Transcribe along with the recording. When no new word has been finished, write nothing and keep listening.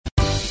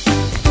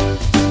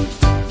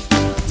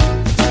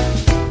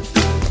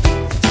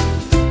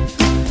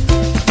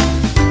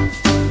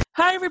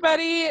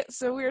everybody.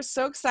 So we're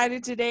so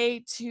excited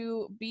today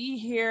to be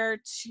here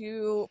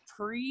to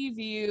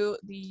preview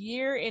the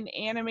year in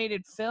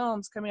animated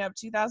films coming up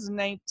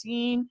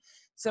 2019.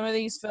 Some of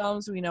these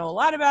films we know a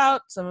lot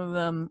about, some of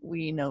them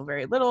we know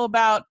very little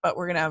about, but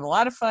we're going to have a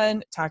lot of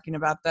fun talking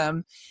about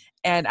them.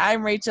 And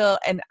I'm Rachel,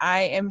 and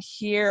I am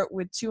here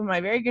with two of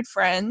my very good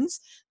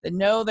friends that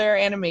know their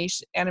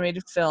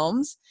animated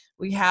films.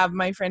 We have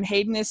my friend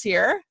Hayden is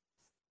here.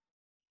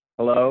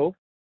 Hello.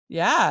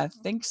 Yeah,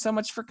 thanks so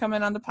much for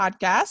coming on the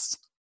podcast.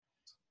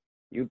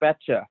 You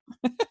betcha.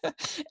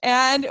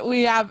 And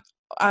we have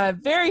a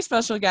very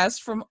special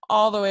guest from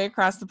all the way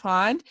across the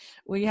pond.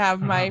 We have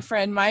my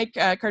friend Mike,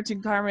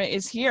 Cartoon Karma,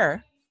 is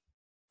here.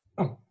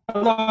 Oh,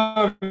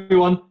 hello,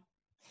 everyone.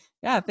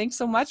 Yeah, thanks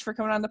so much for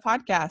coming on the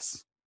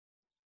podcast.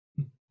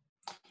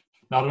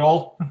 Not at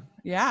all.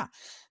 Yeah.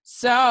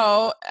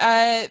 So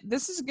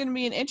this is going to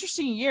be an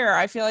interesting year.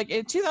 I feel like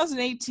in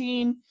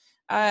 2018,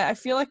 I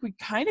feel like we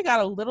kind of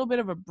got a little bit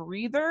of a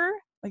breather.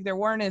 Like there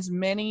weren't as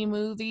many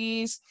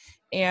movies,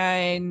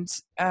 and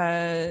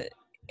they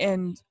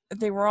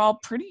were all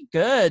pretty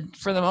good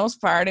for the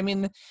most part. I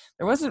mean,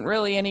 there wasn't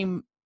really any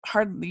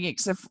hardly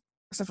except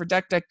for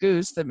Duck Duck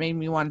Goose that made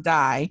me want to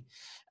die.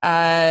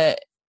 But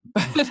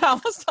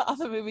almost all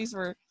the movies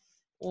were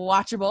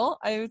watchable,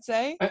 I would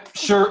say.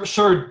 Sure.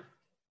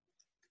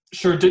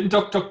 Didn't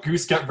Duck Duck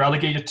Goose get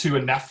relegated to a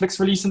Netflix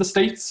release in the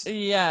States?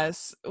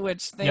 Yes,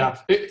 which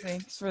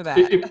thanks for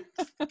that.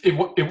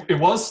 It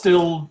was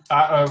still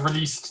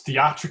released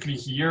theatrically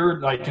here,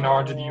 like in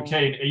Ireland and the UK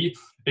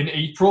in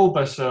April,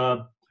 but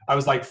I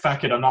was like,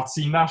 feck it, I'm not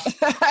seeing that.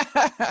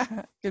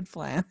 Good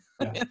plan.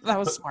 Yeah. That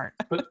was smart.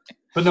 But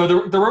no,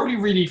 there were only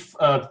really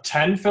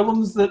 10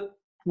 films that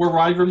were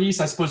wide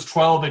release. I suppose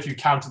 12 if you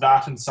count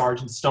that and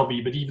Sergeant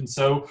Stubby, but even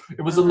so,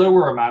 it was a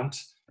lower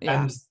amount.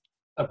 Yeah. And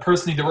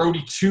personally, there were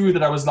only 2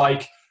 that I was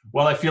like,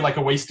 well, I feel like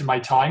I wasted my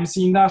time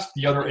seeing that.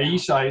 The other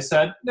 8, I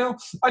said, no,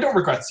 I don't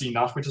regret seeing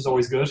that, which is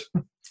always good.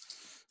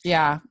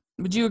 Yeah.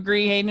 Would you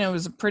agree, Hayden? It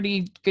was a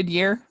pretty good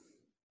year?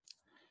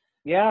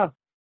 Yeah.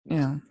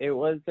 Yeah. It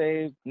was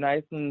a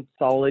nice and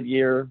solid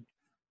year.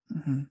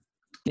 Mm-hmm.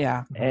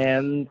 Yeah.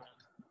 And,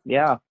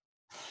 yeah.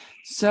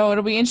 So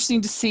it'll be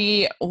interesting to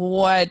see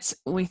what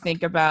we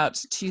think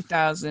about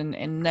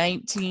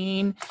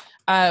 2019.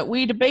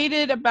 We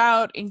debated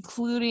about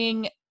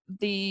including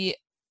the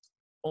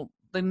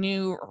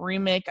new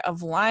remake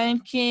of Lion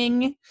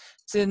King.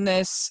 It's in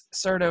this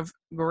sort of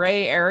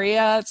gray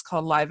area. It's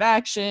called live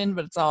action,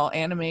 but it's all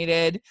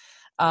animated.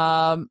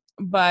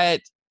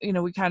 But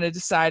we kind of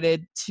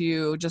decided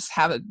to just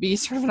have it be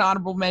sort of an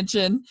honorable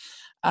mention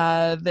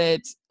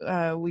that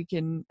we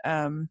can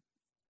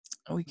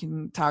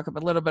talk a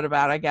little bit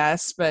about, I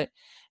guess. But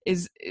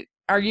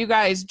are you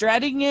guys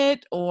dreading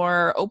it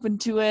or open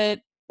to it?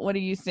 What do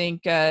you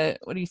think?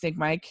 What do you think,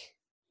 Mike?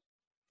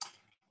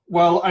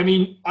 Well, I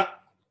mean,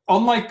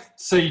 unlike,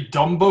 say,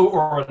 Dumbo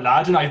or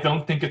Aladdin, I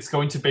don't think it's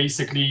going to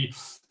basically,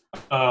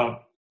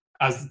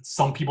 as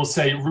some people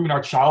say, ruin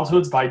our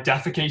childhoods by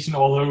defecating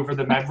all over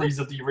the memories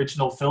of the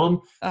original film.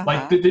 Uh-huh.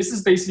 Like, this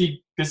is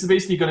basically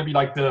going to be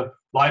like the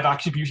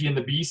live-action Beauty and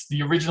the Beast.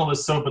 The original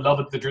is so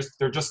beloved that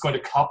they're just going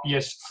to copy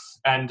it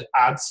and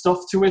add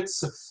stuff to it.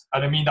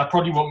 And I mean, that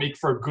probably won't make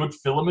for a good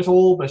film at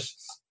all, but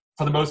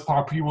for the most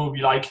part, people will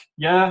be like,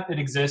 yeah, it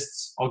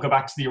exists. I'll go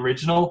back to the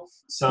original.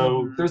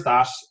 So there's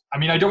that. I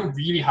mean, I don't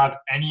really have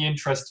any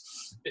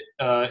interest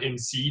in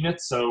seeing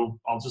it, so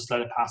I'll just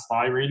let it pass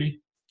by,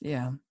 really.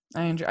 Yeah,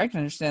 I can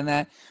understand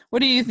that. What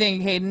do you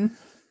think, Hayden?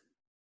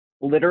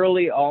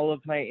 Literally all of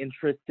my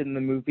interest in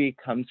the movie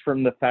comes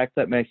from the fact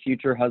that my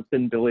future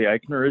husband, Billy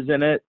Eichner, is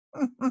in it.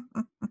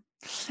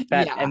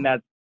 And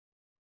that's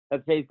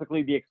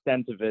basically the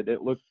extent of it.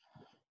 It looks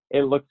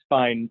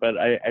fine, but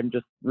I'm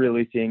just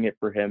really seeing it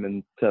for him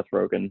and Seth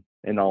Rogen,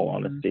 in all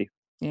honesty.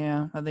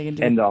 Yeah, how they can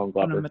do and Donald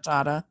Glover.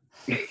 Matata.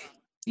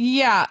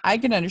 Yeah, I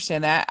can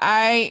understand that.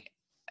 I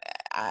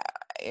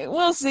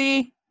we'll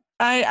see.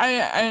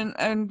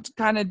 I'm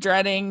kind of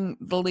dreading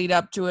the lead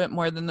up to it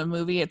more than the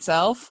movie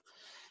itself.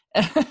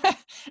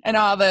 And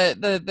all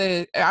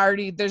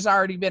there's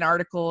already been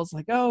articles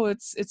like, oh,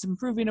 it's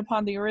improving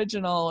upon the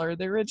original, or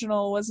the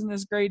original wasn't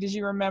as great as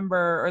you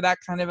remember, or that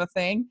kind of a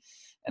thing.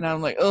 And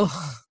I'm like,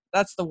 oh,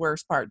 that's the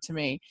worst part to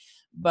me.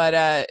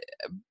 But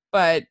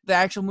the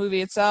actual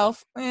movie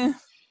itself,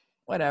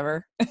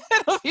 whatever.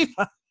 It'll be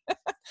fun.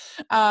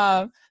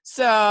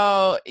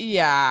 So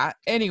yeah.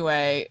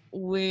 Anyway,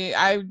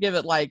 I would give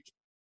it like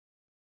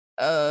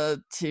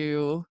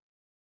 2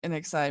 in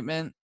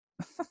excitement.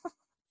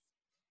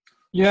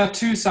 Yeah,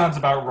 2 sounds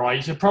about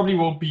right. It probably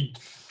won't be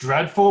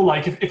dreadful.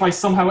 Like, if I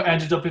somehow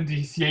ended up in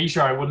the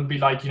theater, I wouldn't be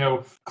like,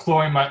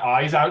 clawing my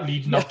eyes out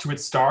leading up to it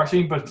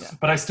starting, but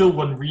I still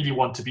wouldn't really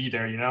want to be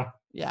there,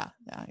 Yeah.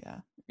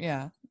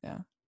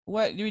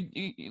 What would you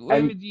give for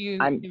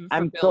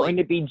I'm Billy? going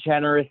to be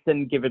generous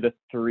and give it a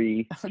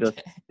 3, just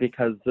Okay.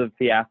 because of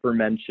the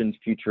aforementioned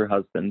future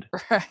husband.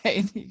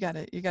 Right, you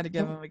gotta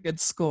give him a good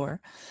score.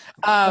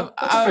 That's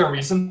a fair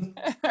reason.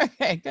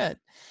 Okay, good.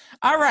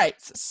 All right,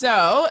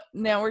 so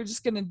now we're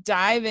just gonna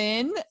dive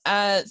in.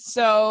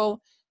 So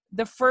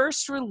the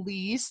first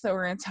release that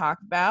we're gonna talk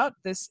about,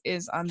 this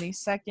is on the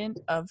 2nd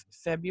of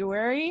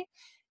February,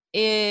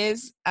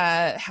 is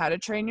How to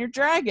Train Your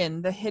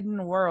Dragon: The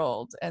Hidden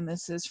World, and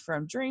this is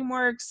from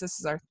DreamWorks. This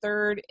is our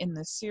 3rd in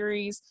the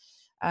series.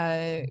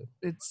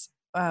 It's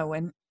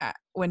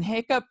when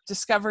Hiccup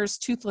discovers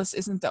Toothless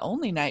isn't the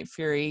only Night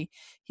Fury,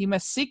 he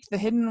must seek the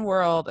hidden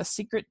world, a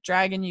secret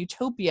dragon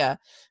utopia,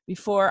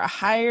 before a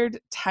hired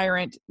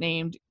tyrant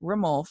named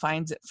Rimmel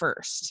finds it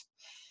first.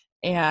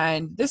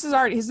 And this is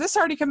already, has this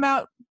already come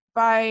out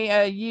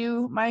by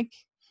you, Mike?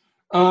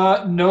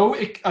 No,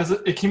 it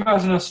came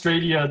out in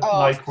Australia,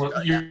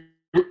 Yeah.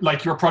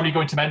 you were probably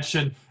going to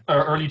mention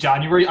early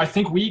January. I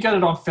think we get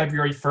it on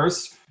February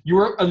 1st. You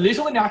were a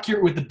little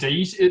inaccurate with the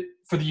date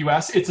for the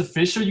US. Its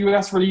official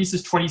US release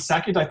is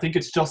 22nd. I think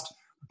it's just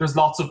there's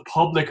lots of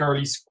public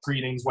early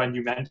screenings when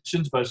you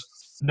mentioned, but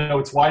no,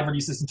 its wide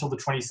release is until the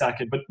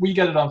 22nd. But we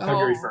get it on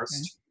February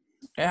 1st.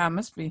 Yeah, it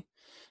must be.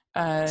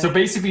 So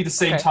basically the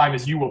same time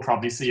as you will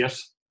probably see it.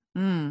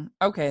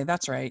 Okay,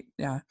 that's right.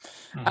 Yeah.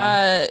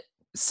 Mhm.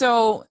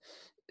 So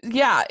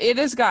yeah, it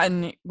has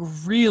gotten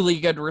really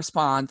good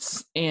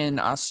response in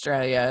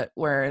Australia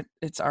where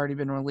it's already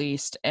been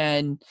released,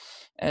 and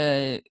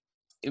the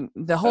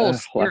whole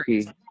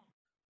series.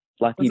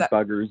 Lucky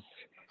buggers.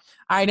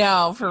 I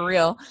know, for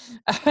real.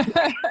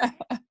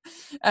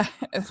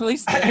 At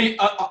least Hey,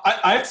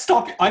 I have to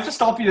stop. I have to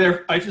stop you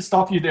there. I have to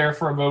stop you there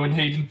for a moment,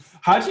 Hayden.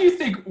 How do you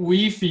think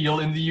we feel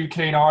in the UK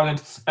and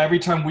Ireland every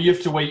time we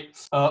have to wait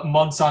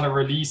months on a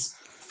release?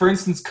 For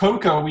instance,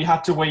 Coco, we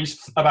had to wait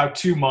about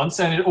 2 months,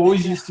 and it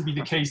always used to be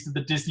the case that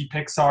the Disney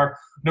Pixar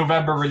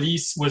November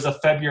release was a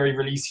February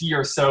release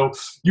here. So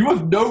you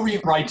have no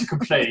right to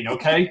complain,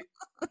 okay?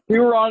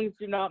 2 wrongs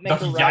do not make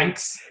The a right.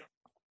 Yanks.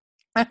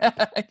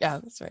 Yeah,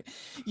 that's right.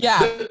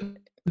 Yeah.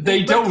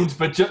 They don't,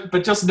 but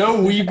just know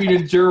we've been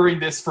enduring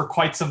this for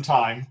quite some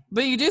time.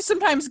 But you do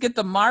sometimes get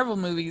the Marvel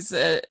movies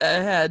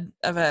ahead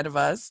of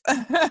us.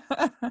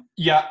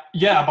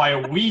 Yeah, by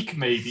a week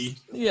maybe.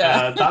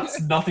 Yeah.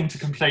 That's nothing to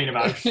complain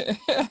about.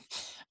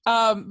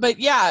 But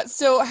yeah,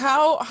 so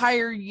how high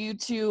are you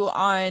two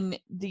on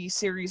the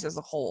series as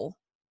a whole?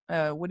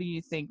 What do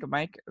you think,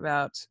 Mike,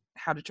 about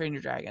How to Train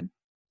Your Dragon?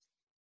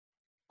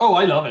 Oh,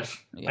 I love it.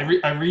 Yeah.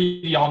 I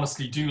really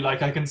honestly do.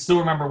 Like, I can still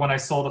remember when I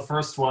saw the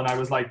first one, I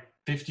was like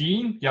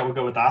 15. Yeah, we'll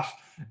go with that.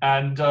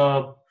 And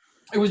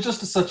it was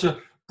just such a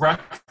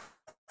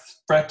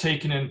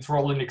breathtaking and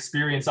enthralling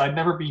experience. I'd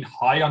never been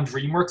high on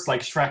DreamWorks.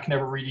 Like, Shrek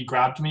never really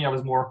grabbed me. I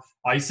was more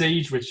Ice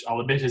Age, which I'll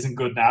admit isn't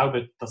good now,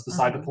 but that's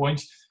beside the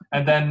point.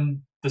 And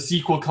then the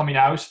sequel coming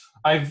out,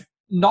 I've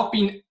not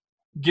been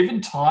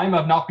given time.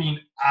 I've not been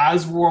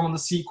as warm on the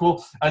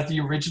sequel as the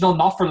original,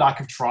 not for lack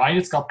of trying.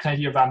 It's got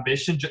plenty of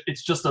ambition.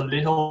 It's just a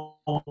little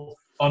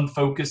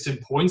unfocused in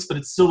points, but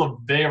it's still a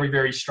very,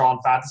 very strong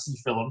fantasy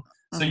film.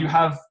 So you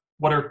have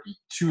what are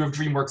 2 of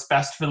DreamWorks'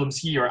 best films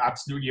here,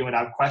 absolutely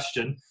without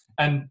question.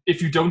 And if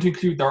you don't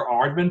include their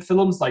Aardman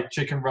films like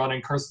Chicken Run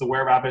and Curse of the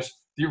Were-Rabbit,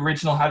 the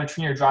original How to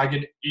Train Your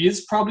Dragon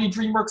is probably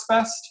DreamWorks'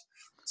 best.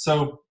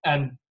 So,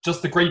 and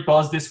just the great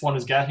buzz this one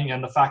is getting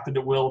and the fact that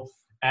it will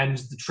end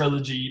the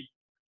trilogy.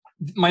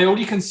 My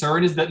only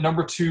concern is that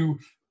number 2,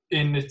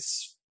 in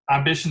its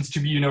ambitions to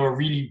be, a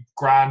really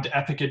grand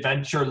epic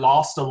adventure,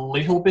 lost a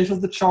little bit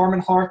of the charm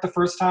and heart the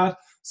first had.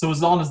 So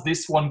as long as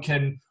this one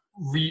can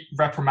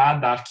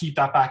reprimand that, keep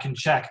that back in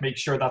check, make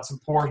sure that's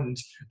important,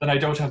 then I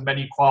don't have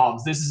many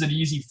qualms. This is an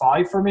easy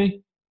 5 for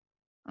me.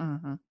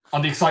 On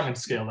the excitement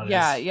scale, that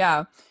is.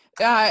 Yeah.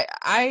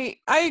 I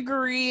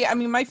agree. I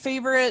mean, my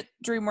favorite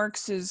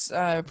DreamWorks is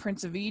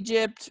Prince of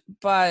Egypt,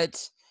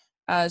 but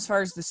as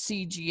far as the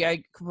CG,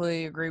 I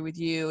completely agree with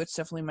you. It's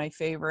definitely my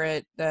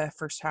favorite, the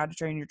first How to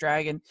Train Your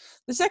Dragon.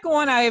 The second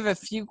one I have a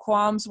few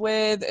qualms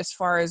with, as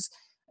far as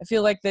I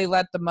feel like they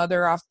let the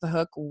mother off the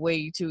hook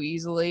way too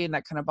easily, and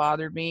that kind of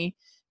bothered me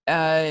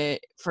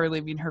for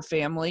leaving her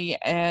family.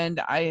 And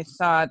I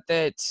thought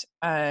that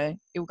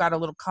it got a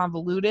little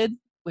convoluted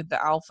with the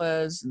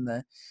alphas and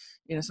the,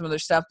 some other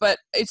stuff, but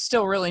it's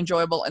still really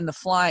enjoyable. And the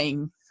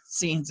flying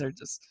scenes are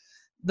just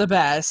the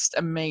best,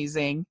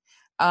 amazing.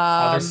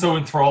 They're so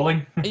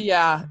enthralling.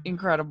 Yeah,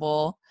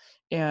 incredible.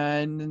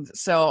 And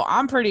so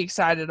I'm pretty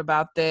excited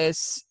about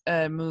this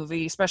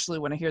movie, especially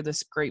when I hear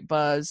this great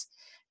buzz.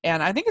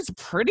 And I think it's a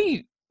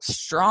pretty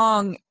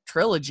strong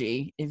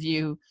trilogy. If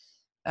you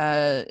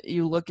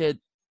look at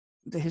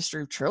the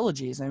history of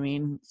trilogies, I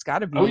mean, it's got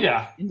to be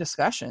in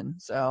discussion.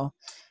 So,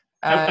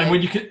 and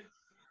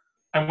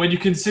when you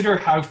consider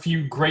how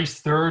few great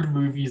third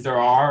movies there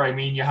are, I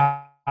mean, you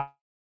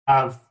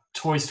have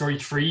Toy Story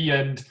 3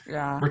 and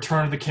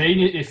Return of the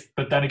King.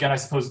 But then again, I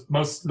suppose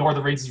most Lord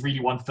of the Rings is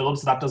really one film,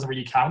 so that doesn't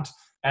really count.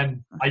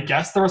 And I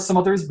guess there are some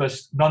others, but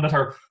none that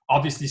are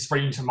obviously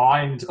springing to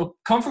mind. Oh,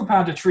 Kung Fu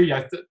Panda 3,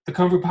 the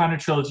Kung Fu Panda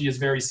trilogy is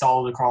very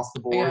solid across the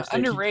board. Yeah, They keep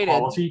underrated,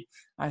 quality.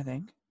 I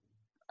think.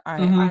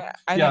 Mhm.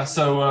 I Yeah, think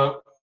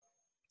so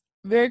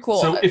very cool.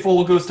 so if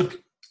all goes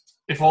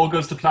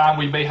to plan,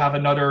 we may have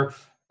another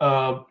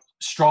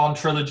strong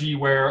trilogy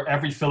where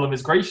every film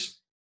is great.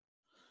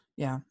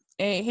 Yeah.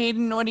 Hey,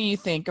 Hayden, what do you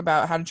think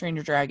about How to Train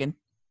Your Dragon?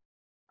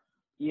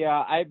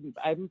 Yeah,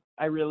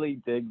 I really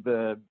dig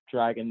the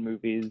Dragon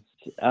movies.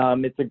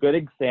 It's a good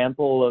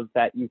example of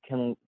that you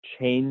can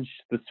change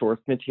the source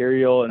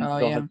material and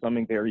still have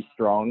something very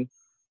strong.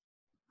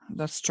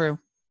 That's true.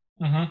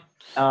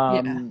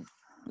 Mm-hmm.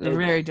 They're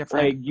very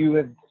different. Like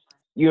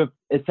you have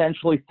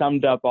essentially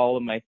summed up all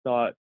of my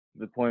thoughts to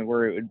the point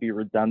where it would be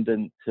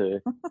redundant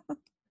to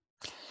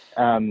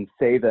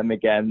say them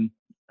again.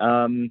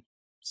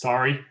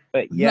 Sorry.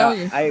 But yeah,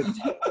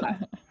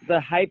 the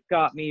hype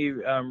got me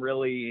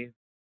really.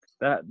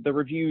 The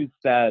reviews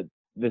that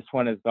this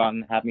one has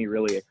gotten have me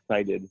really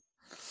excited.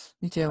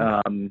 Me too.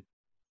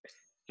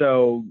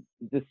 So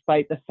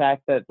despite the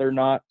fact that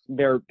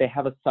they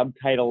have a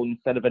subtitle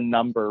instead of a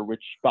number,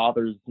 which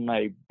bothers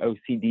my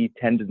OCD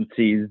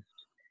tendencies,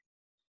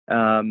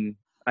 I'm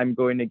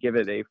going to give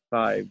it a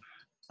 5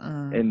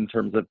 in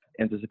terms of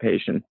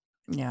anticipation.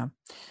 Yeah,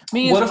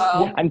 me as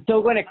well. I'm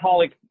still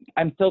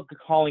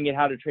calling it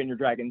How to Train Your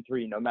Dragon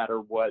 3, no matter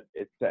what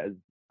it says.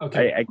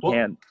 Okay, I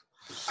can't.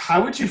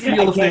 How would you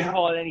feel if they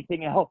call it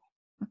anything else?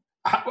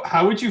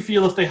 How would you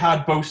feel if they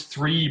had both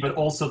 3, but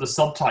also the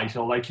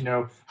subtitle, like,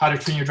 How to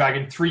Train Your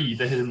Dragon 3: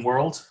 The Hidden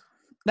World?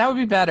 That would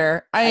be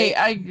better. I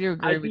agree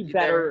with you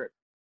there.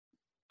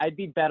 I'd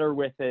be better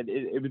with it.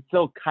 It would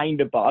still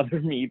kind of bother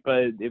me,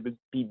 but it would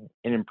be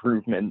an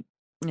improvement.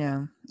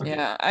 Yeah, okay.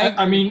 Yeah.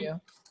 I mean,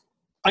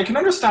 I can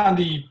understand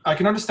the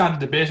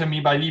debate. I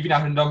mean, by leaving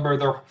out a number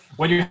there,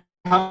 when you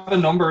have a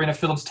number in a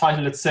film's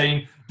title, it's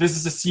saying this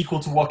is a sequel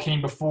to what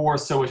came before,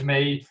 so it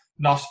may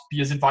not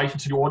be as inviting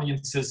to the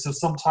audiences. So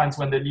sometimes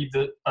when they leave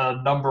the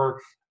number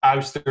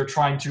out, they're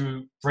trying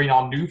to bring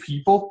on new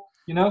people,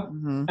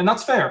 Mm-hmm. and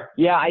that's fair.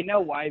 Yeah, I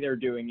know why they're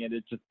doing it.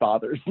 It just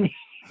bothers me.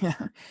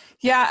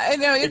 Yeah, I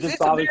know. It just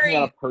bothers me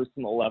on a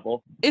personal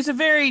level. It's a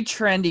very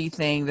trendy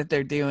thing that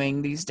they're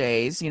doing these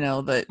days.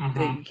 That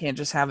you can't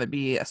just have it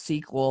be a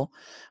sequel.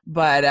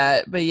 But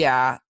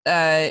yeah,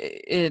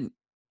 it's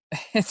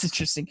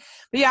interesting.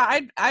 But yeah,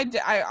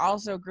 I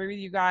also agree with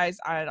you guys.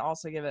 I'd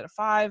also give it a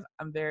 5.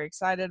 I'm very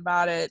excited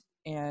about it,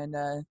 and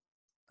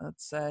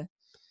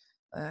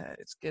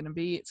it's gonna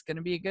be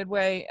a good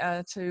way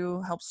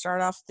to help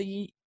start off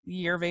the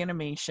year of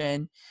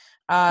animation.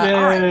 All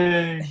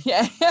right.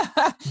 Yeah.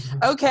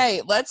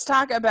 Okay, let's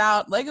talk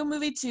about Lego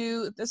Movie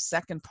 2, the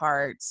second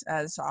part.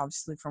 It's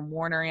obviously from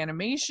Warner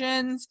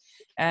Animations,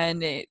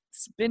 and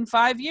it's been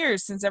 5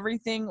 years since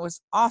everything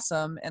was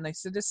awesome, and the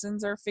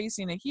citizens are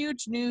facing a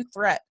huge new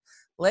threat.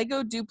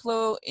 Lego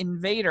Duplo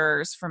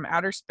invaders from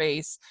outer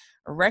space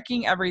are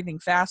wrecking everything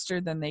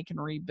faster than they can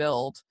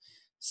rebuild.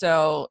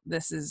 So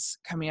this is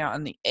coming out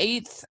on the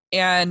 8th,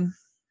 and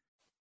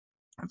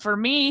for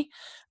me,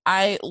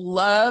 I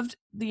loved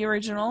the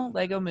original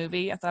Lego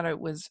Movie. I thought it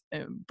was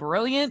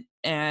brilliant,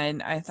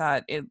 and I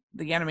thought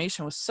the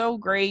animation was so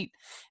great,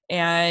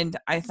 and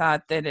I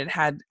thought that it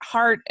had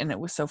heart, and it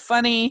was so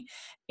funny,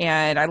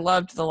 and I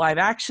loved the live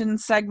action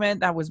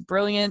segment. That was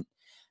brilliant,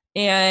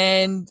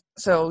 and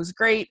so it was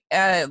great.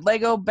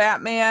 Lego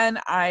Batman,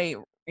 I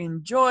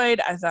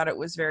enjoyed. I thought it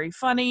was very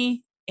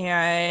funny,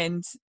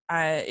 and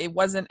it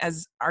wasn't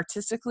as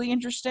artistically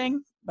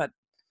interesting, but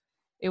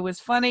it was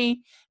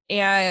funny,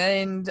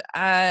 and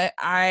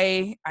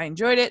I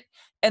enjoyed it.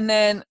 And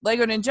then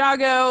Lego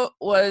Ninjago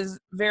was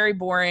very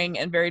boring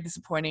and very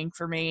disappointing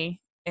for me,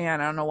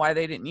 and I don't know why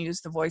they didn't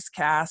use the voice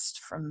cast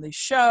from the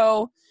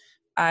show.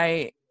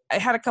 I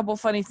had a couple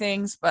funny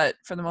things, but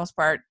for the most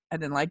part, I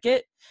didn't like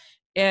it.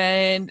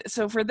 And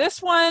so for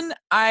this one,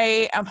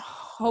 I am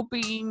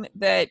hoping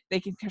that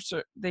they can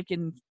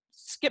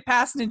skip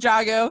past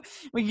Ninjago.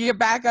 We can get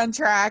back on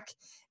track.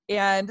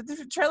 And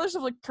the trailers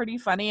have looked pretty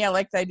funny. I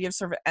like the idea of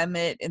sort of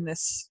Emmett in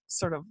this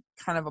sort of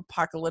kind of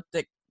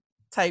apocalyptic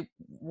type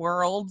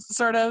world,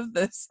 sort of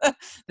this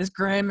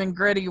grim and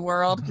gritty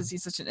world, because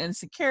he's such an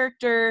innocent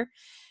character.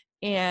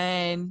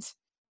 And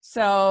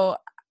so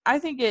I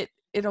think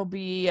it'll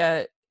be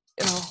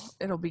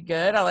it'll be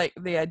good. I like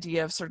the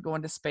idea of sort of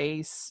going to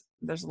space.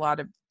 There's a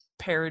lot of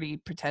parody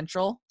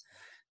potential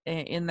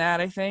in that,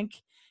 I think.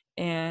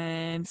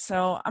 And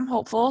so I'm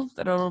hopeful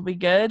that it'll be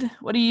good.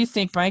 What do you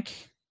think,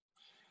 Mike?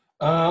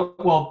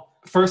 Well,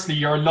 firstly,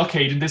 you're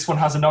lucky, and this one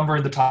has a number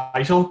in the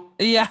title.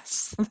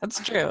 Yes, that's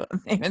true.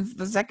 It's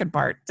the second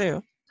part,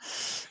 too.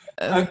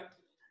 I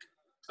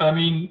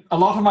mean, a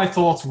lot of my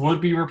thoughts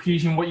would be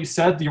repeating what you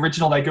said. The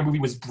original Lego Movie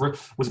was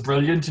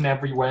brilliant in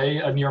every way,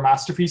 a near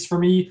masterpiece for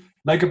me.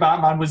 Lego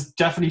Batman was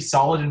definitely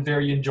solid and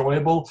very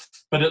enjoyable,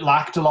 but it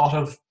lacked a lot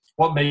of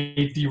what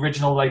made the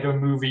original Lego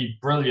Movie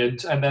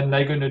brilliant. And then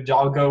Lego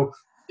Ninjago,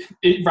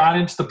 it ran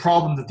into the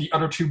problem that the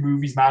other 2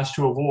 movies managed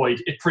to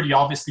avoid. It pretty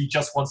obviously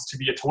just wants to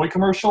be a toy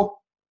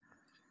commercial.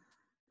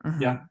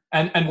 Yeah,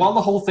 and while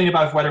the whole thing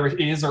about whether it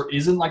is or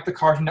isn't like the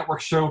Cartoon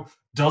Network show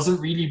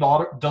doesn't really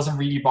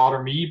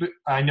bother me, but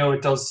I know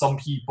it does some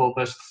people.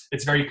 But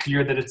it's very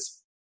clear that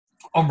it's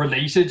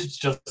unrelated. It's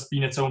just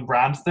been its own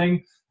brand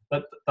thing.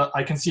 That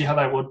I can see how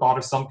that would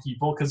bother some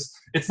people, because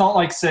it's not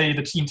like, say,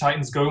 the Teen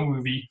Titans Go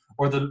movie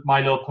or the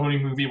My Little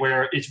Pony movie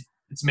where it's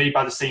made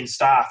by the same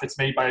staff. It's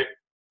made by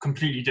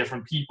completely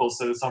different people,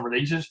 so it's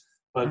unrelated.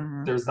 But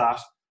there's that.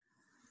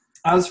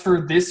 As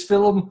for this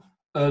film,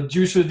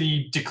 due to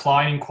the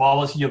declining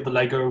quality of the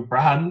Lego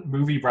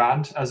movie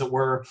brand, as it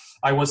were,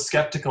 I was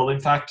skeptical.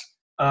 In fact,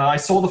 I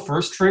saw the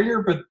first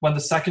trailer, but when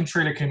the second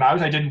trailer came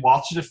out, I didn't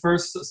watch it at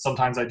first.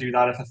 Sometimes I do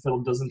that if a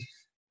film doesn't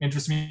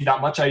interest me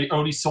that much. I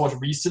only saw it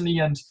recently,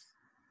 and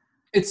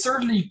it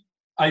certainly,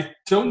 I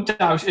don't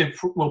doubt it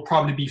will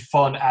probably be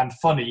fun and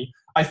funny.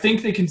 I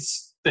think they can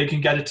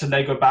get it to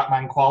Lego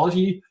Batman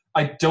quality.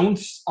 I don't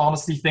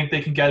honestly think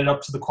they can get it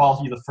up to the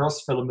quality of the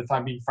first film, if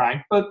I'm being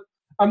frank, but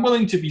I'm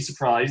willing to be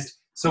surprised.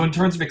 So in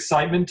terms of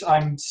excitement,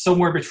 I'm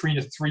somewhere between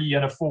a 3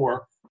 and a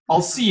 4.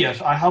 I'll see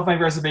it. I have my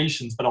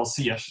reservations, but I'll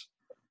see it.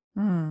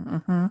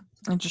 Mm-hmm.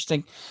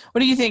 Interesting.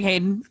 What do you think,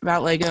 Hayden,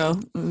 about Lego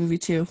Movie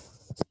 2?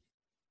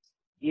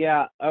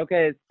 Yeah,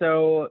 okay,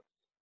 so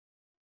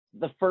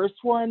the first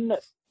one,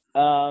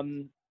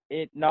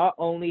 it not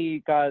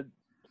only got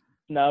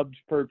snubbed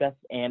for Best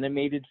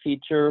Animated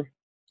Feature,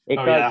 it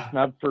got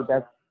snubbed for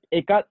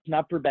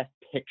Best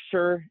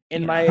Picture,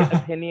 in my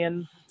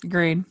opinion.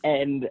 Agreed.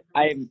 And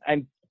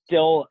I'm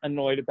still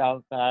annoyed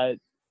about that.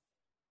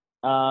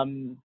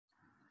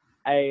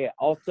 I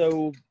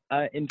also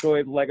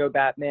enjoyed Lego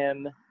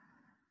Batman.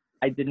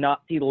 I did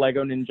not see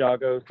Lego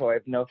Ninjago, so I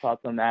have no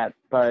thoughts on that.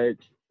 But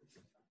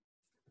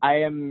I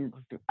am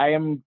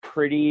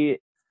pretty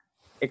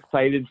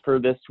excited for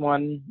this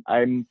one.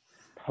 I'm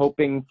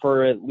hoping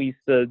for at least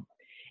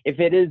if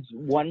it is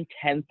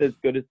 1/10 as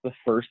good as the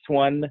first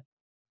one,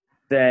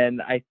 then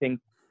I think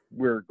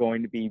we're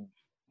going to be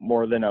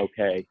more than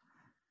okay.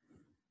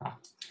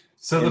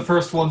 So the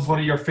first one's one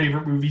of your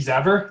favorite movies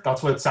ever?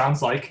 That's what it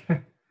sounds like.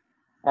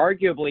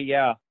 Arguably,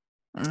 yeah.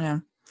 Yeah.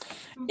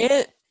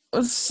 It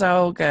was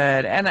so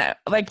good. And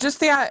like just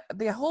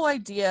the whole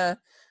idea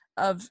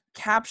of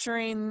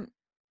capturing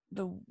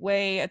the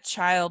way a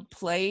child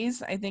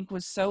plays, I think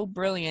was so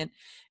brilliant.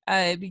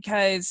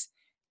 Because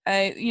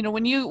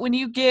when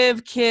you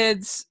give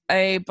kids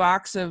a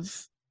box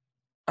of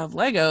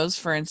Legos,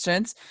 for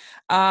instance,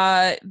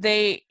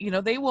 they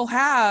will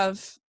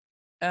have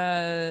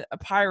a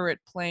pirate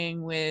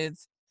playing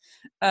with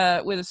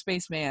a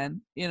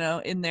spaceman,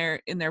 in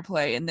their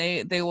play, and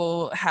they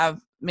will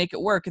make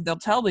it work, and they'll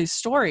tell these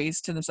stories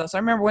to themselves. So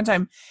I remember one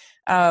time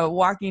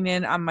walking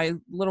in on my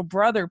little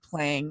brother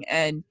playing,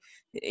 and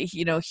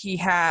he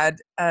had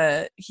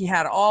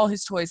all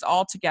his toys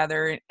all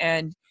together,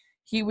 and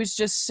he was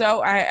just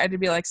so, I had to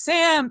be like,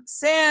 Sam,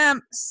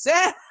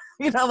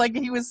 like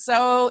he was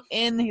so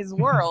in his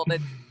world.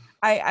 And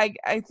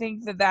I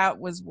think that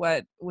was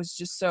what was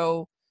just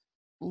so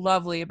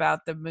lovely about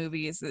the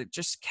movie, is that it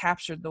just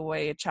captured the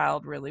way a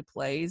child really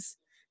plays,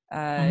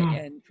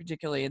 and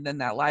particularly, and then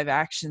that live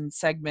action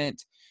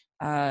segment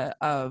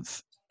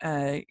of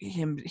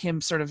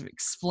him sort of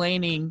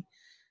explaining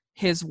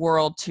his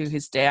world to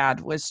his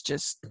dad was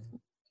just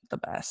the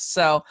best.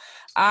 So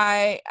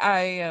I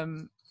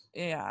am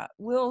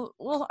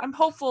I'm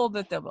hopeful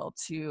that they'll be able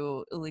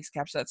to at least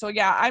capture that. So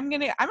yeah, I'm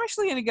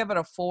actually gonna give it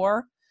a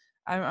 4.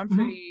 I'm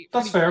pretty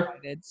fair.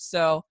 excited.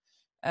 So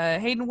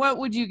Hayden, what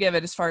would you give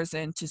it as far as the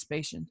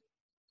anticipation?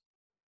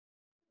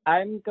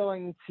 I'm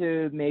going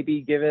to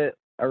maybe give it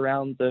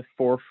around the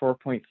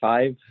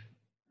 4.5.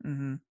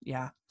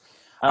 Yeah.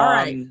 All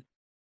right.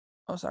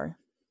 Oh, sorry.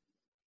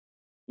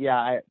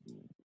 Yeah,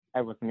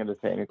 I wasn't going to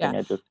say anything. Yeah.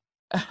 I just.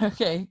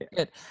 Okay,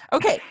 good.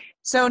 Okay,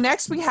 so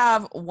next we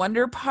have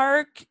Wonder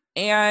Park,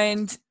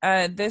 and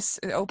this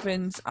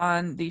opens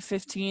on the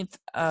 15th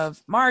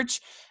of March,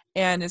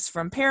 and it's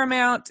from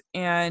Paramount,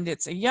 and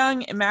it's a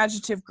young,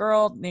 imaginative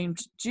girl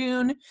named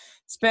June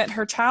spent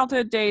her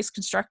childhood days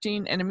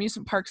constructing an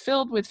amusement park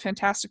filled with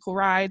fantastical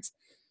rides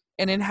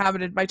and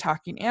inhabited by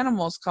talking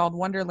animals called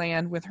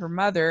Wonderland with her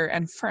mother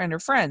and her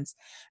friends.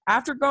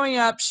 After growing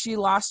up, she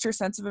lost her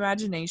sense of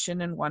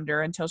imagination and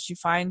wonder until she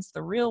finds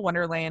the real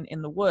Wonderland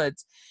in the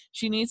woods.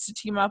 She needs to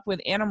team up with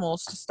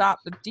animals to stop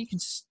the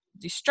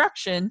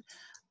destruction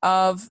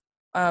of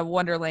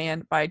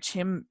Wonderland by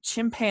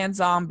chimpanzee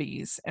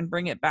zombies and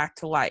bring it back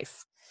to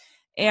life.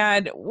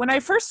 And when I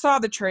first saw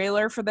the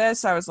trailer for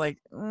this, I was like,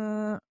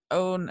 oh,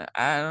 no,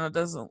 I don't know,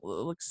 doesn't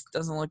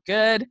look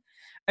good.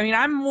 I mean,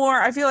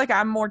 I feel like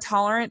I'm more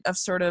tolerant of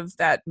sort of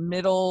that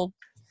middle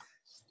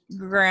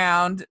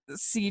ground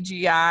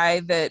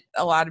CGI that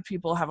a lot of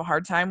people have a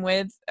hard time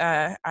with.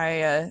 I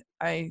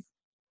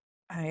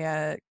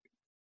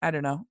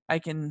don't know. I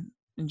can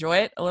enjoy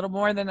it a little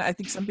more than I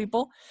think some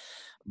people.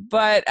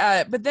 But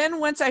then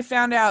once I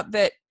found out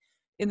that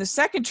in the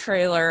second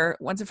trailer,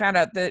 once I found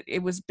out that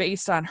it was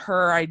based on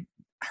her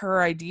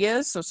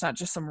ideas, so it's not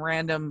just some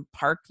random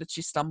park that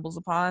she stumbles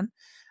upon,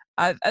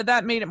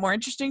 that made it more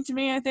interesting to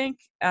me, I think.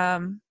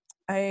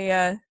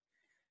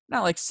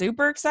 not like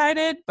super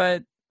excited,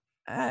 but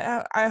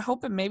I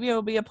hope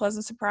it'll be a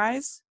pleasant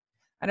surprise.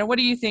 I know. What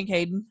do you think,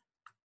 Hayden?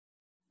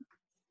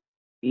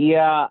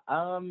 Yeah,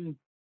 I'm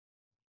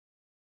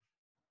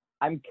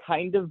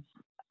kind of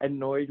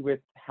annoyed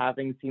with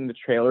having seen the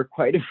trailer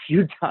quite a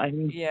few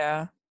times.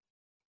 Yeah.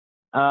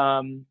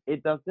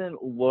 It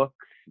doesn't look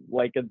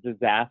like a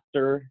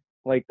disaster.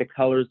 Like, the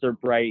colors are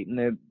bright and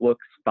it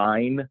looks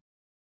fine.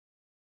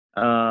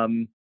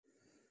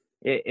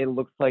 It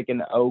looks like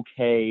an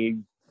okay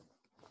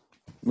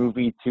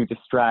movie to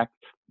distract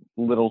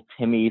little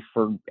Timmy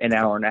for an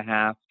hour and a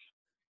half.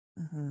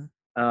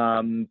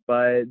 Mm-hmm.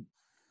 But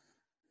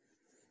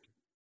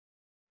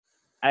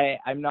I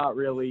don't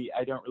really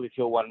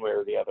feel one way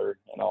or the other,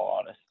 in all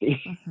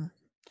honesty. Mm-hmm.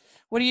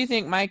 What do you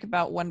think, Mike,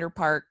 about Wonder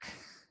Park?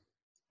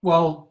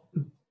 Well,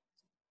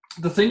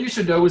 the thing you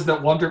should know is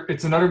that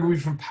it's another movie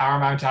from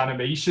Paramount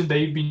Animation.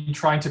 They've been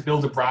trying to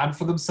build a brand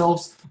for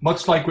themselves,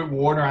 much like with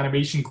Warner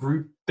Animation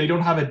Group. They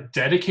don't have a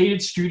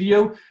dedicated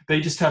studio. They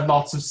just have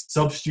lots of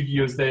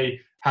sub-studios they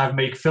have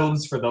make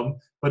films for them.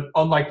 But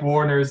unlike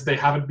Warner's, they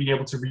haven't been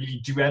able to really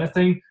do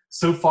anything.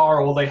 So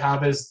far, all they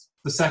have is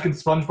the second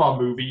SpongeBob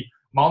movie,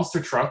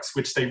 Monster Trucks,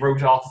 which they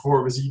wrote off before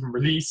it was even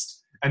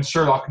released, and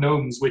Sherlock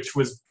Gnomes, which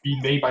was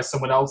being made by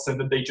someone else, and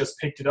then they just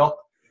picked it up.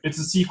 It's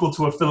a sequel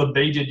to a film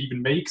they didn't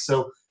even make,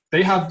 so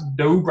they have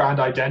no brand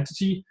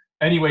identity.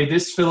 Anyway,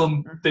 this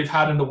film they've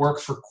had in the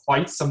works for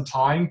quite some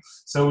time,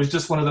 so it was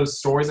just one of those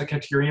stories I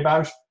kept hearing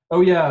about.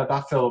 Oh yeah,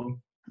 that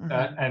film,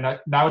 and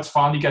now it's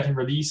finally getting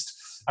released.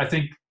 I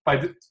think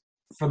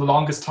for the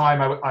longest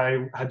time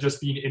I had just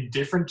been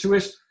indifferent to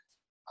it.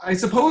 I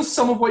suppose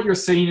some of what you're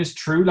saying is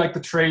true. Like, the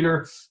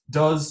trailer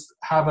does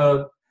have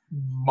a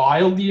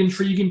mildly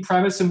intriguing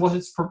premise in what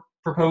it's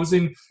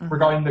proposing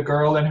regarding the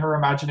girl and her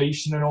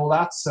imagination and all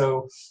that.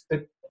 So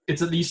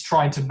it's at least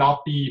trying to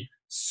not be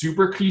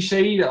super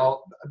cliched.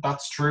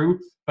 That's true.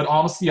 But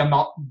honestly, I'm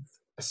not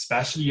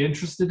especially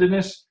interested in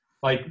it.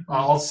 Like,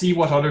 I'll see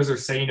what others are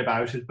saying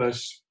about it,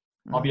 but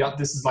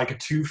this is like a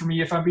 2 for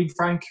me, if I'm being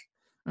frank.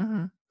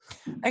 Mm-hmm.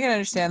 I can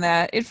understand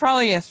that. It's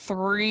probably a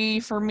 3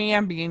 for me.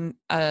 I'm being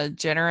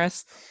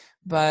generous,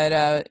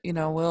 but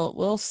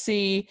we'll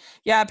see.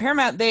 Yeah,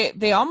 Paramount,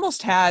 they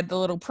almost had The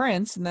Little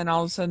Prince, and then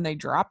all of a sudden they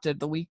dropped it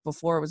the week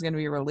before it was going to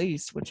be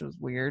released, which was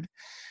weird.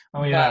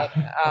 Oh yeah,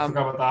 I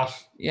forgot about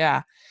that.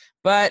 Yeah,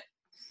 but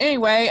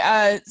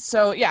anyway,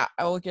 so yeah,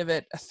 I will give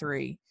it a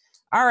 3.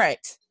 All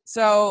right,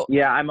 so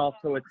yeah, I'm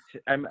also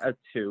I'm a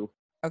 2.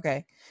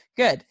 Okay,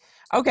 good.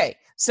 Okay,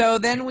 so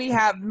then we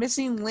have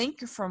Missing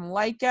Link from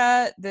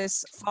Laika.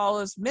 This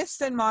follows Myths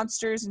and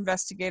Monsters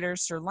investigator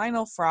Sir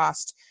Lionel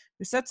Frost,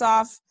 who sets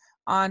off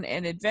on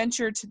an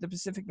adventure to the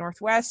Pacific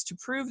Northwest to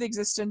prove the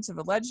existence of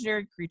a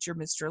legendary creature,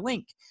 Mr.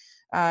 Link.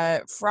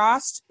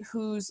 Frost,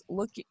 who's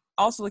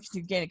also looking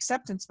to gain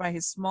acceptance by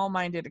his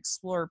small-minded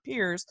explorer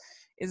peers,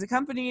 is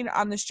accompanied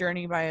on this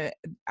journey by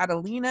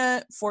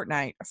Adelina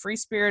Fortnite, a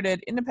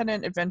free-spirited,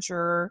 independent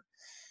adventurer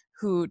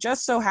who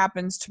just so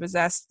happens to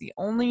possess the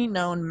only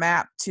known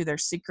map to their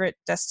secret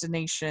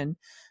destination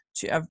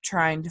of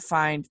trying to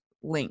find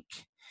Link.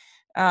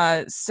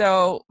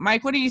 So,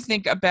 Mike, what do you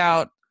think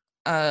about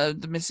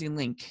the Missing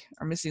Link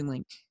or Missing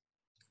Link?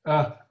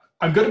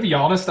 I'm going to be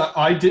honest.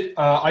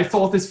 I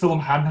thought this film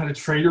hadn't had a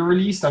trailer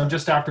released. I'm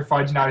just after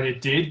finding out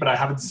it did, but I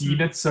haven't seen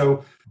it.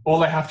 So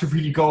all I have to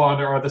really go on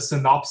are the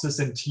synopsis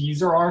and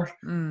teaser art.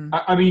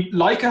 I mean,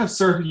 Laika have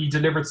certainly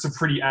delivered some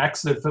pretty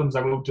excellent films.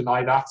 I won't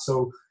deny that.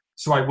 So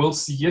I will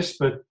see it,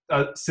 but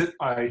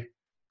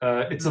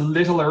it's a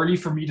little early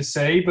for me to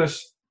say, but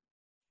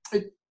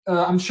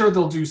I'm sure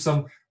they'll do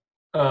some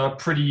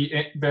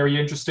very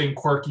interesting,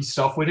 quirky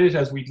stuff with it,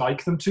 as we'd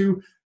like them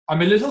to.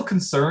 I'm a little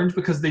concerned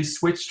because they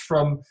switched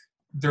from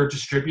their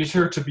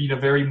distributor to being a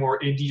very more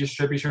indie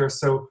distributor,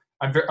 so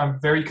I'm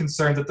very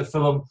concerned that the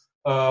film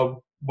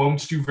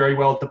won't do very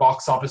well at the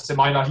box office. It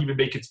might not even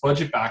make its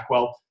budget back.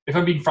 Well, if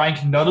I'm being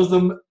frank, none of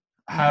them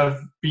have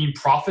been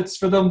profits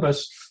for them, but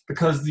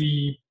because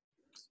the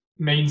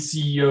main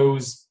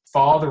CEO's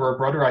father or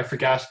brother, I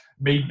forget,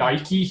 made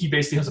Nike, he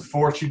basically has a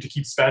fortune to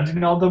keep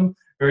spending on them.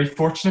 Very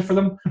fortunate for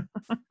them.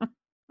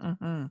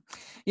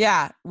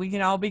 Yeah, we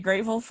can all be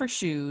grateful for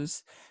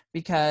shoes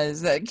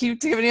because that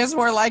keeps giving us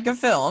more Laika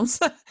films.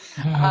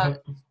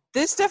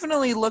 This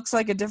definitely looks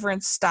like a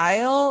different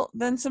style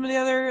than some of the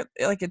other.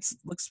 Like, it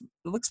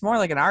looks more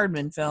like an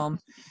Aardman film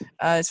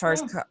as far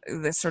as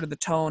the sort of the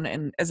tone,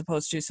 and as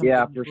opposed to some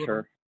for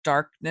sure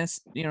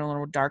darkness. A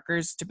little darker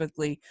is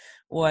typically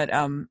what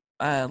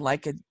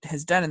Laika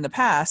has done in the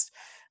past.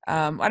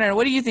 I don't know.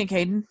 What do you think,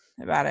 Hayden,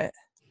 about it?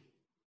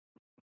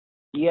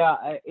 Yeah,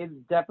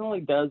 it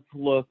definitely does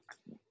look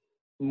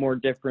more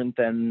different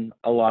than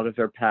a lot of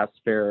their past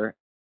fare.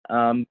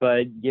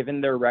 But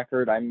given their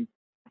record, I'm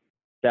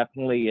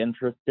definitely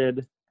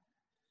interested.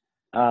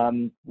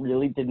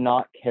 Really did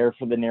not care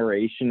for the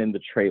narration in the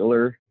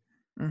trailer.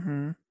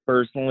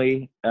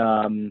 Personally,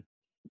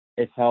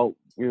 it felt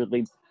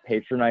weirdly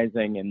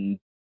patronizing and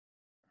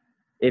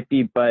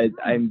iffy, but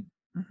I'm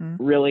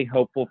really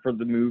hopeful for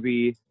the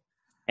movie,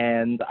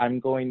 and I'm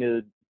going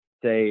to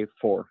say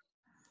 4.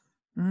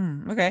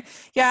 Okay.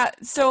 Yeah.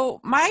 So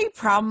my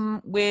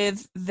problem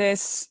with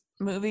this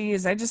movie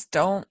is I just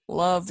don't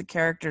love the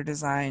character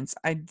designs.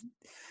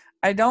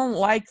 I don't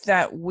like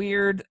that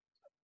weird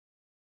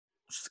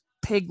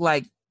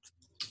pig-like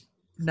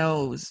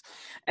nose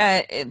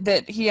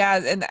that he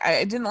has, and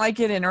I didn't like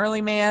it in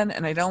Early Man,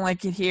 and I don't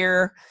like it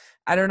here.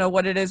 I don't know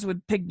what it is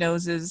with pig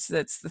noses.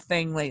 That's the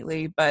thing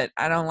lately, but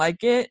I don't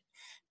like it.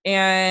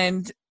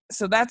 And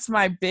so that's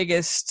my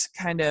biggest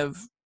kind of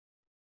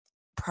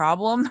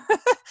problem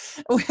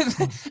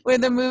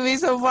with the movie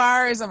so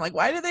far is I'm like,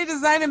 why did they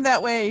design him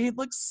that way? He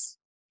looks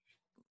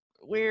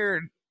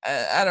weird.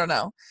 I don't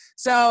know.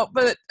 So,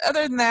 but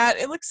other than that,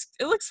 it looks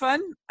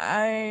fun.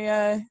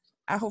 I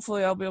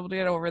hopefully I'll be able to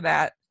get over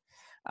that.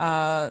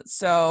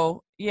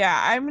 So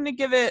yeah, I'm gonna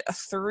give it a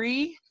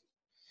 3.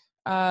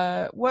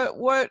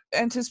 What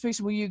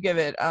anticipation will you give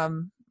it,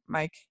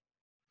 Mike?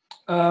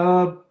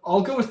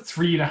 I'll go with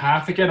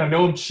 3.5 again. I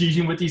know I'm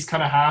cheating with these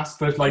kind of halves,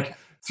 but like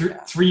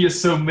three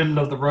is so middle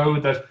of the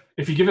road that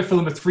if you give a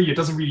film a 3, it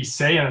doesn't really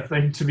say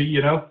anything to me,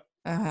 you know?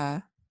 Uh-huh.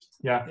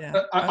 Yeah.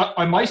 Yeah.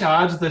 I might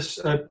add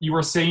that you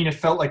were saying it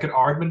felt like an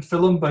Aardman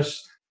film, but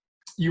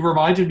you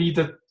reminded me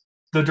that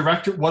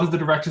one of the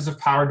directors of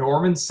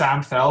Paranorman,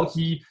 Sam Fell,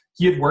 he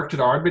had worked at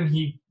Aardman.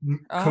 He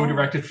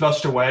co-directed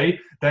Flushed Away.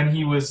 Then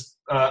he was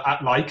at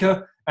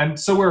Laika, and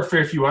so were a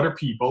fair few other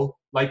people,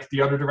 like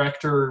the other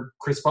director,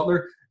 Chris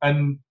Butler.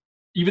 And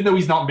even though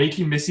he's not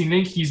making Missing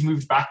Link, he's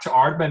moved back to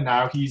Aardman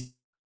now. He's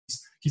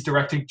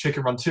directing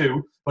Chicken Run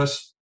 2, but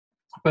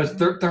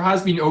there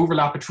has been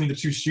overlap between the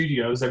two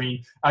studios. I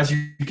mean, as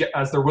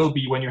there will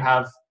be when you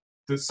have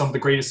some of the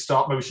greatest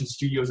stop motion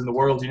studios in the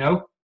world, you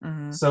know.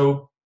 Mm-hmm.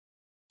 So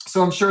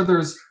I'm sure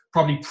there's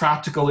probably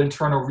practical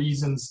internal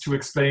reasons to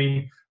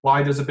explain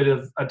why there's a bit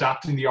of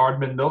adapting the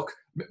Aardman look.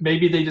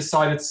 Maybe they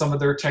decided some of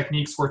their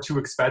techniques were too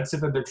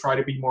expensive and they're trying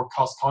to be more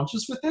cost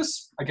conscious with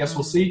this. I guess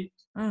we'll see.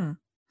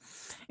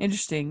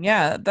 Interesting.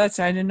 Yeah, I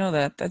didn't know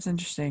that. That's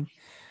interesting.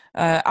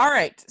 All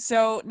right.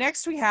 So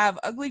next we have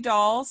Ugly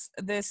Dolls.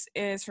 This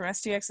is from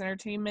STX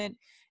Entertainment,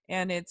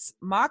 and it's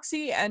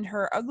Moxie and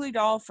her ugly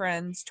doll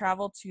friends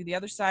travel to the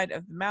other side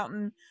of the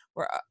mountain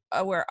where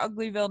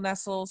Uglyville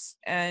nestles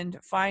and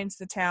finds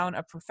the town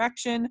of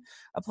perfection,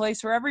 a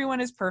place where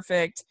everyone is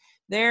perfect.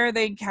 There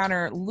they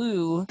encounter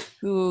Lou,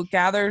 who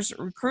gathers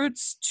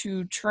recruits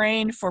to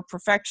train for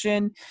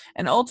perfection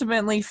and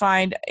ultimately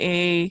find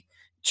a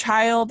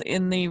child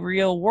in the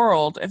real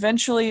world.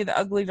 Eventually, the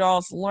Ugly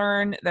Dolls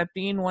learn that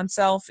being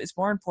oneself is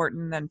more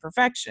important than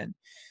perfection.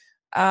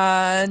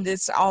 And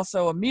it's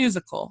also a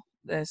musical.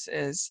 This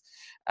is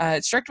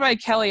it's directed by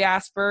Kelly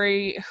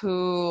Asbury,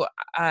 who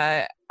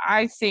I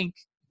think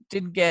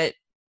didn't get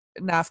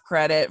enough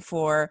credit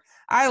for.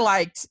 I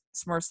liked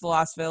Smurfs the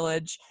Lost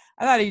Village.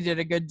 I thought he did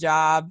a good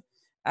job.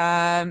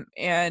 And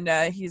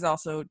he's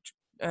also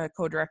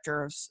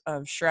co-director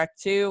of Shrek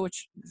 2,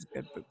 which is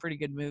a pretty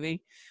good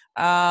movie.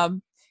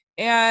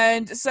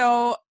 And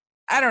so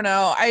I don't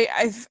know.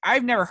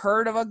 I've never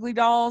heard of Ugly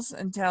Dolls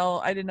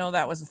until I didn't know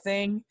that was a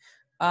thing.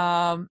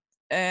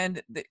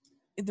 And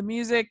the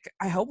music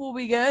I hope will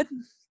be good.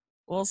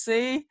 We'll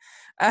see.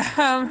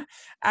 I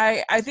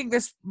think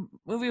this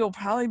movie will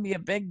probably be a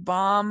big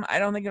bomb. I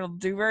don't think it'll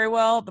do very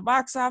well at the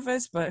box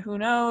office, but who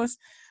knows?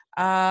 But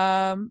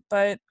I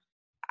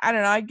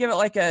don't know. I'd give it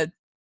like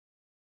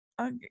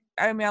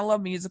I mean, I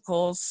love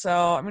musicals,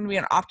 so I'm going to be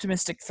an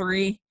optimistic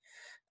 3.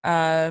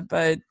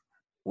 But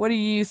what do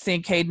you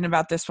think, Hayden,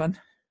 about this one?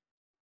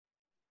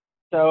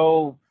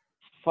 So,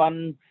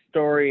 fun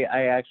story.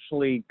 I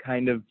actually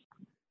kind of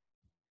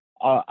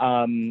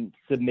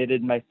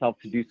submitted myself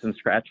to do some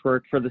scratch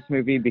work for this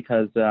movie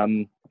because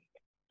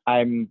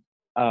I'm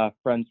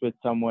friends with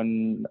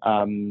someone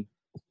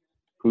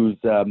whose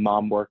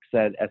mom works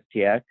at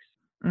STX.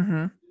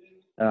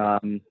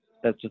 Mm-hmm.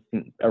 That's just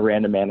a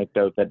random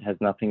anecdote that has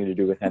nothing to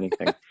do with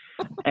anything.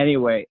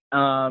 Anyway,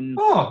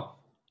 Oh.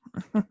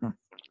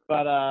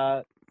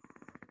 but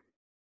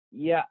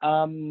yeah,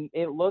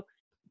 it looks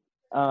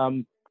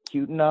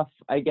cute enough,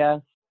 I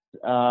guess.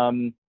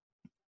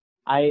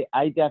 I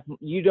definitely,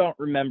 you don't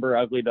remember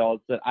Ugly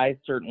Dolls, but I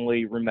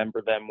certainly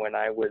remember them when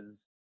I was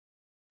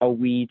a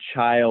wee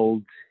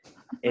child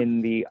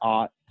in the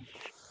aughts.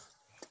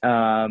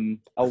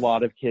 A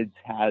lot of kids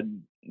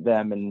had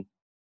them and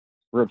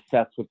were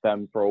obsessed with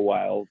them for a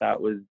while.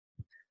 Those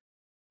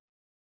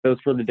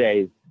were the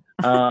days.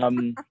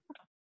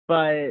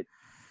 But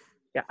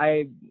yeah,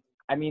 I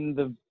mean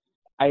the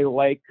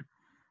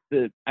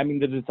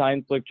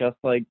designs look just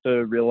like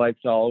the real life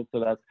dolls, so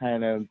that's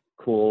kind of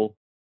cool.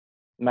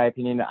 In my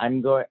opinion,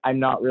 I'm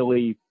not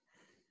really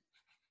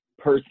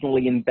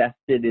personally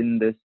invested in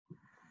this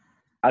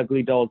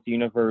Ugly Dolls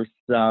universe,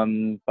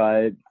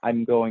 but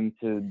I'm going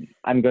to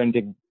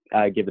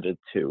give it a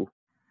 2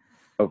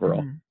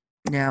 overall.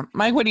 Yeah,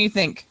 Mike, what do you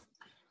think?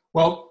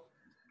 Well,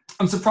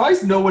 I'm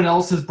surprised no one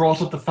else has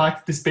brought up the fact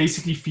that this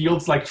basically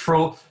feels like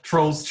Trolls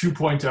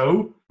 2.0.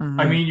 Mm-hmm.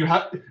 I mean, you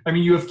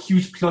have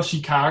cute plushy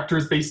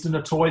characters based in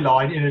a toy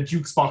line in a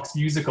jukebox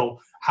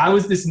musical. How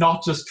is this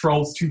not just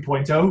Trolls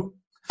 2.0?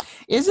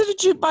 Is it a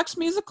jukebox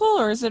musical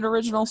or is it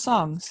original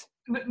songs?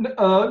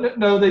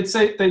 No, they'd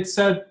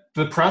said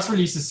the press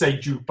releases say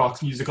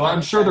jukebox musical.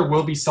 I'm sure there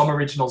will be some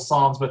original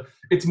songs, but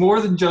it's more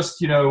than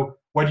just,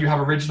 whether you have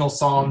original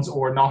songs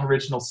or not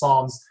original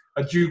songs.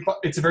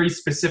 It's a very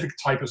specific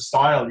type of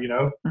style,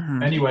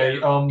 Mm-hmm. Anyway,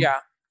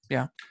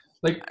 yeah.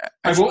 Like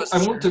I won't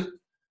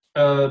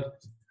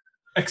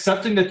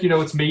accepting that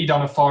it's made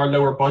on a far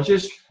lower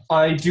budget.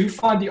 I do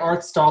find the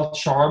art style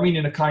charming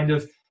in a kind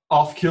of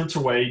off-kilter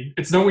way.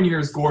 It's nowhere near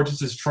as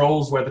gorgeous as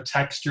Trolls, where the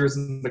textures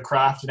and the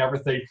craft and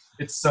everything,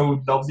 it's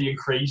so lovely and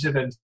creative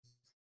and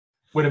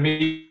with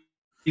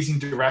amazing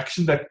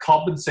direction that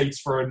compensates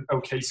for an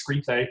okay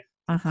screenplay.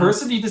 Mm-hmm.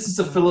 Personally, this is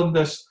a film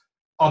that,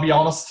 I'll be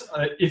honest,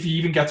 if it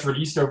even gets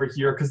released over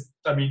here, because,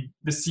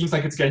 this seems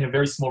like it's getting a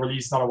very small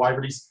release, not a wide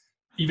release.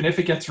 Even if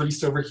it gets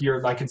released over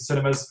here, like in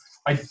cinemas,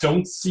 I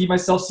don't see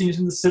myself seeing it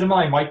in the cinema.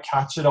 I might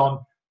catch it on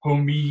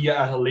home media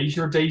at a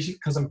later date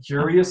because I'm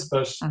curious,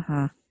 but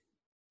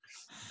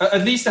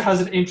at least it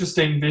has an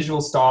interesting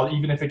visual style,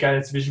 even if, again,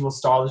 its visual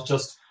style is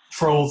just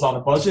Trolls on a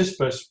budget,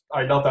 but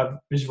I love that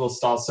visual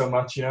style so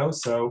much,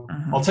 so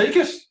I'll take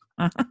it.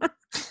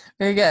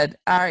 Very good.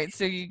 All right,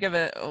 so you give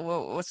it,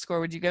 what score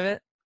would you give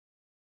it?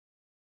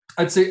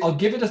 I'd say I'll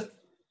give it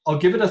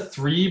a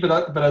 3,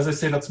 but as I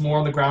say, that's more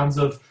on the grounds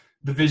of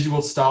the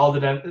visual style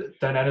than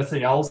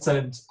anything else,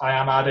 and I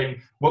am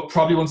adding what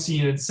probably won't see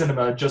it in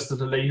cinema just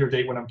at a later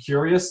date when I'm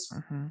curious.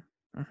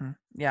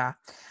 Yeah.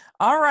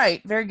 All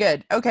right, very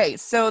good. Okay,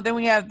 so then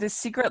we have The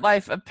Secret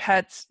Life of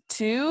Pets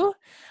 2.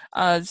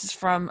 This is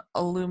from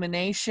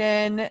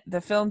Illumination.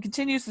 The film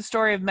continues the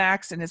story of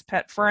Max and his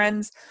pet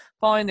friends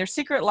following their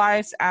secret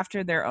lives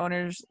after their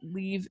owners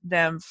leave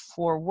them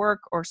for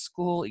work or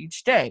school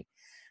each day.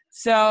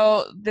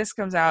 So this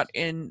comes out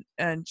on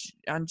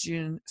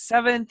June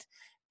 7th.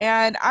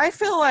 And I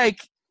feel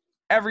like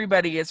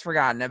everybody has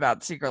forgotten about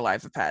The Secret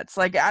Life of Pets.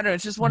 Like, I don't know,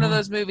 it's just one of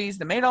those movies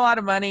that made a lot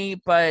of money,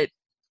 but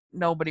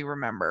nobody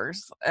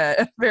remembers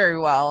very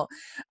well.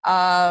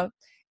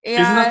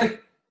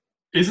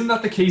 Isn't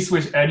that the case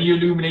with any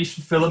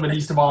Illumination film, at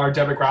least of our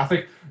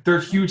demographic?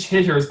 They're huge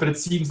hitters, but it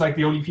seems like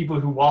the only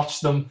people who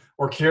watch them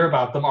or care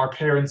about them are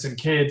parents and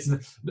kids,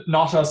 and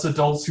not us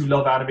adults who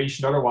love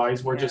animation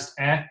otherwise. We're just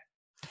eh.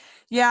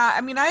 Yeah,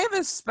 I have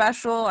a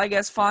special,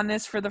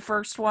 fondness for the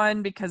first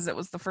one because it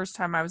was the first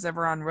time I was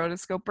ever on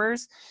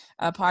Rotoscopers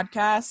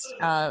podcast.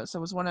 So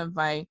it was one of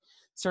my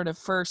sort of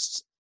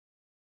first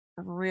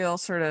real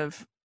sort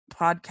of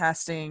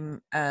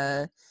podcasting.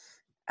 I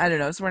don't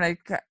know. It's when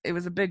it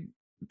was a big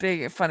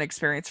fun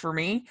experience for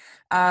me.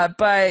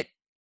 But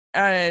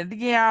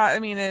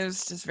it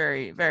was just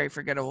very, very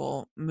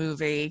forgettable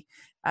movie.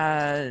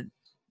 But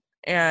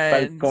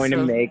it's going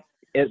to make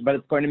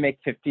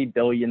 $50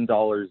 billion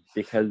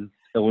because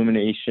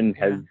Illumination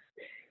has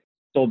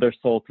sold their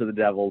soul to the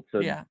devil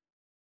to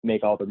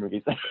make all their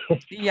movies.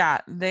 Yeah,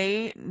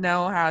 they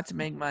know how to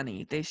make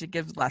money. They should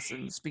give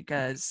lessons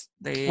because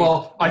they.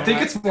 Well, I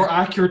think it's more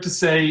accurate to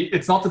say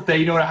it's not that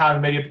they know how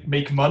to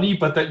make money,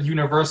 but that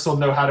Universal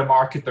know how to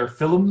market their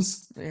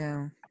films.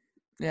 Yeah,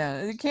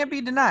 it can't be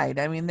denied.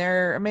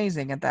 They're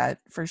amazing at that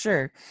for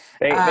sure.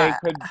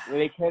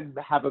 They could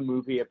have a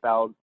movie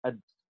about a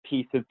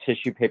piece of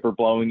tissue paper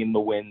blowing in the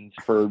wind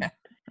for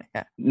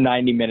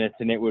 90 minutes,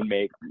 and it would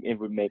make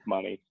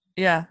money.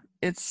 Yeah.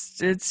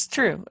 It's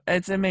true.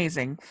 It's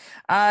amazing.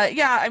 I'm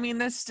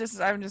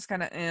just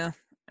kind of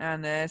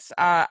on this.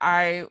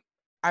 I'll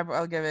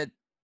give it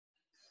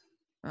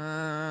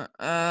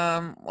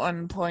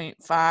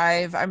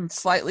 1.5. I'm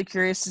slightly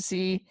curious to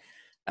see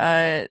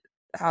how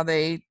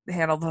they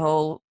handle the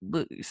whole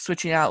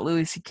switching out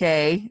Louis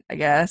C.K., I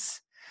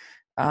guess.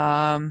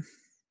 I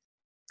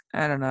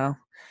don't know.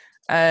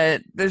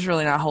 There's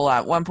really not a whole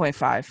lot.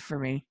 1.5 for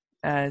me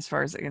as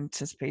far as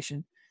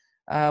anticipation.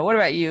 What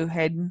about you,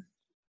 Hayden?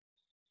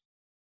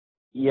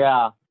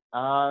 Yeah.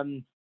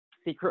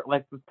 Secret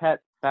Life of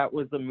Pets, that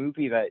was a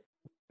movie that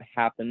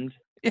happened.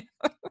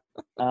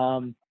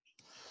 I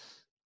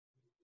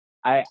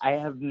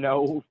have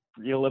no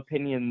real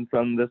opinions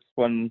on this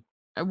one.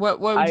 What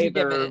would you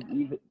give it?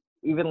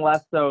 Even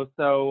less so.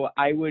 So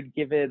I would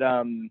give it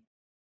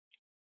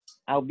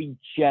I'll be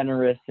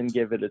generous and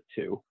give it a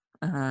 2.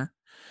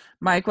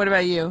 Mike, what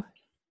about you?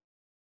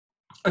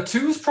 A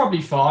 2 is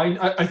probably fine.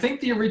 I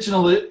think the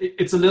original,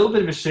 it's a little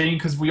bit of a shame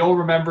because we all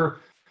remember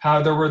how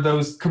there were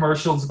those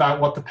commercials about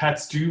what the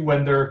pets do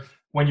when you're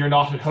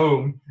not at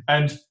home,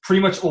 and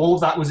pretty much all of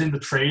that was in the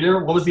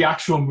trailer. What was the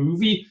actual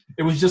movie?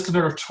 It was just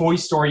another Toy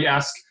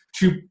Story-esque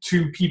two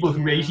people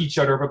who hate each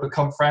other but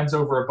become friends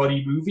over a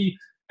buddy movie.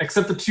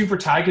 Except the two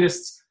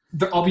protagonists,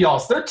 I'll be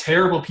honest, they're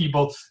terrible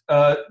people.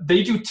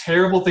 They do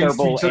terrible things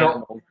to each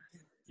other.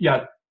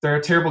 Yeah,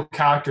 they're terrible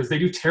characters. They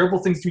do terrible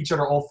things to each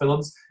other all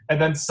films, and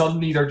then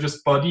suddenly they're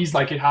just buddies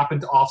like it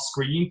happened off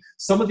screen.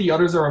 Some of the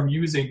others are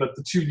amusing, but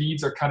the two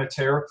leads are kind of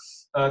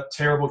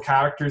terrible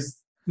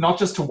characters, not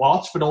just to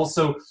watch, but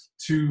also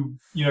to,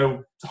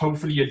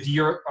 hopefully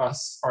endear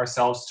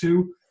ourselves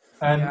to.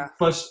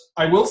 But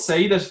I will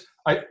say that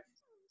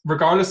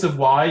regardless of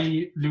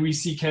why Louis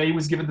C.K.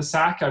 was given the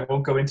sack, I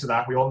won't go into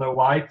that. We all know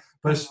why.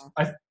 But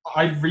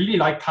I really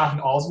like Patton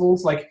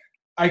Oswalt. Like,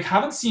 I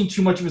haven't seen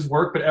too much of his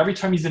work, but every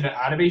time he's in an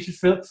animation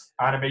film,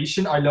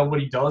 animation, I love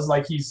what he does.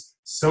 Like, he's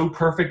so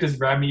perfect as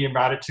Remy in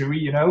Ratatouille,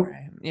 you know?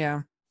 Right.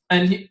 Yeah.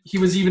 And he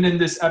was even in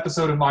this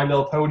episode of My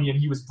Little Pony, and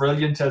he was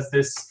brilliant as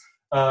this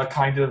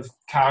kind of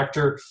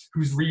character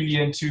who's really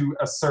into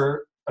a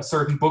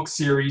certain book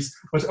series,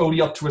 but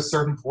only up to a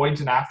certain point.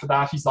 And after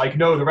that, he's like,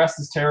 no, the rest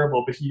is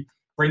terrible. But he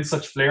brings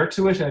such flair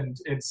to it, and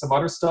in some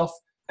other stuff.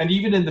 And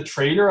even in the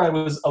trailer, I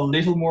was a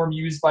little more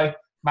amused by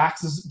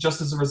Max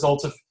just as a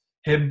result of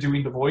him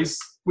doing the voice,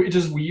 which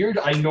is weird.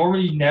 I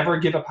normally never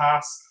give a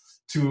pass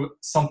to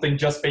something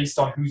just based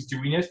on who's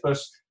doing it, but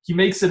he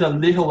makes it a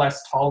little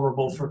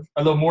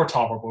more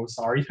tolerable,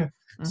 sorry.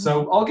 Mm-hmm.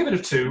 So I'll give it a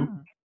 2.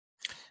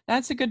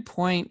 That's a good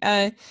point.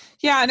 Yeah,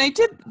 and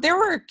there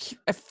were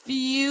a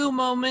few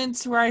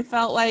moments where I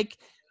felt like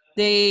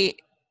they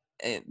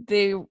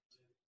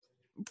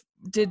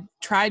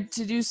tried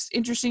to do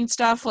interesting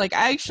stuff. Like,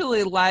 I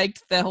actually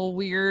liked the whole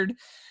weird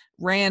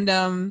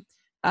random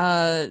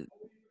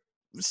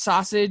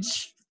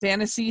sausage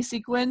fantasy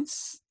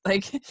sequence.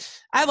 Like,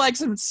 I like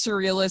some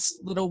surrealist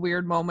little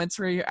weird moments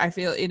where I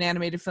feel in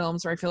animated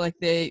films where I feel like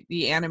the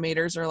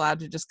animators are allowed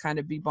to just kind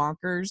of be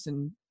bonkers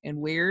and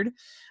weird.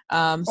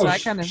 So I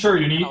kind of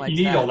you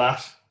need all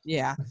that.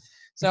 Yeah.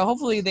 So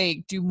hopefully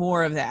they do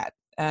more of that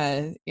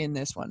in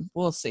this one.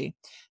 We'll see.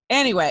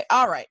 Anyway,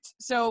 all right.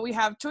 So we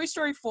have Toy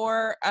Story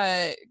 4.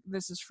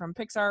 This is from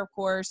Pixar, of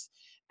course.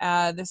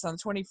 This on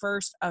the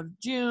 21st of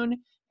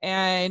June.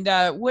 And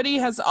Woody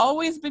has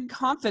always been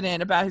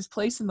confident about his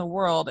place in the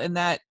world, and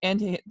that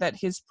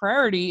his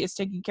priority is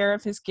taking care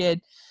of his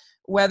kid,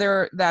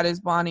 whether that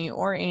is Bonnie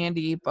or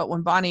Andy. But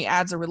when Bonnie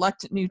adds a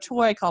reluctant new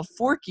toy called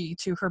Forky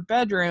to her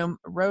bedroom,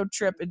 a road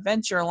trip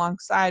adventure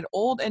alongside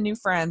old and new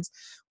friends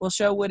will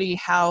show Woody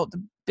how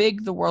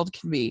big the world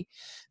can be.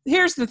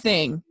 Here's the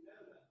thing.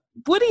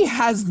 Woody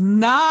has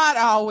not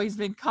always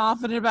been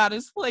confident about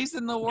his place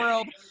in the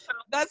world.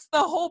 That's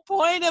the whole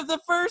point of the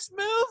first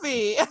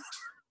movie.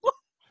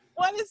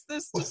 What is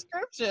this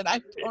description?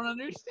 I don't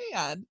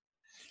understand.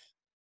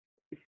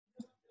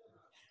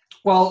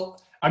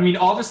 Well, I mean,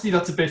 obviously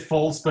that's a bit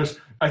false, but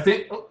I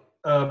think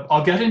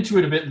I'll get into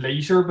it a bit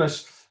later.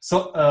 But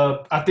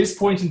at this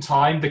point in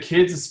time, the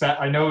kids,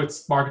 I know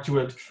it's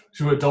marketed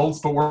to adults,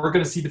 but we're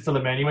going to see the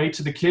film anyway.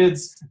 To the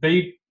kids,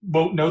 they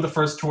won't know the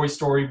first Toy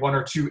Story 1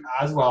 or 2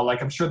 as well.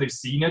 Like, I'm sure they've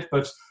seen it,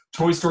 but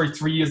Toy Story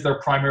 3 is their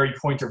primary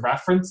point of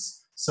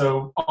reference.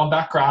 So on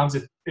that grounds,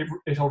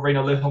 it'll ring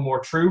a little more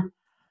true.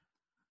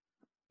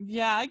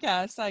 Yeah, I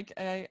guess. I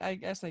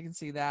guess I can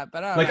see that,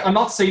 but I'm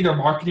not saying they're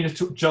marketing it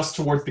just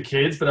towards the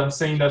kids, but I'm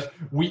saying that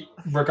we,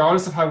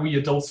 regardless of how we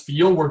adults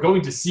feel, we're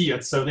going to see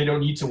it, so they don't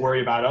need to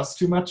worry about us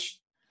too much.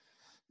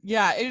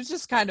 Yeah, it was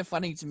just kind of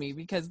funny to me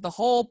because the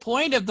whole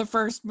point of the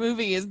first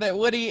movie is that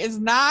Woody is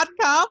not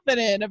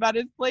confident about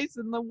his place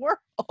in the world.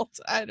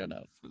 I don't know.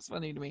 It was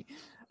funny to me.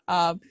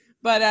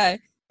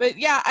 But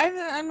yeah,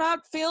 I'm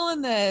not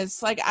feeling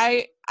this. Like,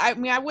 I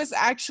mean, I was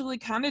actually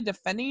kind of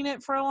defending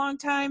it for a long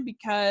time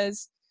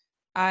because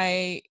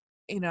I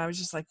was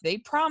just like, they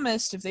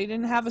promised if they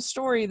didn't have a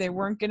story, they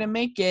weren't going to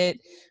make it.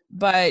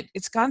 But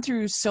it's gone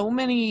through so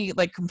many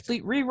like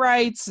complete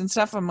rewrites and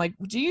stuff. I'm like,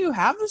 do you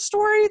have a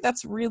story?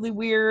 That's really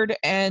weird.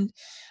 And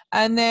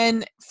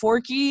then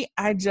Forky,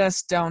 I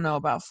just don't know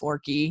about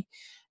Forky.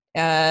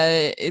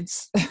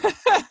 It's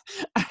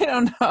I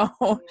don't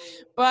know,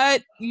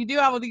 but you do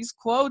have all these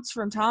quotes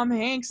from Tom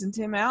Hanks and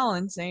Tim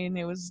Allen saying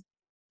it was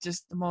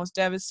just the most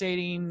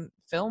devastating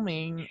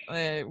filming.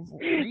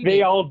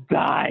 They all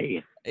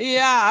die.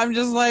 Yeah, I'm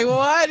just like,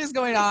 what is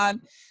going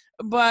on?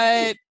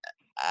 But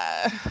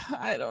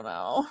I don't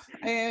know.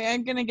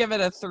 I'm gonna give it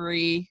a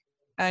 3.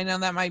 I know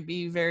that might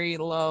be very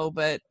low,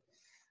 but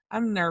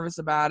I'm nervous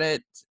about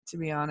it, to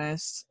be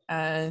honest.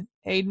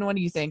 Hayden, what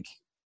do you think?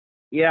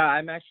 Yeah,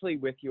 I'm actually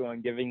with you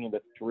on giving it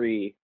a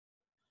 3.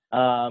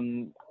 I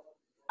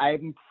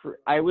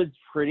was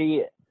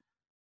pretty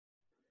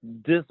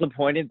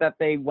disappointed that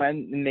they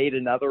went and made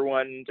another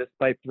one just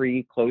by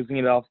 3, closing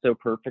it off so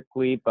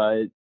perfectly,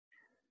 but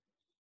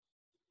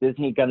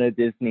Disney gonna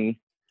Disney.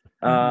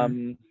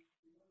 Mm-hmm.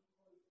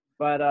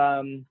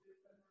 But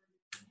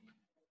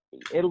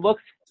it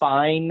looks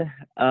fine.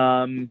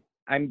 I'm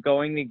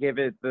going to give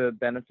it the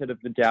benefit of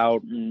the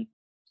doubt and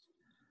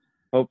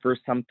hope for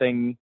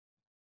something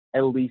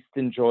at least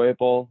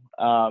enjoyable.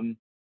 The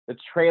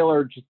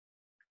trailer just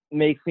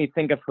makes me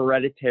think of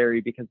Hereditary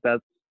because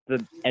that's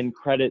the end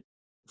credit.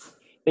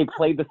 They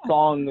played the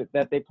song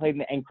that they played in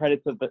the end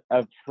credits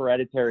of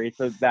Hereditary,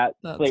 so that's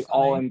like funny.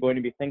 All I'm going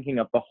to be thinking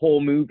of the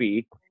whole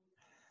movie.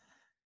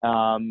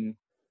 And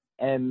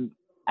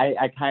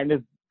I kind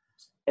of,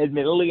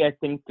 admittedly, I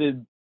think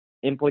the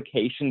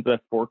implications of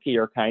Forky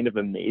are kind of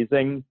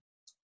amazing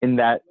in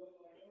that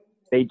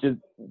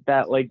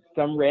like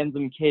some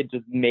random kid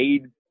just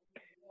made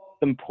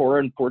some poor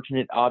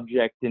unfortunate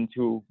object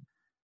into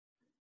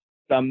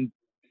some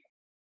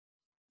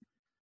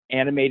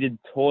animated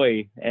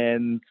toy,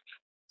 and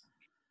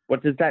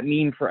what does that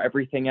mean for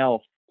everything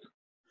else?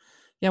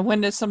 Yeah,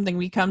 when does something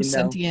become You know?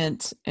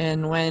 sentient,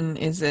 and when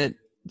is it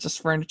just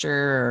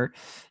furniture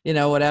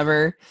or,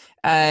 whatever?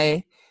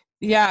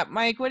 Yeah,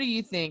 Mike, what do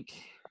you think?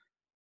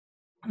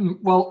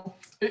 Well,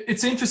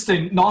 it's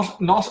interesting.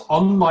 Not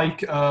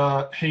unlike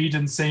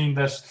Hayden saying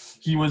that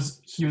he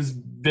was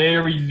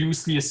very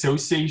loosely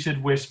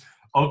associated with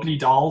Ugly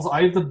Dolls.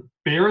 I have the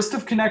barest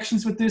of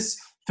connections with this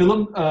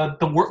film.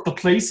 The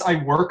place I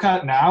work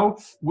at now,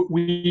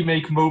 we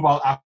make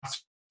mobile apps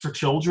for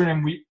children,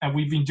 and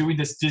we've been doing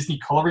this Disney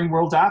Coloring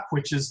World app,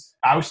 which is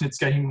out and it's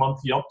getting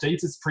monthly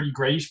updates. It's pretty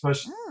great, but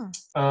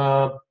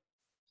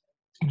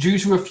due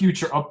to a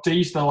future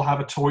update, they'll have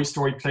a Toy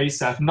Story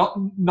playset.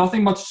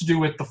 Nothing much to do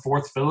with the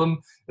fourth film.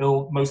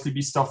 It'll mostly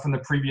be stuff from the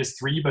previous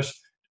three, but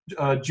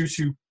due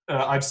to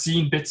I've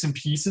seen bits and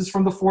pieces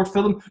from the fourth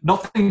film.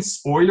 Nothing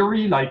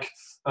spoilery, like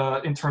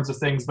in terms of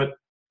things, but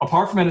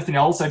apart from anything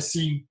else, I've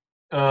seen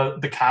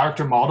the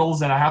character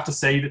models, and I have to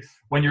say that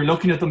when you're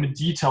looking at them in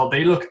detail,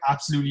 they look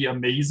absolutely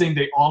amazing.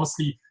 They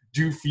honestly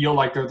do feel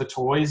like they're the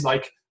toys.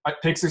 Like,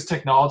 Pixar's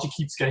technology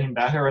keeps getting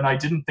better, and I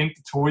didn't think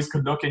the toys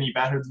could look any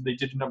better than they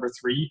did in number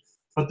 3,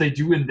 but they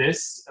do in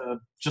this.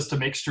 Just a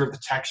mixture of the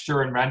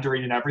texture and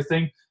rendering and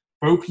everything.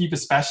 Bo Peep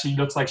especially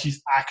looks like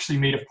she's actually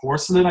made of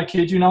porcelain, I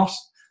kid you not.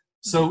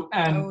 So,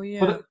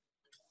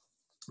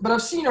 but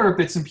I've seen other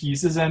bits and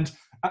pieces, and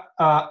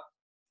I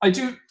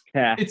do.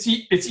 Yeah. It's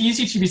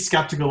easy to be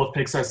skeptical of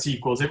Pixar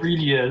sequels. It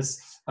really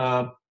is,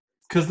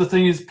 because the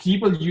thing is,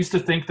 people used to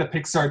think that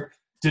Pixar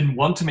didn't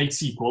want to make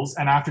sequels,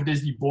 and after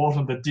Disney bought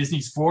them, that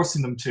Disney's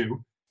forcing them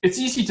to. It's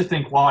easy to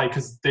think why,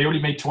 because they only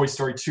made Toy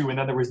Story 2 and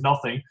then there was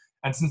nothing,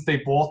 and since they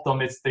bought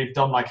them, they've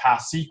done like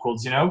half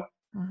sequels,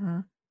 Mm-hmm.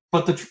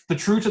 But the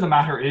truth of the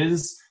matter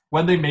is,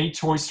 when they made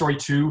Toy Story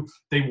 2,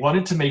 they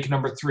wanted to make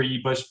number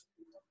 3, but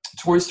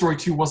Toy Story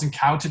 2 wasn't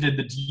counted in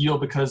the deal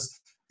because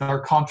their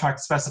contract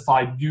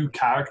specified new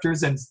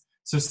characters, and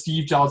so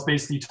Steve Jobs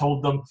basically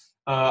told them,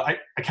 I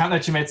can't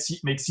let you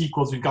make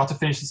sequels. We've got to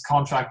finish this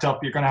contract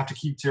up. You're going to have to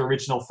keep to your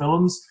original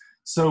films.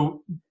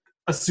 So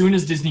as soon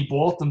as Disney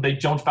bought them, they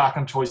jumped back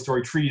on Toy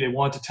Story 3. They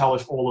wanted to tell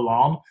it all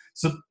along.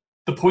 So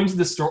the point of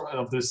this story,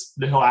 of this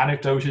little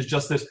anecdote, is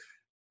just that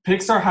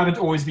Pixar haven't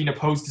always been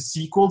opposed to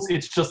sequels.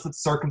 It's just that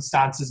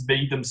circumstances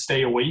made them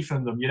stay away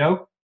from them,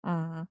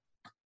 Mm-hmm.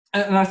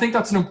 And I think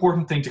that's an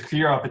important thing to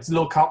clear up. It's a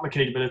little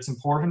complicated, but it's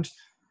important.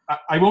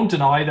 I won't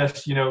deny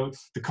that,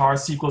 the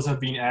Cars sequels have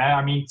been,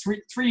 I mean,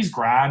 3 is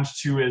grand,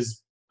 2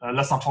 is,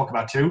 let's not talk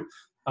about 2.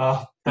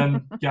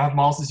 Then you have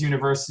Monsters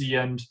University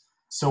and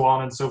so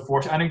on and so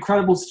forth. And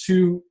Incredibles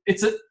 2,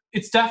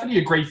 it's definitely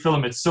a great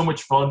film. It's so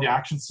much fun. The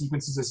action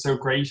sequences are so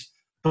great.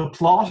 The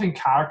plot and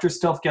character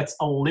stuff gets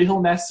a little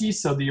messy,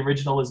 so the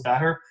original is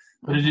better.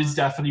 But it is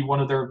definitely one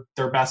of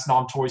their best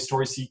non-Toy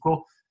Story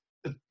sequel.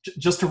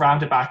 Just to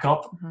round it back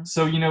up. Mm-hmm.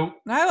 So,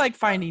 I like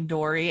Finding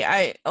Dory.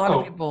 A lot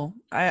of people,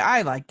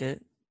 I liked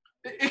it.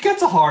 It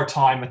gets a hard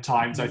time at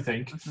times, I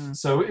think. Mm-hmm.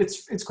 So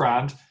it's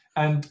grand.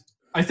 And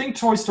I think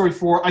Toy Story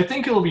 4, I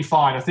think it'll be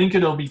fine. I think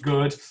it'll be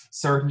good,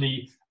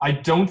 certainly. I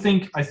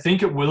think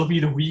it will be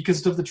the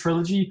weakest of the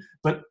trilogy,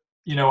 but,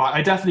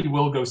 I definitely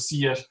will go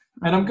see it.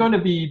 Mm-hmm. And I'm going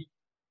to be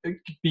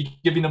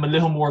giving them a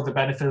little more of the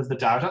benefit of the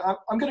doubt.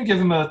 I'm going to give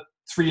them a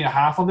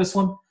 3.5 on this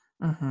one.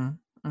 Mm-hmm.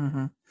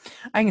 Mm-hmm.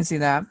 I can see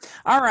that.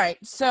 All right.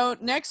 So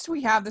next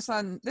we have this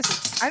on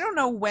this. I don't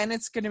know when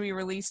it's going to be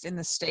released in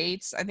the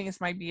States. I think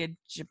this might be a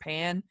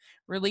Japan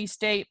release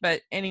date,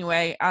 but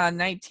anyway,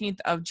 19th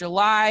of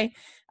July,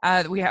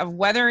 we have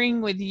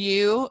Weathering with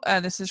You.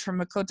 This is from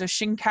Makoto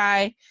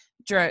Shinkai,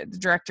 the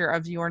director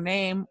of Your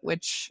Name,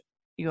 which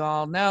you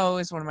all know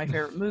is one of my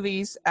favorite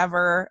movies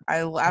ever.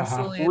 I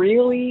absolutely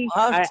really.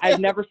 I've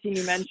never seen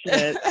you mention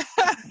it.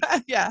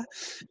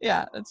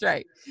 yeah, that's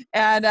right.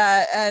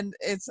 And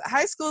it's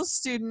high school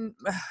student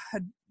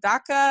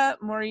Hidaka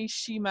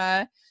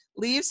Morishima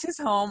leaves his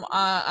home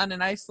on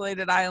an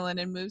isolated island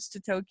and moves to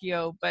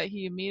Tokyo, but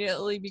he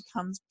immediately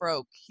becomes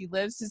broke. He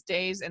lives his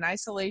days in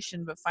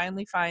isolation, but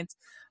finally finds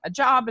a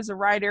job as a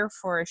writer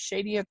for a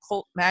shady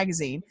occult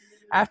magazine.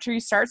 After he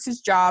starts his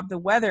job, the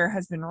weather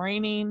has been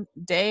raining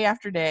day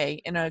after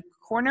day. In a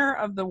corner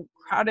of the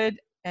crowded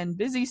and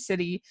busy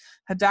city,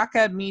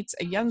 Hidaka meets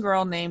a young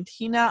girl named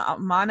Hina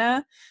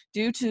Amana.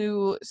 Due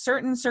to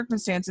certain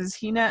circumstances,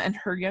 Hina and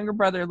her younger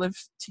brother live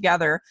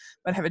together,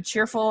 but have a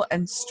cheerful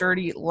and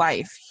sturdy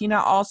life.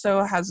 Hina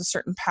also has a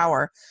certain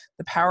power,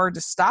 the power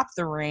to stop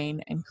the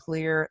rain and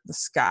clear the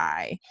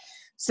sky.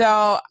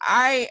 So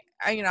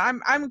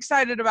I'm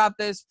excited about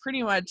this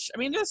pretty much. I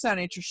mean, it does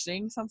sound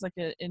interesting. Sounds like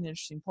an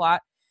interesting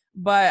plot.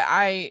 But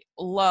I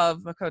love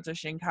Makoto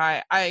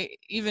Shinkai.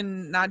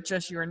 Not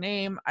just Your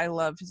Name, I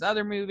love his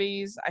other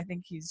movies. I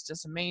think he's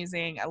just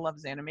amazing. I love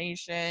his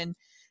animation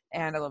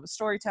and I love his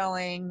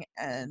storytelling.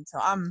 And so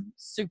I'm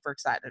super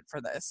excited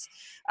for this.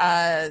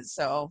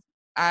 So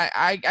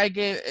I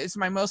gave it's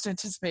my most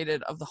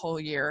anticipated of the whole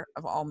year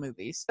of all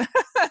movies.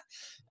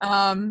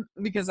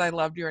 Because I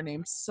loved Your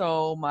Name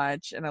so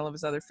much and I love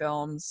his other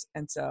films.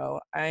 And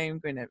so I'm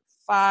going to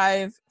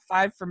 5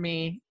 for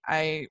me.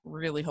 I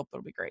really hope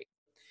it'll be great.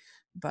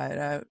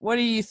 But what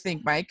do you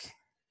think, Mike?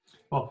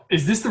 Well,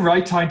 is this the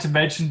right time to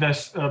mention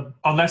that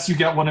unless you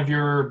get one of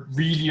your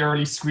really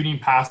early screening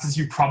passes,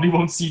 you probably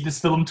won't see this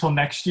film till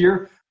next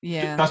year?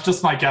 Yeah. That's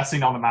just my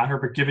guessing on the matter,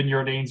 but given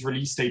Your Name's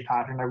release date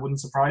pattern, that wouldn't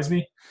surprise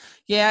me.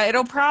 Yeah,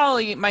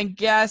 my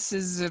guess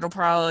is it'll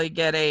probably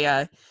get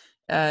a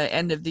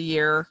end of the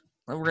year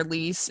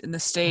release in the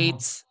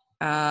States,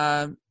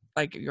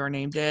 like Your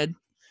Name did.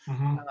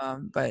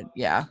 But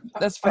yeah,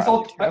 that's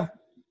probably true.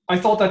 I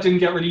thought that didn't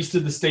get released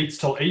to the States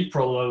till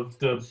April of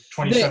the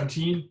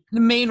 2017. The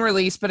main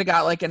release, but it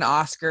got like an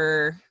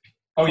Oscar.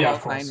 Oh yeah,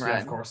 of course. Run. Yeah,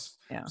 of course.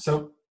 Yeah.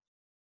 So,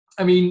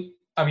 I mean,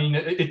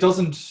 it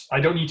doesn't. I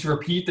don't need to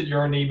repeat that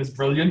Your Name is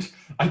brilliant.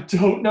 I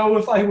don't know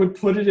if I would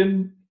put it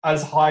in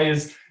as high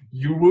as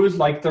you would.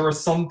 Like, there are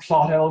some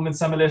plot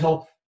elements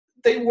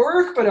they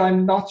work, but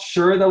I'm not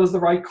sure that was the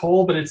right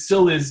call. But it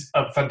still is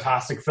a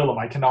fantastic film.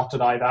 I cannot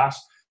deny that.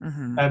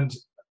 And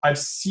I've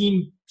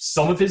seen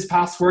some of his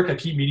past work. I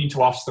keep meaning to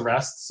watch the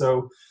rest.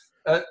 So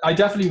I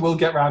definitely will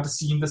get around to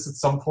seeing this at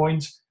some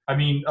point. I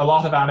mean, a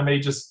lot of anime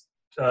just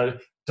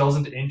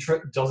doesn't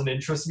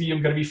interest me.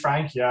 I'm going to be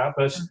frank, yeah.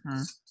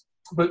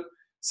 But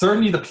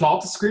certainly the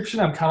plot description,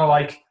 I'm kind of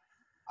like,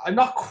 I'm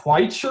not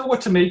quite sure what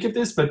to make of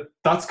this, but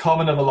that's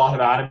common of a lot of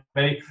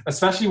anime,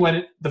 especially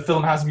when the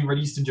film hasn't been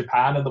released in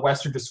Japan and the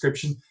Western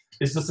description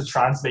is just a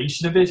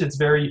translation of it. It's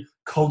very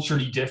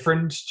culturally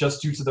different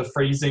just due to the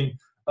phrasing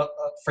of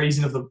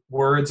the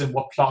words and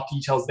what plot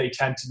details they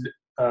tend to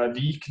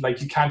leak.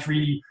 Like, you can't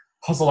really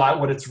puzzle out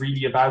what it's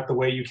really about the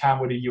way you can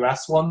with a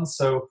US one.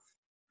 So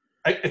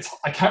I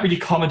can't really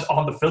comment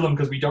on the film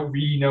because we don't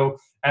really know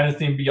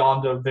anything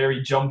beyond a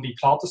very jumbly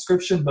plot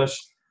description. But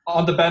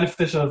on the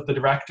benefit of the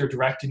director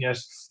directing it,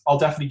 I'll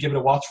definitely give it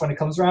a watch when it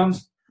comes around.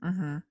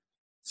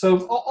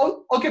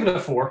 So I'll give it a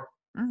 4.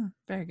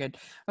 Very good.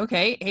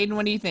 Okay, Hayden,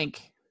 what do you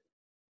think?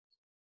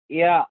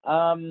 Yeah,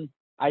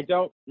 I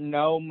don't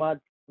know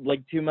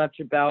too much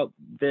about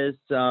this.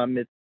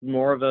 It's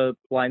more of a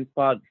blind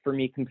spot for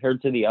me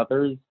compared to the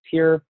others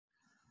here.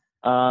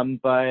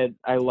 But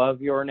I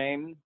love Your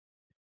Name.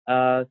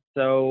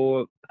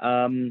 Also,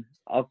 I'm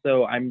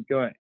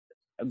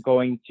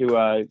going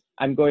to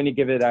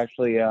give it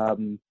actually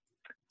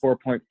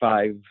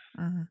 4.5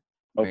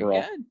 overall.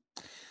 Very good.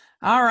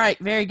 All right,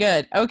 very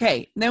good.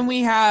 Okay, then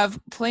we have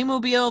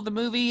Playmobil, the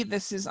movie.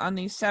 This is on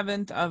the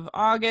 7th of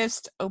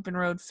August, Open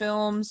Road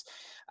Films.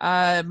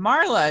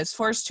 Marla is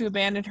forced to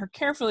abandon her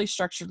carefully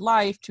structured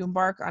life to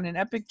embark on an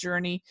epic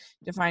journey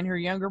to find her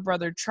younger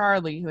brother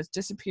Charlie, who has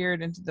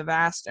disappeared into the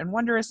vast and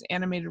wondrous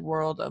animated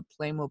world of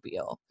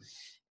Playmobil.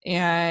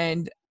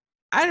 And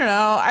I don't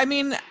know. I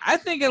mean, I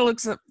think it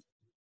looks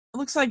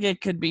like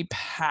it could be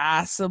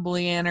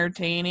passably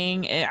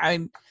entertaining.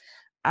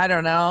 I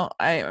don't know.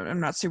 I'm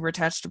not super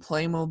attached to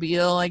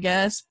Playmobil, I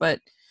guess, but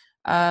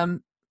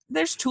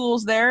there's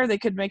tools there. They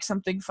could make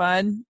something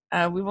fun.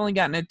 We've only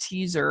gotten a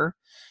teaser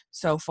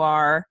so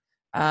far,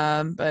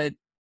 but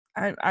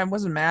I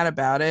wasn't mad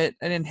about it.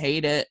 I didn't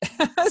hate it,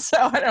 so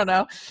I don't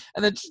know.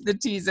 And the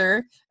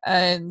teaser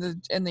and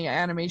the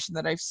animation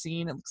that I've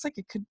seen, it looks like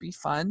it could be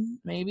fun,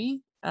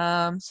 maybe.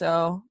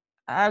 So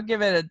I'll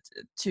give it a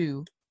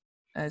 2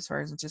 as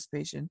far as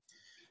anticipation.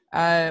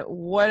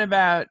 What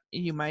about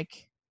you,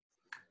 Mike?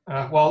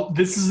 Well,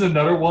 this is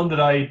another one that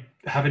I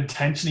have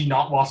intentionally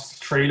not watched the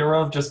trailer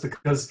of, just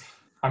because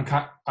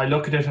I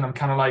look at it and I'm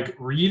kind of like,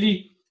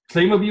 really?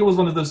 Playmobil was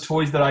one of those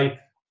toys that I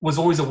was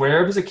always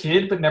aware of as a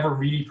kid, but never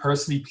really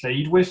personally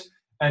played with.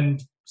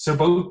 And so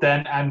both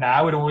then and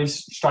now, it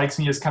always strikes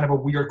me as kind of a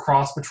weird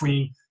cross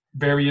between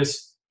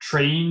various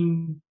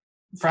train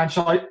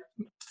franchise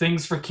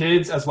things for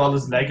kids as well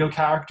as Lego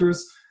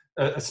characters.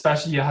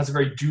 Especially, it has a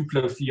very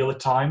Duplo feel at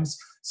times.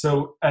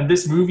 So, and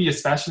this movie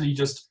especially,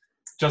 just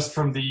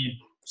from the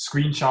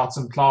screenshots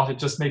and plot, it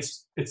just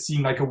makes it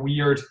seem like a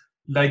weird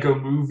Lego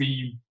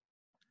movie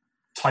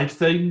type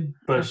thing,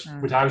 but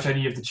without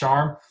any of the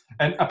charm.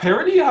 And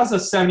apparently it has a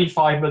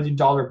 $75 million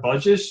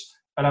budget,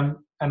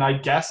 and I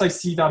guess I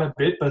see that a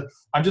bit, but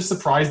I'm just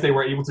surprised they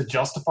were able to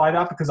justify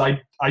that, because I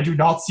do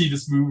not see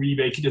this movie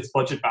making its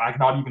budget back,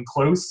 not even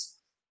close.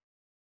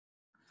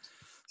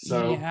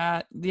 So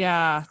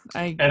yeah,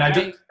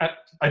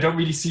 I don't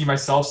really see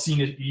myself seeing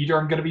it either.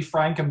 I'm going to be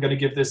frank. I'm going to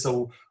give this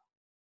a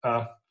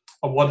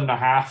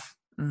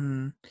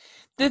 1.5.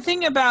 The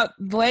thing about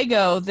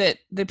Lego that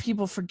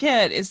people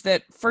forget is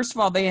that, first of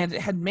all, they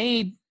had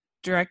made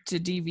direct to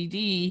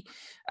DVD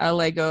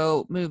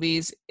Lego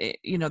movies.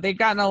 They'd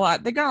gotten a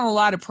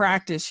lot of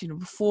practice,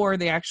 before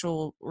the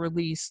actual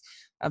release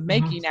of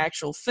making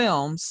actual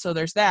films. So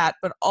there's that,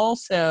 but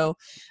also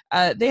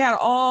they had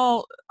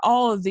all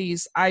of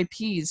these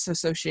IPs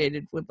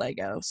associated with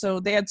Lego. So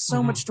they had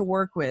so much to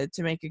work with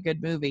to make a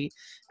good movie,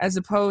 as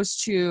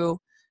opposed to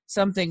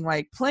something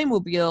like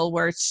Playmobil,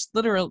 where it's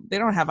literal, they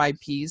don't have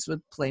IPs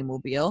with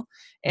Playmobil,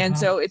 and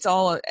so it's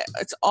all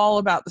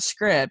about the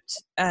script.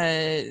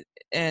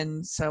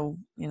 And so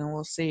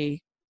we'll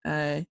see.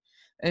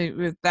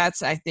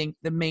 That's, I think,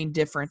 the main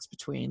difference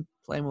between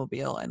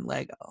Playmobil and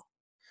Lego.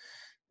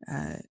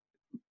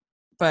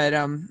 But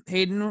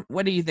Hayden,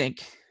 what do you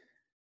think?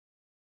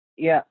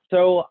 Yeah,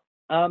 so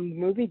the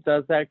movie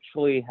does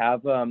actually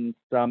have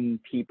some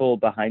people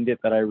behind it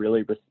that I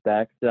really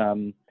respect,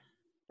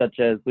 such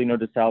as Lino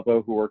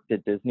DeSalvo, who worked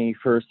at Disney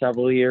for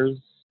several years,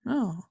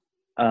 Oh.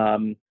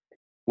 um,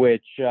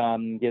 which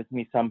gives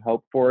me some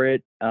hope for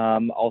it.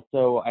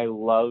 Also, I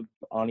love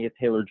Anya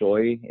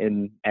Taylor-Joy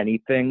in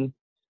anything,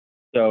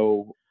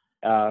 so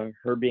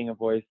her being a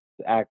voice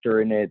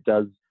actor in it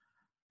does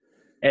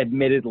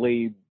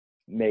admittedly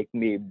make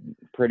me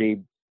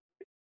pretty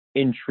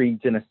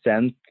intrigued in a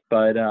sense,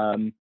 but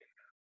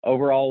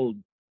overall,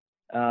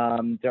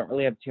 don't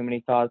really have too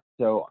many thoughts,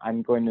 so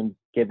I'm going to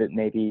give it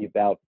maybe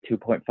about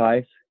 2.5.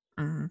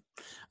 Mm-hmm.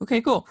 Okay,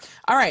 cool.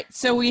 All right,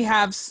 so we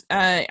have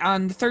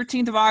on the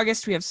 13th of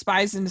August, we have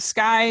Spies in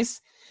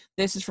Disguise.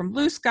 This is from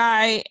Blue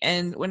Sky,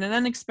 and when an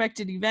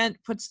unexpected event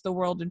puts the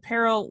world in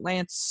peril,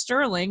 Lance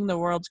Sterling, the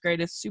world's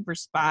greatest super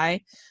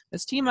spy,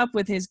 must team up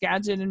with his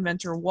gadget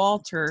inventor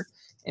Walter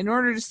in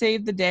order to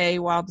save the day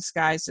while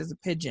disguised as a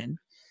pigeon.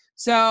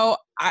 So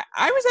I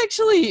was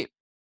actually,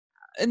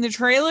 in the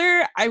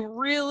trailer, I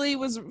really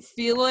was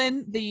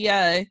feeling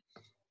the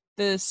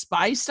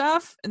spy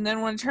stuff, and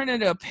then when it turned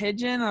into a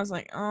pigeon, I was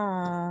like,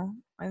 oh,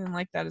 I didn't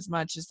like that as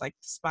much as like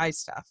the spy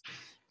stuff.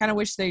 Kind of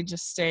wish they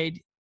just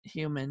stayed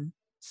human,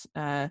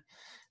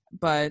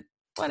 but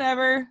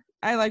whatever.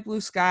 I like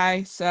Blue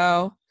Sky,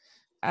 so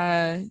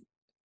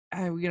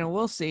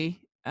we'll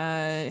see.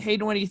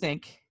 Hayden, what do you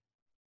think?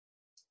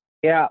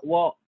 Yeah,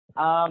 well,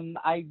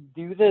 I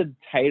do the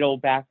title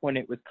back when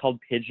it was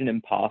called Pigeon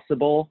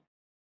Impossible.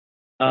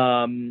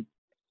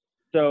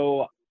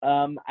 So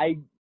I,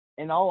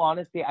 in all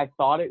honesty, I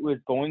thought it was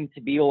going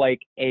to be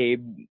like a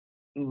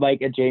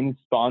James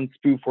Bond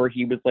spoof where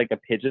he was like a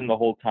pigeon the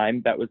whole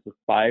time that was a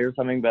spy or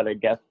something, but I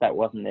guess that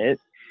wasn't it.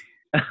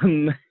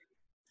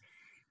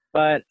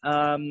 But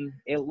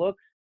it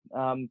looks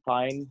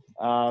fine.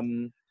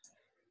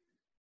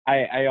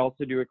 I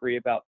also do agree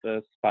about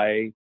the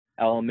spy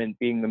element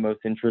being the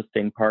most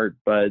interesting part,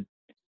 but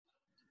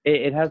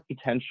it has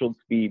potential to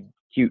be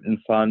cute and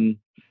fun.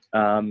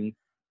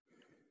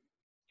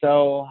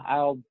 So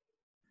I'll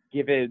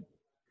give it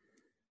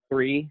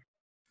 3.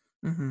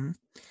 Mm-hmm.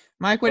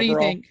 Mike, what overall.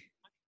 do you think?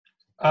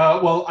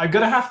 Well, I'm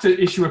going to have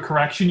to issue a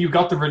correction. You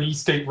got the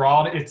release date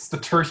wrong. It's the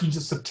 13th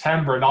of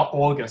September, not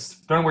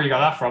August. Don't know where you got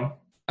that from.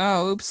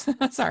 Oh, oops.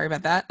 Sorry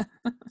about that.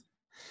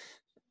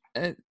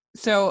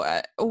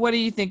 So what do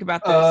you think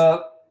about this?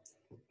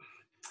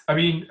 I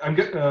mean,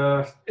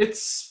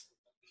 it's.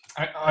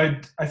 I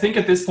think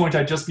at this point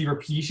I'd just be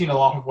repeating a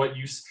lot of what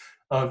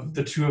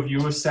the two of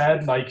you have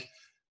said. Like,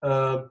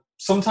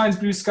 sometimes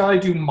Blue Sky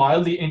do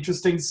mildly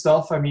interesting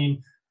stuff. I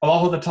mean, a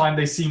lot of the time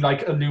they seem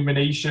like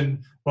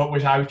Illumination, but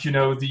without,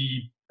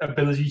 the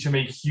ability to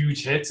make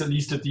huge hits, at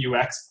least at the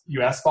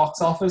US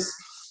box office.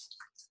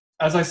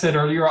 As I said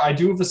earlier, I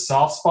do have a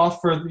soft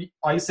spot for the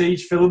Ice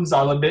Age films.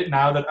 I'll admit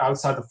now that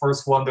outside the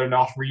first one, they're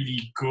not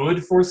really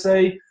good, for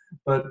say,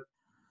 but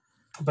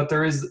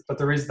there is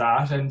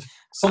that. And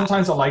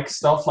sometimes I like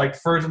stuff like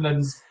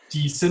Ferdinand's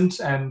decent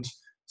and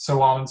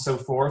so on and so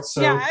forth.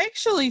 So yeah, I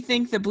actually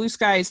think that Blue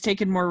Sky has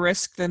taken more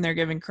risk than they're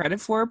given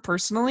credit for.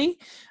 Personally,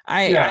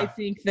 I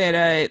think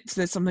that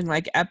something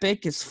like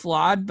Epic is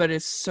flawed, but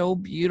it's so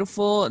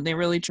beautiful, and they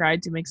really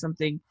tried to make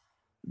something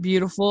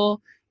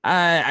beautiful.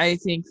 I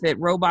think that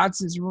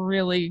Robots is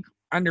really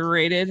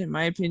underrated, in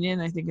my opinion.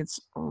 I think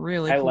it's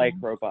really. I cool. like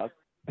Robots.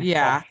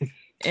 Yeah,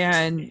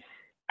 and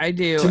I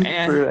do. For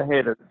And the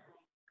haters.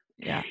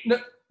 yeah.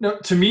 No,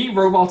 to me,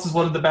 Robots is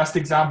one of the best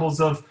examples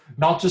of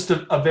not just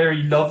a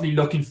very lovely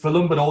looking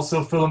film, but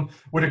also a film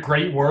with a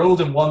great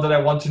world and one that I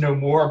want to know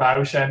more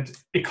about. And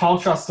it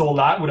contrasts all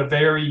that with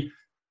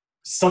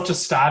such a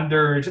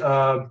standard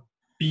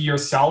be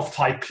yourself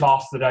type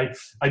plot that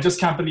I just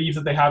can't believe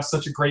that they have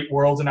such a great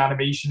world and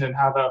animation and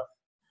have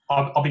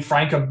I'll be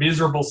frank, a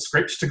miserable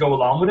script to go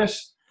along with it.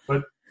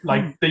 But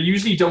they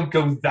usually don't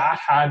go that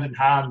hand in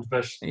hand,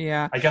 but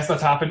yeah, I guess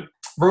that's happened.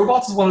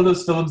 Robots is one of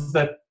those films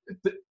that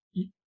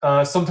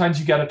sometimes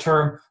you get a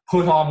term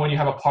put on when you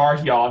have a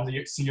party on,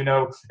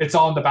 so it's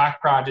on the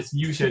background, it's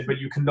muted, but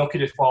you can look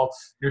at it while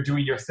you're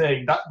doing your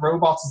thing. That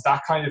Robots is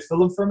that kind of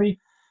film for me.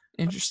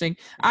 Interesting.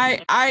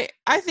 I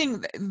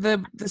think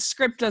the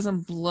script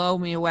doesn't blow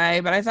me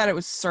away, but I thought it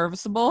was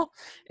serviceable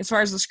as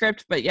far as the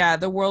script. But yeah,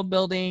 the world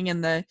building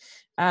and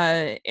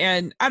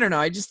and I don't know.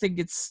 I just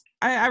think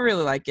I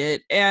really like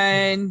it.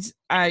 And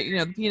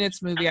the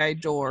Peanuts movie I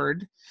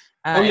adored.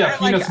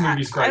 Peanuts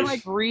movie's great. I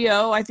like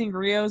Rio. I think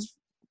Rio's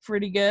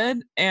pretty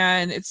good,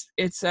 and it's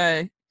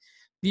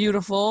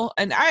beautiful.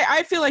 And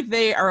I feel like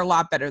they are a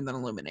lot better than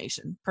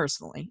Illumination.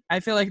 Personally, I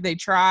feel like they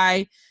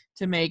try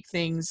to make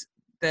things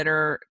they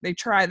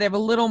have a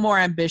little more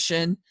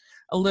ambition,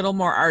 a little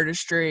more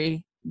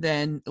artistry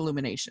than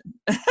Illumination.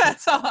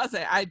 That's all I'll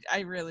say. I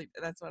really,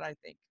 that's what I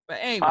think. But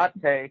anyway. Hot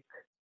take.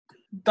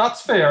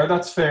 That's fair.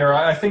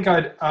 I think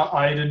there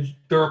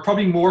are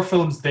probably more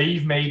films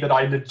they've made that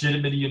I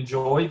legitimately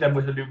enjoy than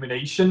with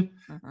Illumination.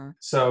 Uh-huh.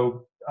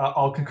 So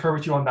I'll concur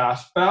with you on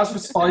that. But as for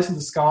Spies in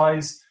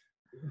Disguise,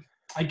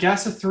 I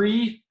guess a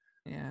 3.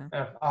 Yeah.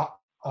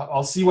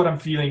 I'll see what I'm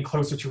feeling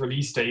closer to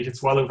release date.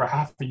 It's well over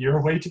half a year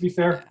away, to be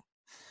fair.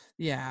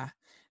 Yeah.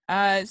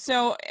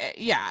 So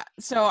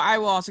I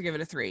will also give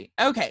it a 3.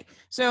 Okay,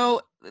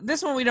 so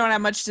this one we don't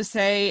have much to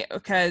say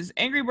because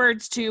Angry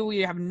Birds 2, we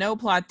have no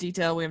plot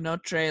detail, we have no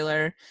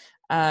trailer.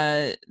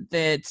 The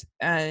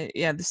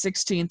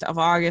 16th of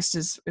August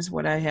is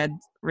what I had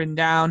written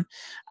down.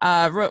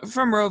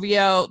 From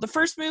Rovio, the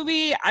first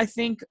movie I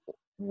think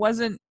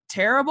wasn't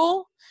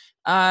terrible.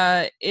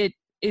 It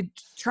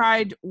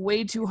tried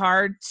way too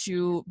hard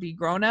to be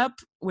grown up,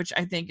 which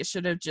I think it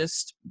should have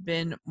just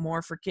been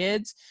more for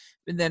kids.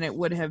 And then it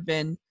would have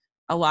been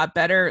a lot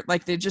better.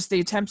 Like the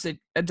attempts at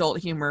adult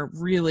humor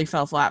really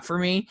fell flat for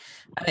me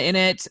in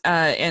it,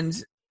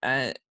 and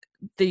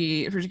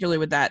particularly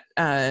with that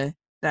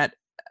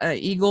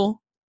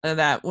eagle,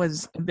 that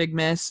was a big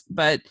miss.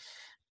 But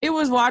it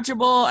was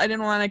watchable. I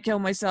didn't want to kill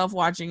myself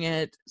watching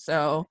it.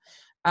 So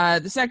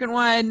the second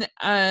one,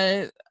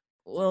 I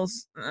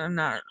don't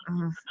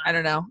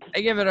know.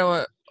 I give it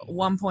a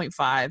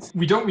 1.5.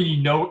 We don't really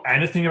know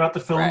anything about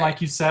the film, Right.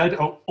 like you said.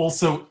 Oh,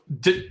 also,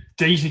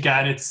 date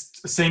again. It's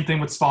the same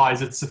thing with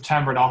Spies. It's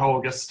September, not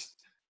August.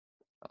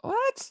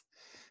 What?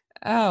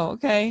 Oh,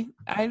 okay.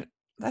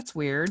 That's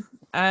weird.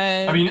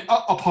 I mean,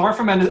 apart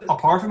from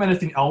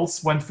anything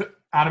else, when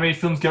anime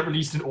films get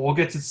released in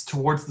August, it's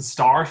towards the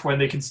start when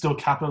they can still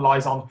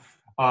capitalize on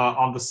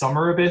the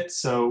summer a bit.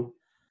 So,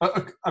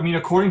 I mean,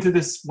 according to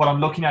this, what I'm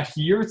looking at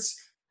here, it's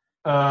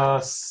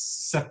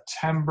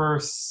September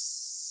 6th.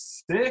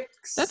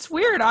 That's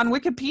weird. On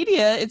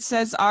Wikipedia, it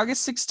says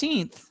August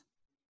 16th.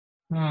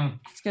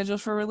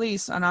 Scheduled for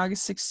release on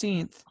August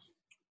 16th.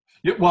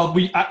 Yeah, well,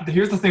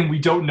 here's the thing: we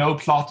don't know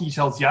plot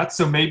details yet,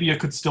 so maybe it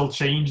could still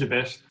change a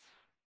bit.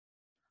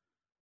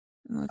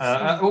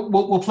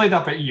 We'll play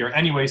that by ear.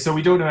 Anyway, so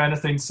we don't know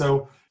anything,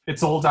 so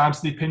it's all down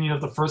to the opinion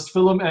of the first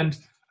film. And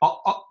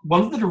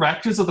one of the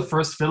directors of the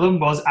first film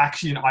was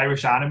actually an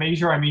Irish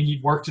animator. I mean,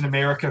 he'd worked in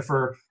America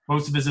for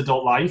most of his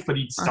adult life, but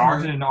he'd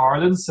started in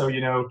Ireland, so, you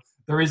know,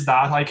 there is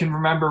that. I can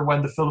remember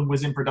when the film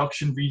was in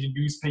production, reading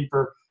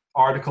newspaper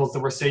articles that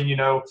were saying, you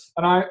know,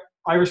 an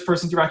Irish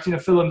person directing a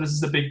film, this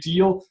is a big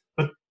deal.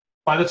 But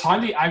by the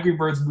time the Angry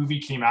Birds movie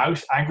came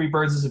out, Angry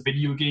Birds is a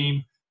video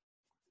game.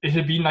 It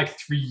had been like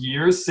 3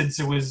 years since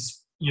it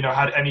was, you know,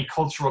 had any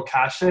cultural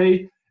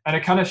cachet. And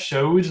it kind of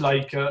showed,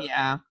 like...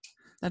 yeah,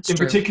 that's in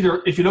true.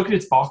 particular, if you look at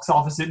its box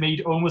office, it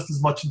made almost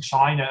as much in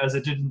China as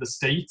it did in the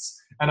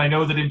States. And I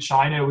know that in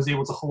China, it was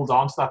able to hold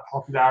on to that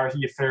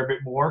popularity a fair bit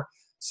more.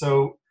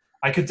 So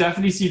I could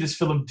definitely see this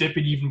film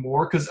dipping even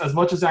more, because as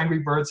much as Angry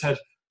Birds had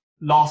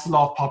lost a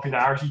lot of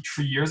popularity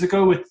 3 years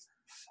ago,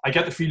 I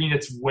get the feeling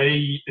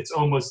it's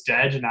almost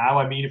dead now.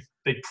 I mean,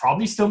 they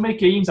probably still make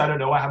games. I don't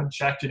know. I haven't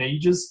checked in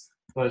ages.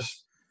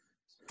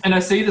 And I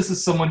say this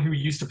as someone who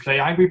used to play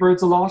Angry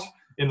Birds a lot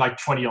in like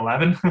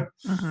 2011.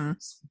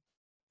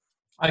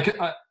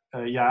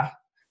 Yeah.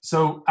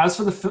 So as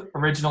for the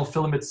original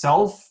film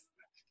itself,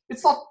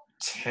 it's not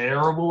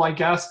terrible, I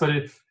guess, but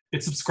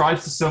it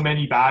subscribes to so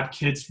many bad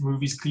kids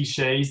movies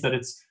cliches that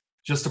it's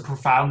just a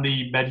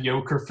profoundly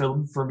mediocre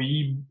film for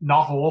me.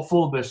 Not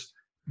awful, but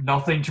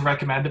nothing to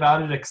recommend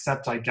about it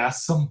except, I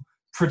guess, some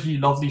pretty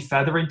lovely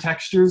feathering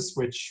textures,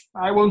 which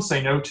I won't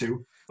say no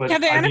to. But yeah,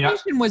 the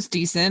animation was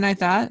decent, I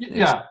thought.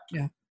 Yeah.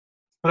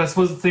 But I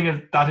suppose the thing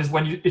of that is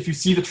if you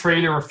see the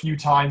trailer a few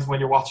times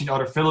when you're watching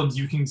other films,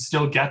 you can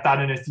still get that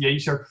in a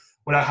theater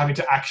without having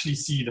to actually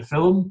see the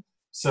film.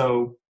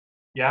 So,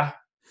 yeah.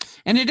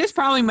 And it is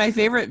probably my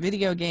favorite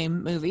video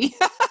game movie.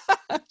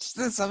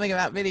 Just something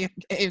about video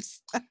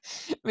games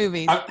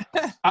movies.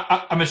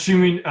 I'm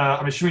assuming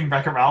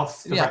Wreck-It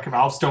Ralph. The Wreck-It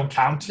Ralphs don't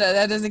count.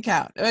 That doesn't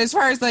count. As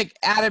far as like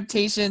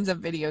adaptations of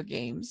video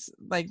games,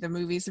 like the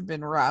movies have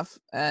been rough.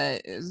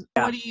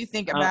 What do you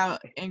think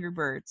about Angry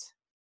Birds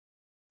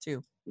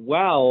 2?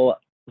 Well,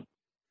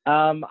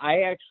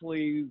 I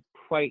actually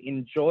quite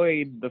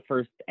enjoyed the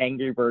first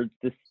Angry Birds,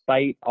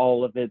 despite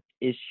all of its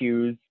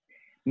issues.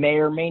 May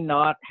or may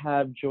not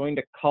have joined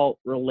a cult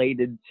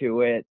related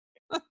to it.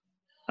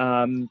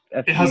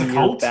 It has a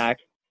cult? Back.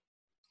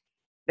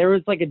 There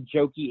was like a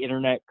jokey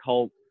internet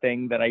cult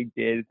thing that I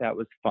did that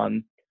was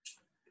fun.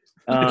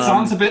 It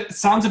sounds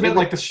a bit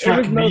like the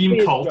Shrek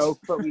meme cult.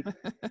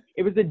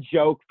 It was a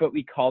joke, but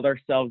we called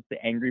ourselves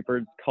the Angry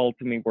Birds cult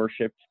and we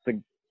worshipped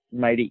the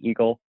mighty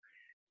eagle.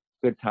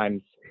 Good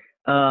times.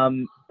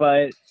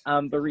 But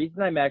the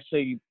reason I'm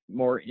actually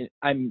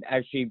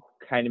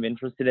kind of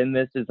interested in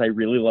this is I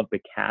really love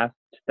the cast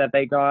that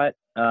they got.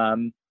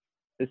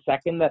 The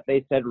second that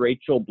they said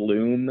Rachel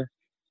Bloom,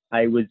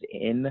 I was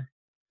in.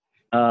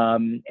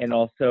 And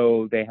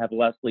also they have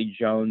Leslie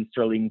Jones,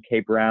 Sterling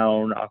K.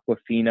 Brown,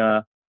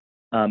 Awkwafina,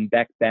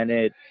 Beck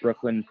Bennett,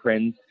 Brooklyn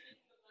Prince,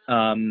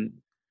 and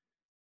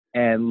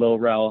Lil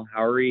Rel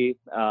Howery.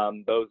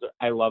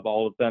 I love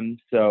all of them.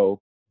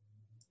 So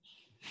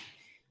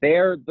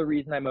they're the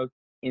reason I'm most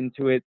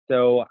into it.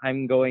 So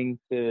I'm going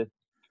to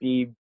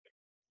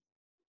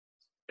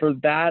for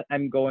that,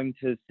 I'm going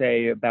to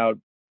say about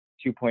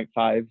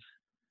 2.5.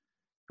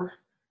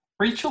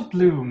 Rachel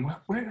Bloom.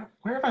 Where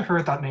have I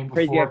heard that name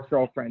before? Crazy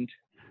Ex-Girlfriend.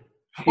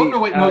 Oh no,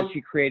 wait, no.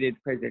 She created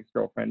Crazy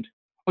Ex-Girlfriend.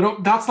 Oh no,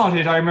 that's not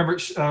it. I remember.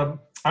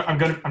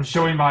 I'm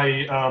showing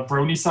my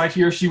Brony site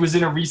here. She was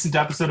in a recent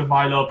episode of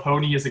My Little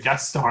Pony as a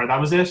guest star. That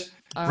was it.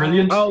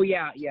 Brilliant. Oh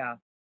yeah,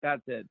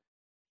 that's it.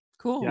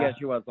 Cool. Yeah,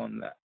 she was on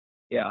that.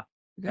 Yeah,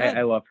 Good.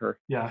 I love her.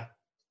 Yeah.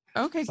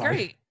 Okay,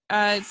 Sorry.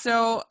 great.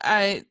 So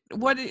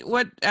what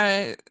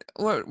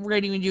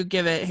rating would you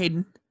give it,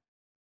 Hayden?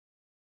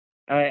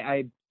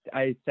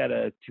 I said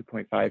a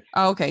 2.5.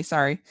 Oh, okay,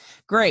 sorry.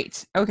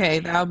 Great. Okay,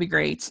 that'll be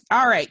great.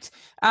 All right.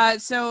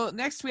 So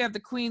next we have the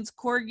Queen's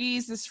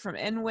Corgis. This is from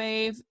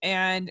N-Wave.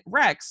 And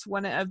Rex,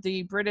 one of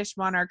the British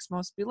monarch's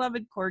most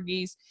beloved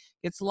corgis,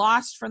 gets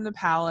lost from the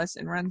palace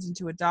and runs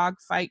into a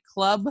dogfight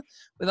club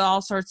with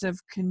all sorts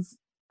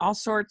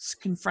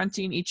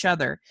confronting each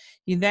other.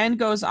 He then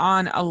goes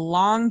on a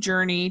long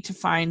journey to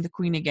find the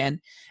Queen again.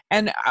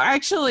 And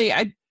actually,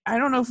 I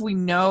don't know if we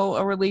know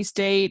a release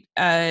date.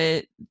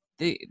 I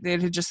think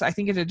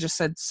it had just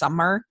said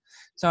summer,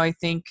 so I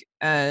think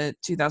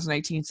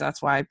 2018. So that's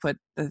why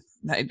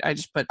I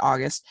just put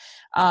August.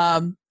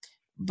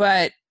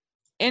 But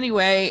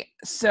anyway,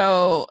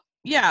 so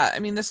yeah, I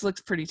mean this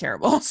looks pretty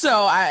terrible.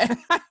 So I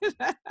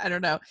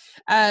don't know.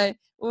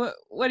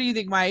 What do you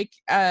think, Mike,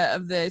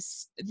 of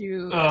this?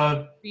 Being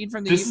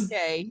from the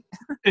UK,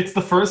 it's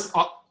the first.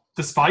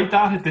 Despite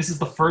that, this is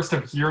the first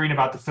I'm hearing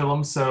about the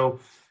film,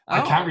 so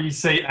I can't really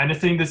say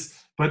anything.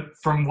 But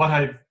from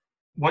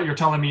what you're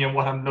telling me and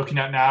what I'm looking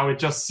at now, it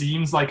just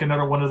seems like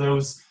another one of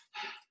those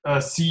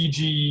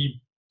CG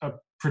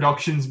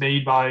productions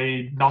made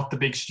by not the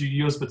big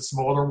studios but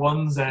smaller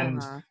ones,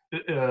 and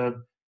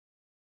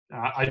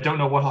I don't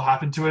know what will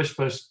happen to it,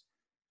 but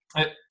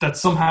that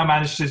somehow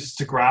manages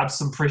to grab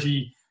some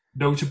pretty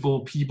notable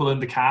people in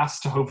the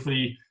cast to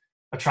hopefully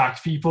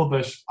attract people.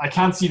 But I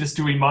can't see this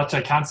doing much. I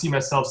can't see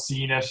myself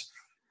seeing it.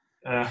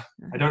 I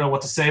don't know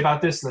what to say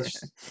about this.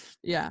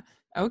 Yeah.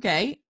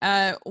 Okay.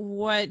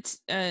 What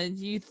do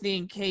you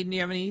think, Hayden? Do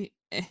you have any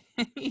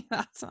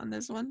thoughts on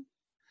this one?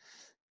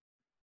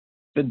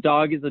 The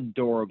dog is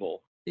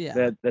adorable.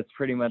 Yeah. That's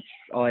pretty much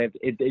all I have.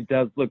 It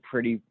does look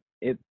pretty.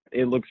 It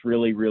looks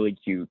really, really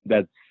cute.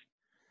 That's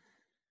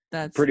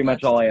pretty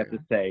much all I have to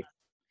say.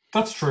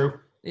 That's true.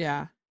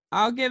 Yeah.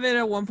 I'll give it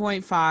a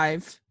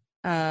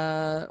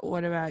 1.5.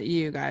 What about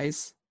you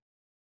guys?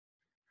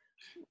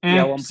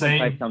 Yeah,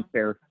 1.5 sounds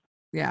fair.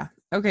 Yeah.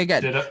 Okay,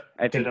 good.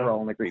 I think we're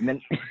all in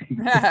agreement.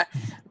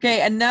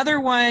 Okay, another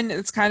one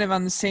that's kind of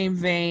on the same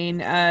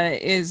vein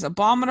is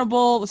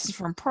Abominable. This is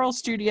from Pearl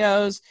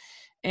Studios,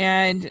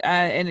 and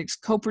it's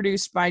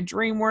co-produced by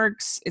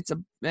DreamWorks. It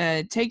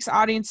takes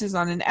audiences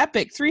on an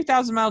epic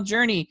 3,000-mile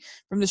journey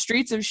from the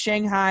streets of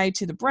Shanghai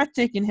to the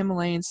breathtaking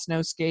Himalayan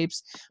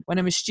snowscapes. When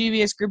a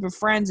mischievous group of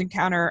friends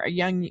encounter a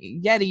young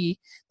Yeti,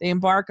 they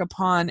embark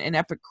upon an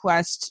epic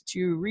quest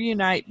to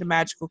reunite the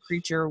magical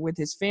creature with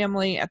his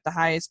family at the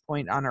highest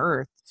point on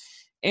Earth.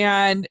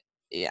 And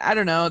I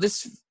don't know,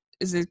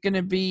 is it going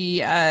to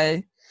be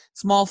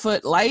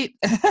Smallfoot light?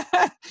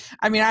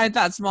 I mean, I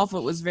thought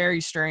Smallfoot was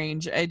very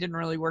strange. It didn't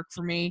really work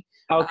for me.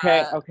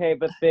 Okay,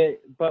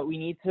 but we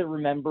need to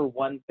remember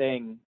one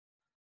thing.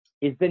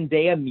 Is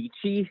Zendaya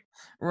Michi?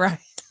 Right.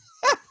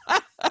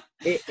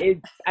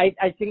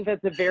 I think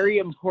that's a very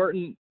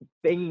important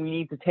thing we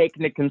need to take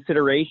into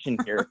consideration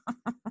here.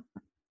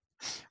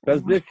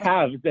 Does this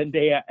have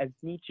Zendaya as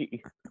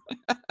Michi?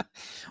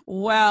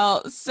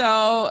 Well,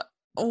 so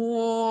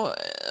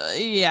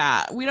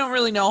yeah, we don't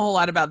really know a whole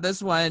lot about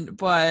this one,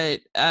 but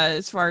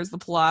as far as the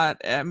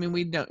plot, I mean,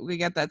 we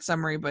get that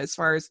summary, but as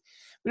far as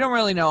we don't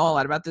really know a whole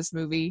lot about this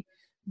movie,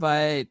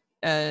 but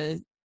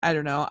I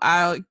don't know.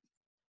 I'll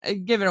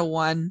give it a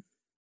 1.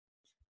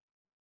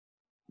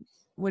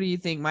 What do you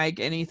think, Mike?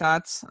 Any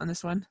thoughts on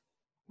this one?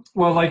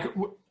 Well, like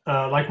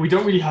we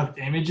don't really have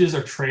images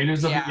or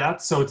trailers of it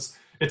yet, so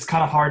it's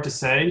kind of hard to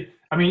say.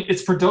 I mean,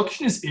 its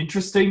production is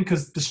interesting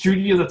because the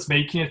studio that's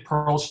making it,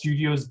 Pearl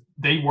Studios,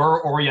 they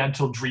were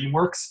Oriental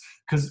DreamWorks,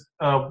 because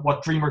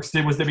what DreamWorks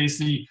did was they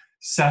basically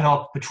set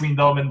up between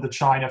them and the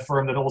China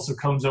firm that also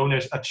co-owned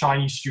it, a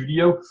Chinese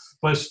studio.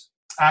 But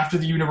after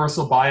the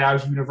Universal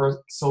buyout,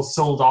 Universal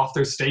sold off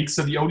their stakes,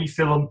 so the only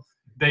film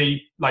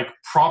they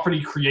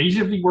properly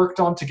creatively worked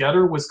on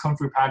together was Kung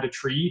Fu Panda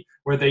 3,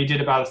 where they did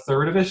about a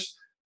third of it.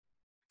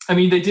 I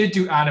mean, they did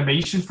do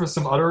animation for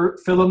some other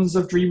films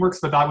of DreamWorks,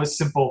 but that was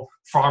simple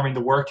farming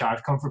the work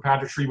out. Kung Fu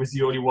Panda 3 was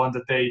the only one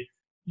that they,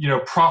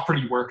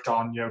 properly worked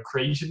on,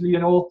 creatively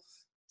and all.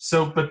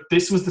 So, but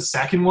this was the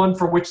second one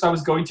for which that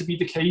was going to be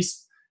the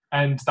case.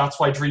 And that's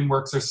why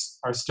DreamWorks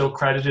are still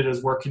credited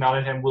as working on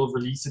it and will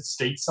release it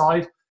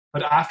stateside.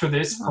 But after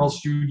this, Pearl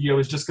Studio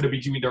is just going to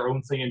be doing their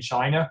own thing in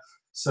China.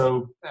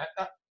 So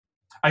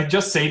I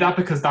just say that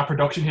because that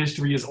production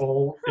history is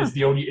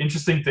the only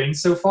interesting thing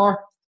so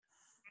far.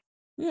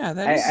 Yeah,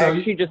 I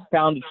actually just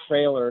found a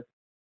trailer.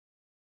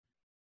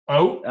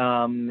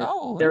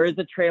 Oh. There is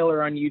a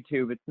trailer on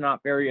YouTube. It's not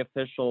very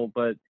official,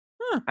 but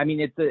I mean,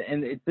 it's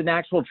an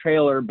actual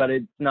trailer, but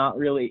it's not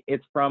really.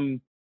 It's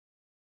from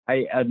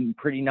a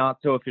pretty not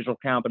so official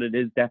account, but it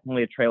is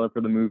definitely a trailer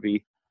for the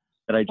movie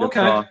that I just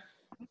saw.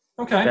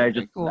 Okay. that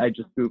Very cool. I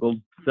just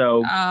Googled.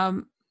 So,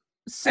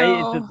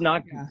 So it's just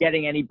not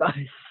getting any buzz.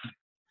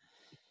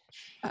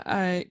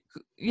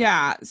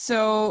 yeah.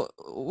 So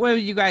what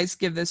would you guys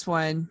give this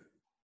one?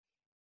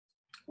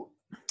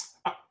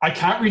 I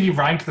can't really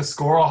rank the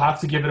score. I'll have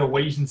to give it a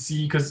wait and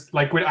see, because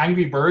like with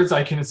Angry Birds,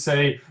 I can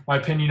say my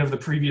opinion of the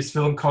previous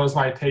film colors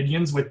my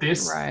opinions. With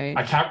this, Right.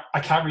 I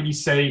can't really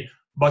say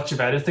much of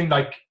anything.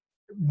 Like,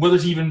 will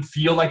it even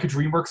feel like a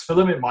DreamWorks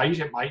film? It might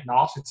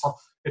not.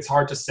 It's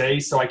hard to say.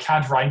 So I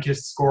can't rank it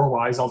score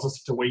wise. I'll just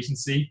have to wait and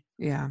see.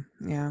 Yeah,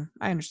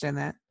 I understand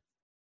that.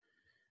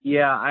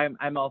 Yeah,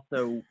 I'm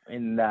also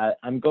in that.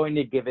 I'm going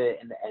to give it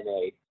an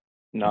NA.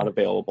 Not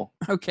available.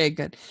 Okay,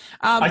 good.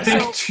 I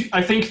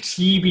think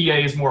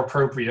TBA is more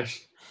appropriate.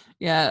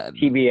 Yeah.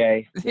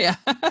 TBA. Yeah.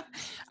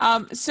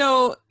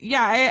 So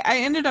yeah, I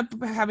ended up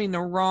having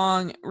the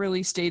wrong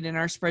release date in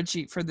our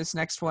spreadsheet for this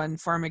next one,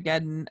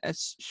 Farmageddon, a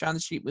Shaun the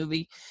Sheep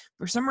movie.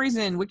 For some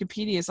reason,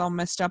 Wikipedia is all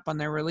messed up on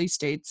their release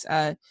dates.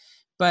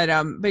 But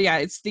yeah,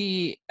 it's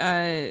the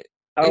yeah.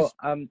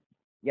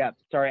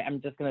 Sorry,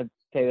 I'm just gonna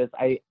say this.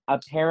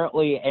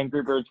 Apparently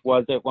Angry Birds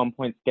was at one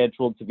point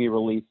scheduled to be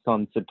released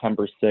on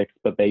September 6th,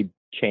 but they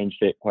changed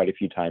it quite a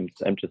few times.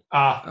 I'm just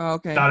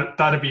okay.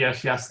 That'd be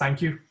it. Yes,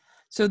 thank you.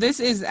 So this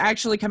is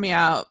actually coming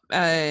out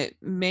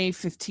May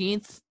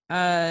 15th.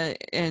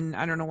 And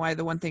I don't know why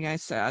the one thing I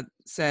said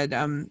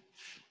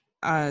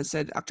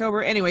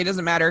October. Anyway, it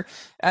doesn't matter.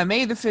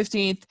 May the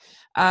 15th.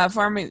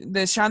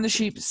 The Shaun the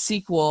Sheep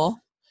sequel.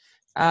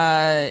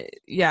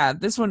 Yeah,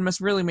 this one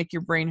must really make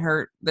your brain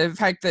hurt. The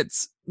fact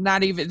that's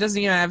not even, it doesn't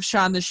even have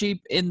Shaun the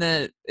Sheep in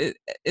that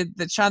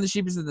Shaun the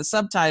Sheep is in the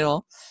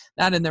subtitle,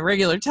 not in the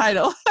regular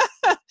title.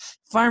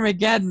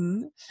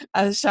 Farmageddon,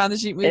 Shaun the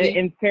Sheep movie.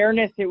 In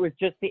fairness, it was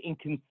just the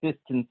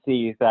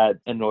inconsistency that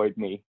annoyed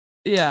me.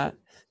 Yeah.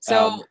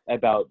 So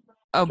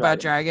about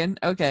Dragon.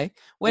 Okay.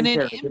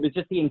 It was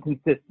just the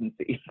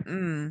inconsistency.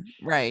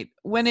 Right.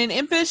 When an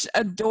impish,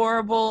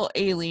 adorable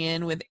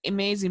alien with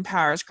amazing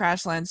powers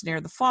crash lands near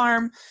the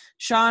farm,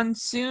 Shaun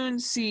soon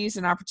sees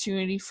an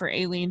opportunity for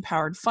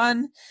alien-powered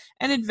fun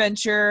and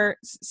adventure,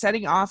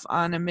 setting off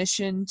on a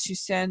mission to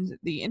send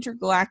the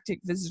intergalactic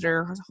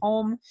visitor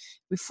home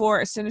before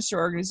a sinister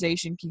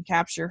organization can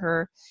capture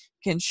her.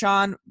 Can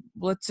Shaun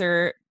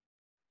Blitzer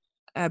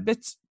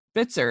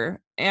Bitzer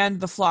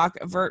and the flock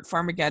avert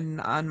Farmageddon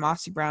on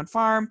Mossy Brown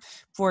Farm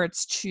before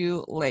it's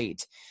too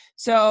late.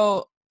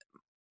 So,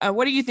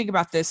 what do you think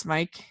about this,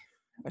 Mike?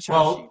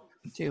 Well,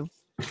 too.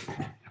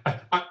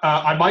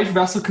 I might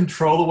wrestle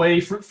control away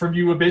from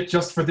you a bit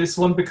just for this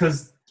one,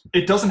 because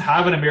it doesn't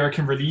have an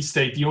American release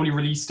date. The only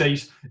release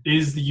date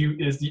is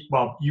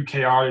the UK,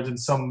 Ireland, and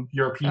some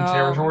European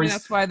territories.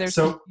 That's why there's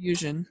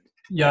confusion.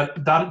 Yeah,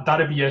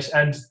 that'd be it.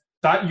 And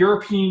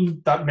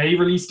that May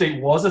release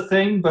date was a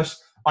thing, but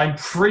I'm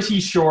pretty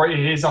sure it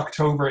is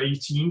October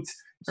 18th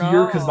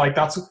here, because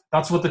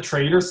that's what the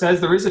trailer says.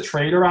 There is a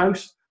trailer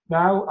out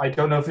now. I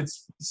don't know if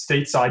it's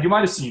stateside. You might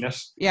have seen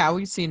it. Yeah,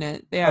 we've seen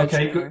it.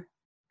 Okay,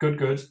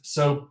 good.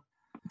 So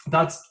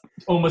that's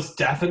almost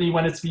definitely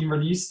when it's being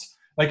released.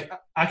 Like,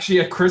 actually,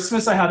 at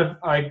Christmas,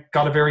 I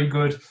got a very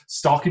good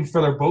stocking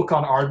filler book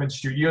on Aardman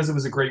Studios. It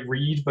was a great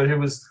read, but it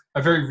was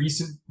a very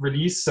recent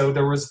release, so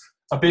there was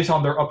a bit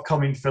on their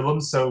upcoming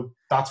films. So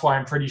that's why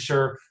I'm pretty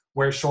sure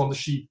where Shaun the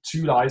Sheep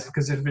 2 lies,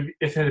 because if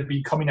it had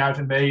been coming out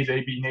in May,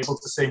 they'd been able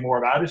to say more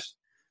about it.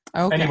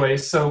 Okay. Anyway,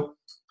 so,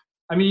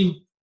 I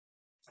mean,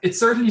 it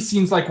certainly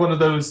seems like one of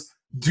those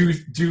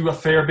do a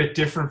fair bit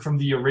different from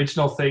the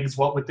original things,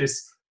 what with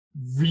this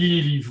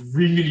really,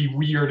 really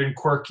weird and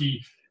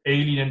quirky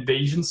alien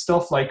invasion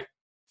stuff. Like,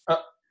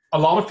 a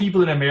lot of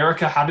people in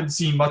America haven't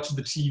seen much of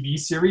the TV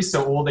series,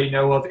 so all they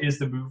know of is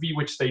the movie,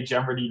 which they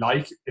generally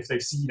like if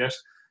they've seen it.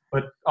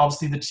 But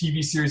obviously the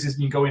TV series has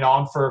been going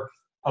on for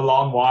a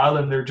long while,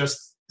 and they're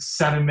just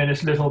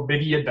 7-minute little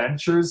mini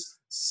adventures.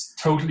 It's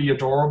totally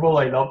adorable.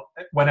 I love,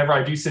 whenever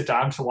I do sit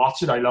down to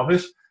watch it, I love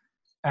it.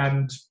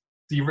 And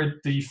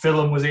the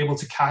film was able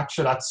to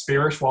capture that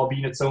spirit while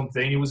being its own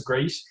thing. It was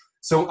great.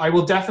 So I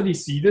will definitely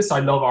see this. I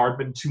love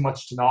Aardman too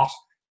much to not.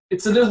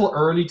 It's a little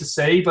early to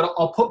say, but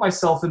I'll put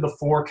myself in the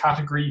 4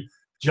 category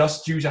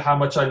just due to how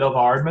much I love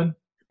Aardman.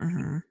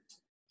 Mm-hmm.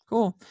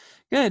 Cool.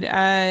 Good.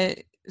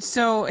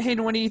 So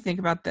Hayden, what do you think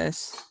about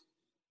this?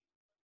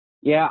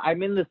 Yeah,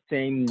 I'm in the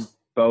same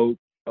boat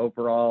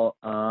overall.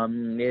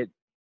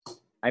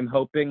 I'm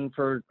hoping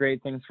for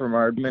great things from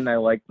Aardman. I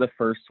like the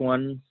first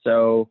one,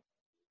 so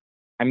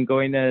I'm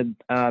going to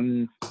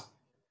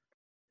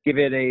give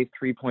it a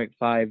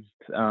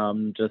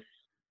 3.5, just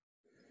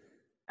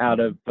out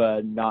of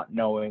not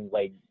knowing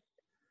like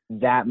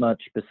that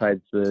much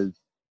besides the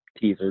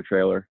teaser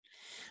trailer.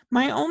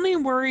 My only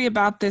worry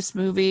about this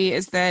movie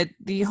is that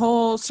the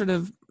whole sort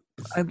of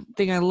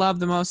thing I love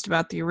the most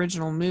about the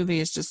original movie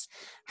is just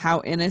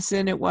how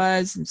innocent it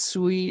was and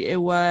sweet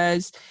it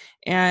was.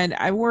 And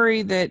I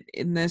worry that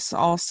in this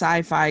all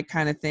sci-fi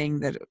kind of thing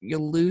that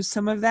you'll lose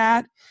some of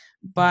that.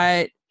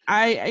 But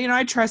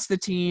I trust the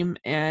team,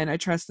 and I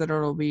trust that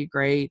it'll be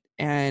great,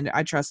 and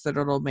I trust that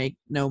it'll make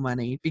no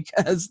money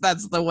because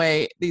that's the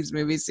way these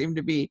movies seem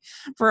to be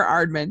for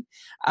Aardman.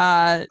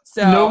 I'll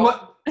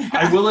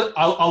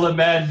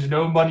amend.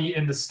 No money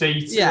in the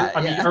States. Yeah,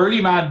 I mean,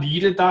 Early Man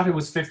needed that. It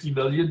was 50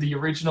 million. The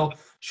original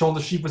Shaun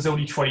the Sheep was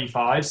only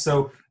 25,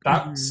 so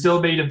that still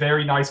made a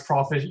very nice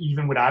profit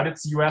even without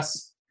its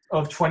US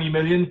of 20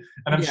 million.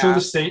 And I'm sure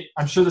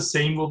the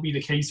same will be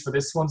the case for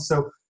this one.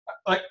 So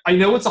I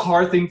know it's a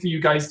hard thing for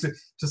you guys to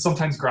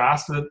sometimes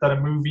grasp that a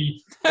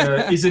movie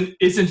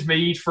isn't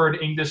made for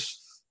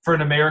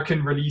an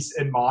American release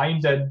in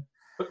mind, and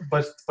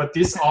but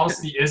this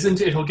honestly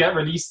isn't. It'll get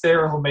released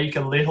there. It'll make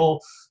a little,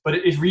 but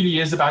it really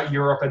is about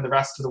Europe and the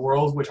rest of the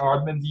world with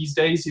Aardman these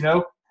days.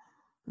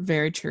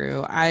 Very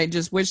true. I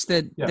just wish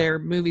that their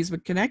movies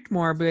would connect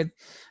more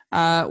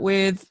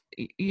with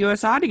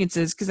U.S.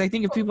 audiences, because I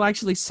think if people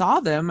actually saw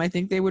them, I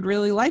think they would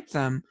really like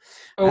them.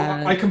 Oh,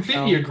 I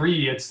completely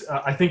agree. It's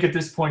I think at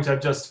this point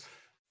I've just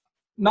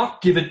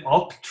not given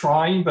up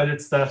trying, but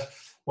it's that,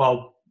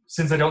 well,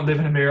 since I don't live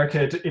in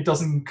America, it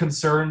doesn't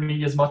concern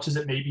me as much as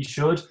it maybe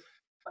should.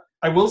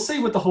 I will say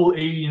with the whole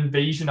alien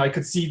invasion, I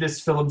could see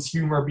this film's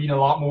humor being a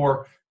lot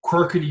more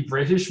quirkily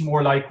British,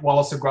 more like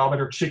Wallace and Gromit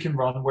or Chicken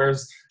Run,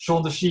 whereas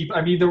Shaun the Sheep,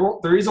 I mean,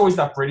 there is always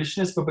that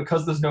Britishness, but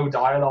because there's no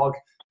dialogue,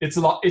 it's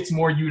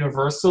more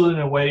universal in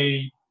a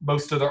way.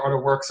 Most of the other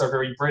works are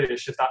very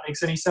British, if that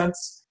makes any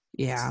sense.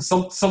 Yeah.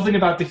 Something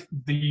about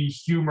the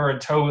humor and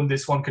tone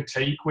this one could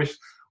take with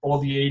all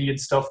the alien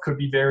stuff could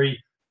be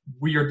very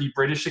weirdly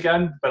British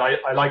again, but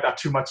I like that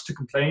too much to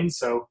complain,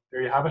 so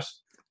there you have it.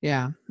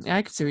 Yeah,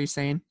 I can see what you're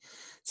saying.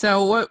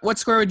 So what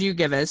score would you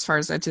give it as far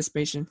as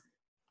anticipation?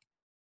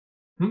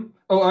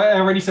 Oh, I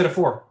already said a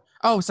 4.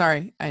 Oh,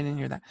 sorry. I didn't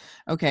hear that.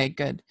 Okay,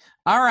 good.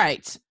 All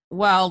right.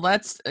 Well,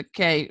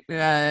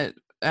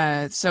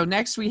 so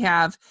next we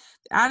have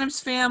Addams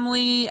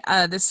Family.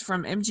 This is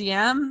from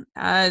MGM.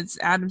 It's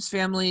Addams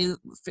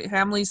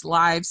family's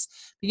lives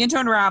begin to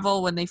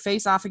unravel when they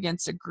face off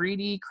against a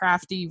greedy,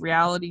 crafty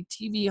reality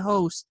TV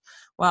host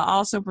while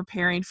also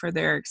preparing for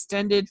their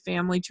extended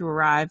family to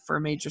arrive for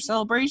a major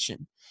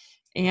celebration.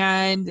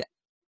 And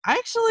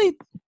I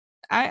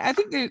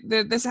think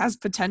that this has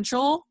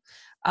potential.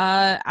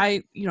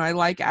 I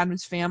like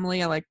Addams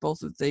Family. I like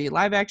both of the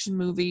live action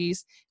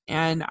movies,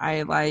 and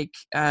I like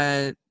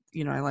I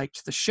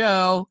liked the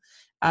show.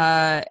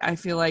 I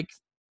feel like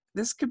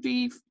this could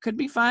be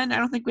fun. I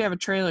don't think we have a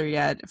trailer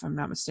yet, if I'm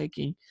not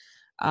mistaken.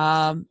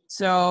 I'm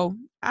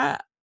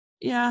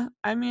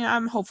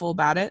hopeful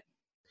about it.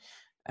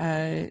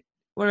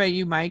 What about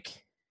you,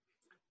 Mike?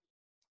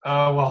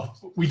 Well,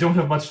 we don't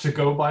have much to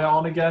go by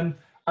on again.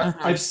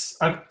 I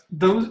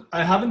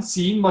haven't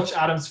seen much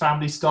Addams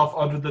Family stuff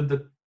other than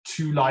the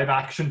 2 live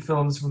action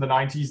films from the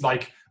 90s,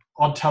 like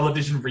on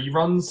television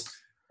reruns.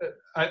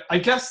 I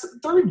guess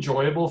they're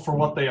enjoyable for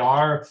what they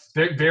are.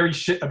 They're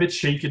a bit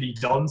shakily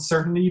done,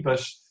 certainly,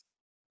 but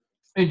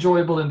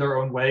enjoyable in their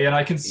own way. And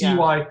I can see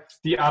why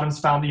the Addams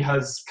Family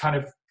has kind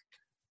of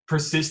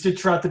persisted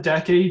throughout the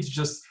decades.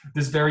 Just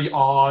this very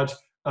odd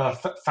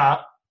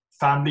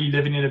family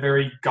living in a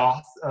very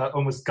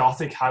almost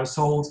gothic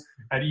household,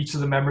 and each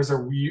of the members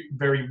are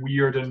very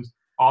weird and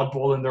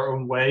oddball in their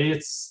own way.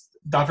 It's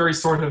that very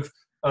sort of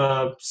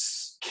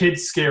kid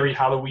scary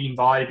Halloween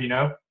vibe,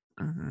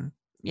 Mm-hmm.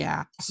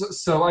 Yeah.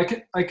 So I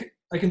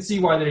can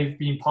see why they've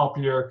been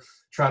popular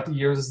throughout the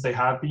years as they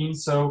have been.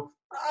 So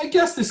I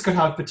guess this could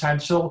have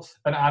potential,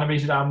 an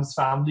animated Addams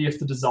Family, if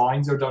the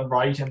designs are done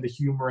right and the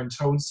humor and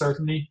tone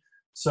certainly.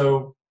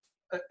 So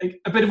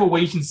a bit of a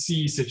wait and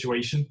see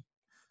situation.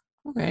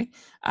 Okay.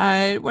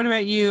 What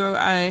about you,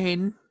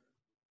 Hayden?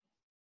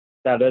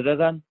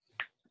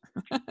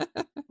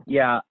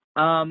 Yeah.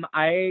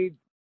 I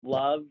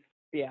love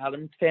the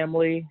Addams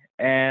Family,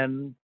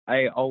 and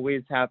I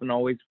always have and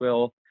always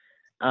will.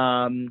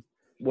 I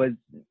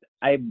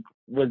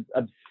was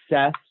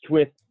obsessed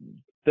with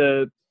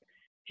the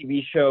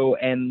TV show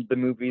and the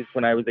movies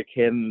when I was a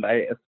kid, and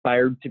I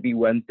aspired to be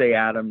Wednesday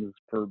Addams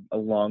for a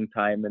long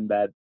time, and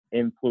that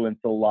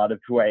influenced a lot of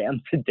who I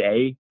am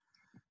today.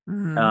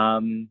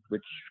 Mm-hmm.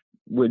 Which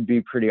would be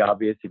pretty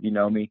obvious if you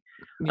know me.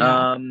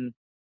 Yeah.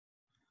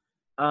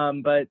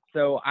 But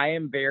so I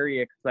am very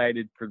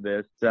excited for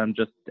this.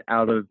 Just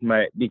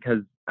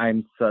because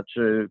I'm such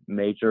a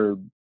major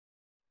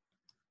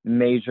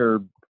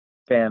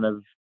fan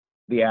of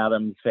the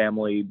Addams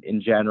Family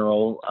in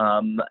general.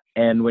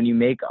 And when you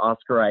make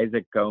Oscar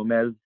Isaac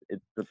Gomez,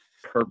 it's the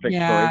perfect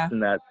choice,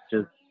 and that's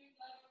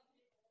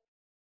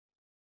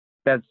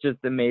just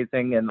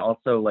amazing. And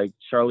also like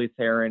Charlize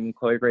Theron,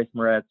 Chloe Grace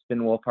Moretz,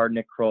 Finn Wolfhard,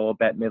 Nick Kroll,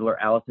 Bette Midler,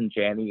 Allison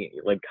Janney.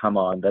 Like, come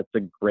on, that's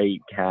a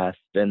great cast.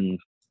 And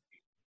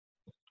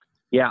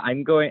yeah, I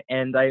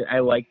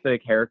like the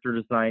character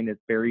design.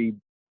 It's very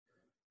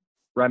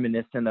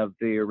reminiscent of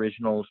the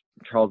original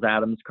Charles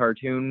Addams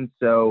cartoon.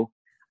 So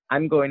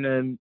I'm going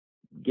to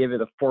give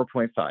it a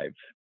 4.5.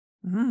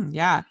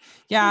 Yeah.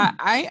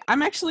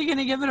 I'm actually going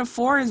to give it a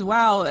 4 as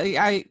well.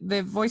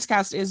 The voice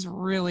cast is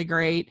really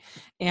great,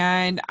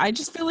 and I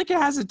just feel like it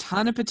has a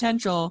ton of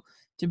potential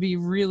to be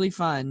really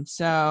fun.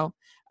 So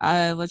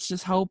let's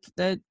just hope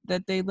that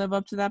they live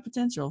up to that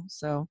potential.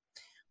 So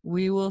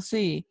we will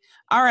see.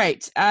 All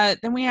right.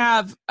 Then we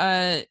have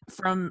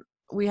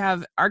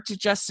Arctic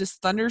Justice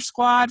Thunder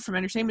Squad from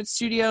Entertainment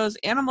Studios.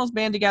 Animals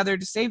band together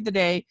to save the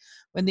day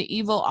when the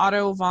evil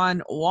Otto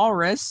von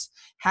Walrus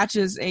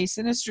hatches a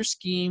sinister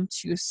scheme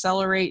to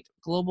accelerate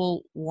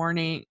global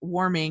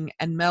warming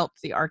and melt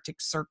the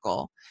Arctic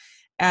Circle.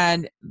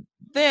 And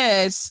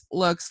this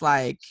looks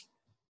like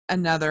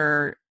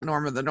another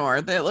Norm of the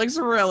North. It looks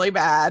really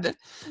bad.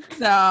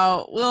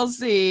 So we'll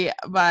see.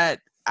 But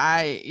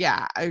I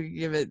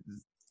give it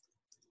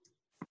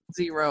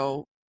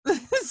 0.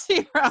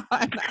 0. I'm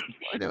not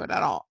forward to it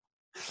at all.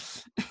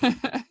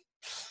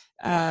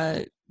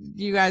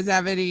 You guys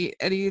have any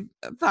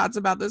thoughts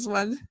about this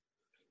one?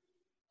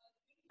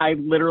 I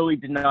literally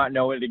did not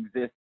know it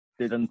existed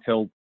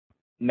until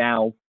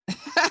now.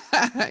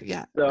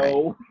 Yeah.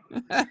 So,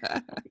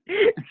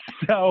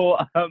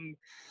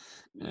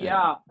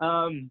 right.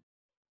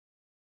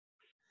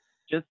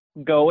 Just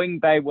going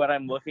by what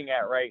I'm looking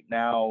at right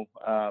now,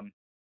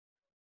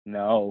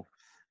 no.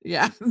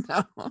 Yeah,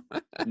 no.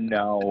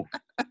 No.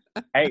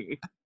 I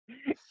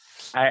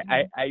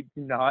do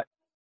not.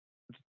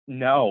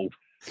 No.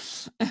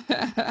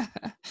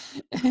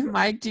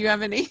 Mike, do you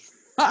have any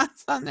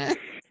thoughts on it?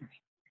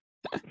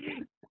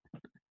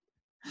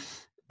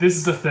 This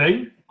is the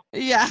thing.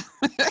 Yeah.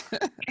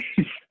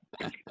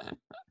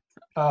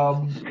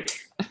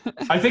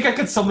 I think I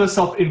could sum this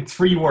up in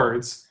 3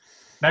 words.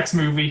 Next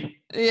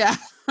movie. Yeah.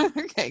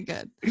 Okay,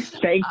 good.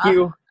 Thank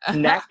you.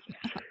 Next.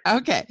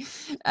 Okay.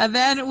 And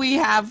then we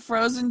have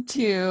Frozen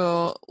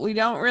 2. We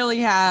don't really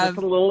have...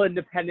 It's a little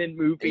independent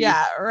movie.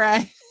 Yeah,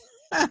 right.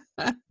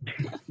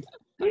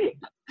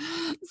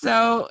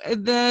 So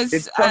this...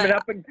 It's from an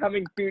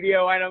up-and-coming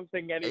studio. I don't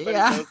think anybody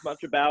knows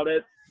much about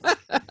it.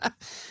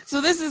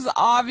 So this is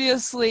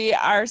obviously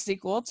our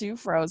sequel to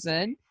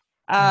Frozen,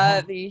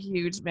 the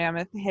huge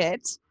mammoth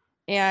hit.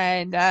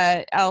 And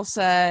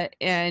Elsa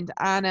and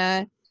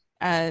Anna,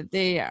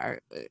 they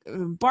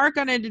embark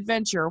on an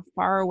adventure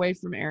far away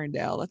from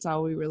Arendelle. That's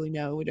all we really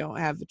know. We don't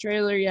have the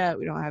trailer yet.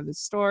 We don't have the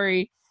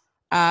story.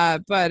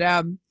 But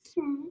I'm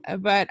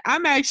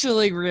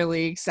actually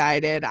really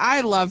excited.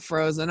 I love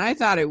Frozen. I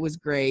thought it was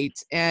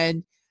great.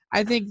 And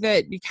I think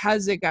that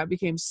because it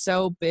became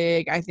so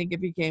big, I think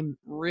it became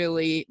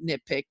really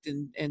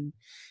nitpicked and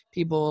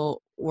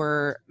people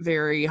were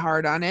very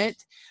hard on it.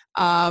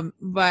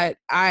 But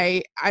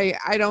I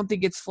don't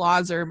think its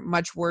flaws are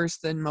much worse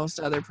than most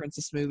other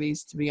princess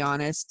movies, to be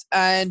honest.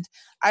 And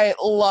I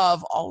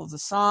love all of the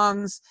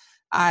songs.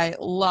 I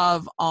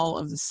love all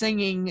of the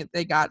singing.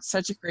 They got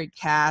such a great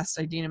cast.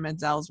 Idina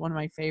Menzel is one of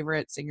my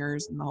favorite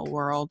singers in the whole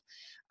world.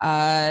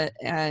 Let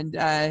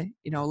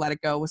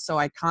It Go was so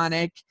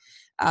iconic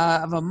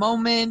of a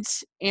moment.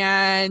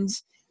 And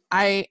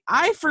I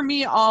for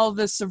me, all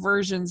the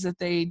subversions that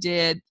they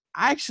did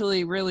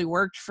actually really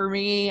worked for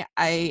me.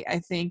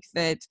 I think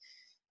that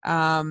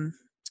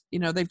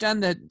they've done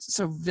the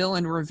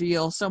villain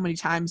reveal so many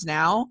times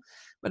now,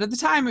 but at the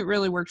time it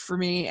really worked for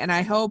me. And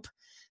I hope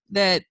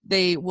that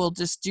they will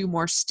just do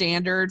more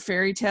standard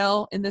fairy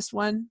tale in this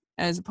one,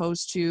 as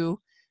opposed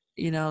to,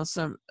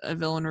 some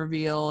villain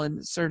reveal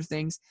and sort of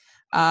things.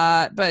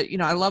 But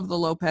I love the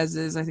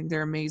Lopez's. I think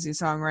they're amazing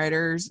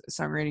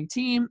songwriting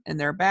team, and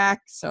they're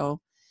back. So,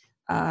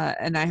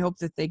 and I hope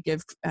that they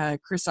give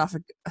Kristoff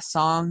a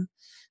song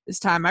this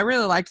time. I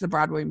really liked the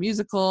Broadway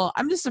musical.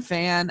 I'm just a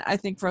fan. I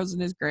think Frozen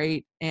is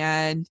great,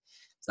 and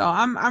so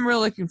I'm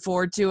really looking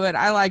forward to it.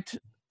 I liked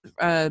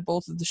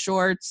both of the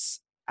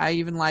shorts. I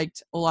even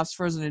liked Olaf's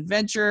Frozen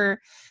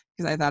Adventure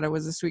because I thought it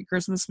was a sweet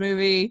Christmas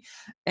movie,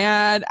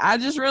 and I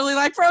just really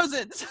like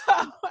Frozen. So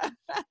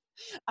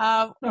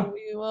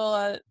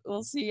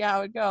we'll see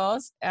how it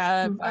goes.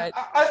 But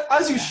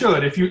as you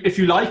should, if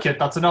you like it,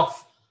 that's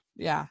enough.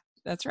 Yeah,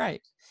 that's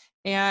right.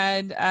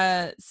 And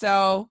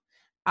so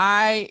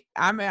I'm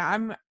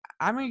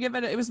gonna give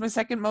it. It was my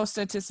second most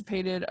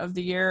anticipated of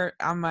the year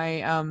on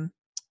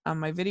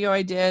my video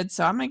I did.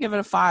 So I'm gonna give it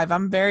a 5.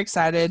 I'm very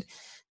excited,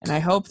 and I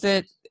hope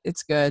that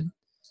it's good.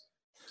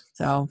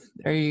 So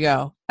there you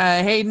go.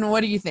 Hayden, what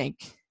do you think?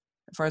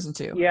 Frozen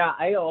 2. Yeah,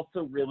 I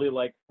also really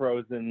like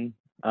Frozen.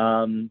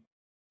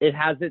 It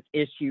has its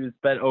issues,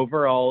 but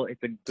overall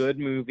it's a good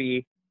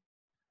movie,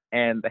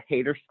 and the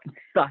haters can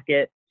suck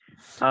it.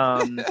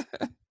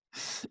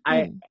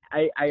 I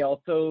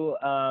also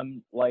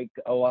like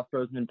Olaf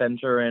Frozen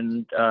Adventure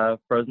and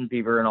Frozen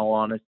Fever, in all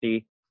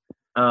honesty.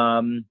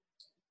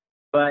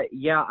 But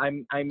yeah,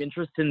 I'm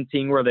interested in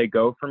seeing where they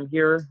go from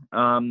here.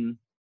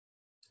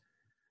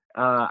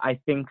 I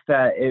think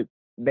that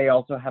they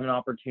also have an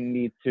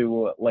opportunity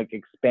to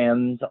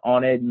expand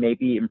on it,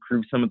 maybe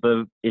improve some of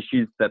the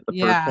issues that the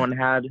first one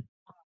had.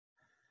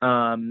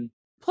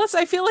 Plus,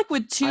 I feel like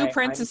with two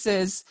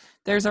princesses,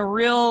 there's a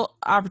real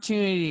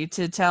opportunity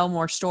to tell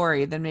more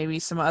story than maybe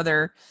some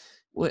other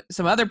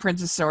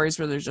princess stories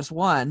where there's just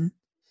one.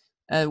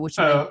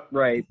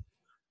 Right.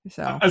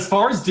 So, as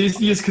far as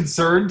Disney is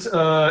concerned,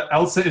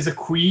 Elsa is a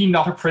queen,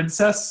 not a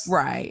princess.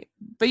 Right,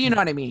 but you know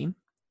what I mean.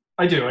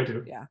 I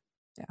do. Yeah.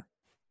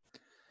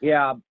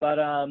 Yeah, but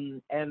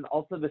and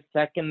also the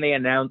second they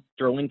announced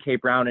Sterling K.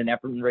 Brown and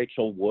Evan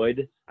Rachel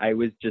Wood, I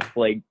was just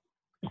like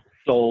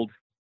sold.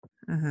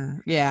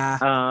 Yeah.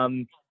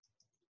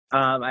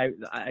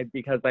 I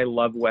because I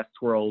love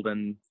Westworld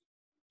and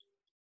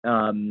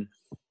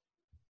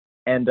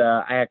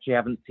I actually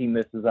haven't seen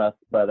This Is Us,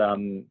 but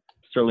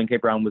Sterling K.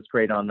 Brown was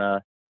great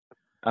on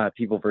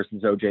People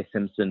versus O.J.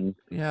 Simpson,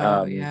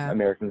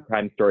 American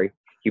Crime Story.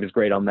 He was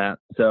great on that.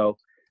 So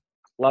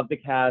love the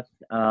cast.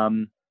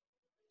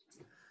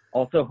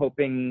 Also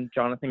hoping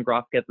Jonathan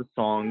Groff gets a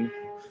song.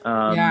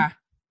 Yeah,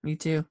 me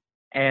too.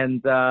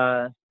 And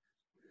but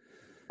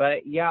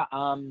yeah,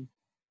 I'm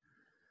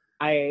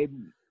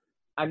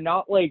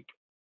not like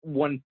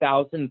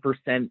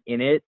 1000%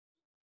 in it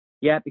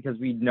yet because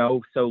we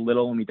know so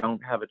little and we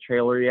don't have a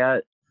trailer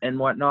yet and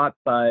whatnot.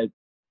 But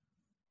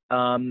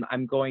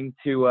I'm going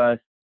to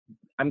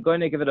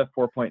give it a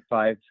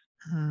 4.5.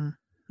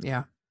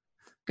 Yeah,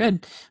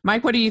 good.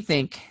 Mike, what do you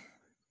think?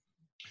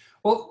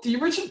 Well, the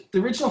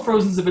original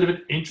Frozen is a bit of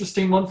an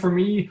interesting one for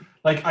me.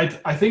 Like,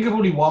 I think I've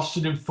only watched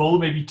it in full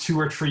maybe 2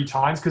 or 3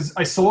 times because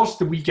I saw it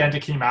the weekend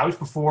it came out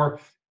before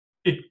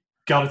it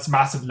got its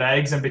massive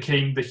legs and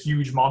became the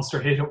huge monster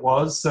hit it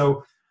was.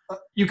 So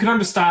you can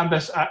understand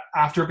that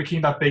after it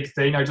became that big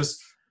thing, I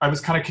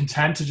was kind of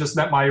content to just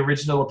let my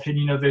original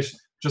opinion of it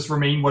just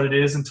remain what it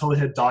is until it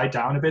had died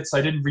down a bit. So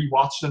I didn't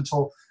rewatch it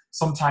until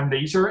sometime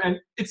later, and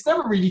it's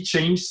never really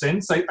changed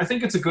since. I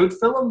think it's a good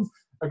film.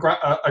 A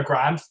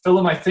grand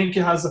film. I think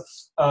it has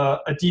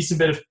a decent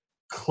bit of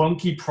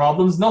clunky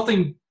problems.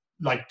 Nothing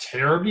like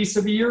terribly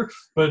severe,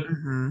 but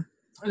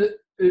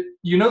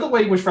you know the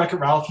way with Wreck-It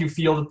Ralph, you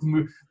feel that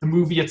the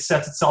movie it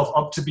sets itself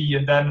up to be,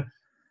 and then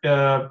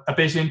a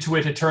bit into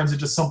it turns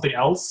into something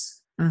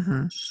else.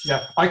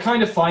 Yeah, I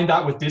kind of find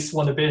that with this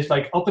one a bit.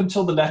 Like up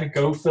until the Let It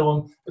Go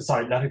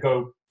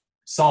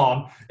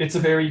song, it's a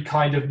very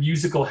kind of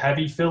musical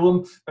heavy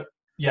film.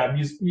 Yeah,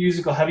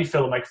 musical heavy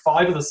film. Like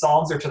 5 of the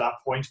songs are to that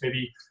point,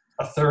 maybe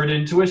a third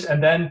into it,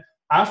 and then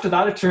after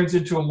that, it turns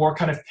into a more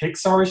kind of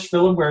Pixar-ish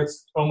film where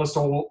it's almost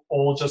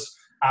all just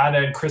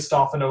Anna and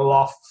Kristoff and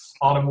Olaf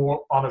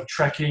on a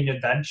trekking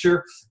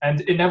adventure,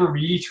 and it never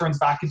really turns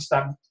back into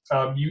that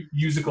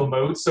musical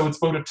mode. So it's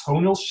both a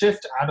tonal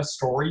shift and a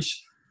story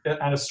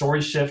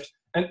shift,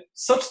 and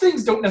such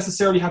things don't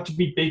necessarily have to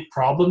be big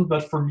problem.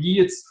 But for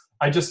me,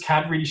 I just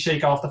can't really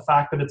shake off the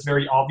fact that it's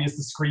very obvious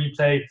the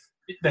screenplay.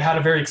 They had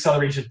a very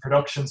accelerated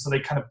production, so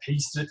they kind of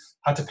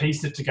had to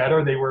paste it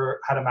together. They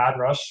had a mad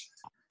rush.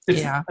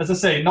 It's, as I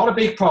say, not a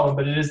big problem,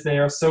 but it is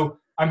there. So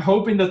I'm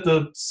hoping that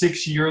the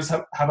 6 years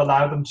have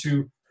allowed them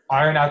to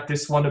iron out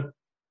this one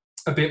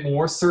a bit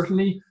more,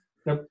 certainly.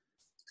 You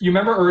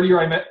remember earlier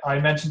I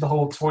mentioned the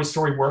whole Toy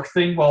Story work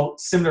thing? Well,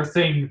 similar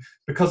thing.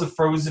 Because of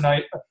Frozen,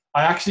 I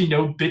actually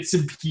know bits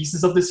and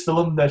pieces of this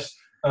film that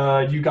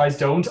you guys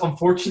don't.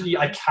 Unfortunately,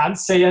 I can't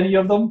say any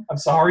of them. I'm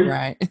sorry.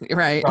 Right.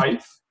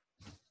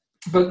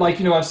 But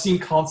I've seen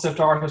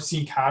concept art, I've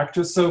seen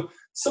characters, so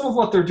some of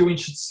what they're doing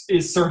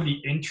is certainly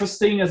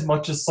interesting, as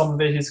much as some of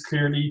it is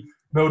clearly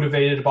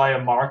motivated by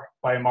a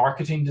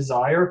marketing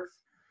desire,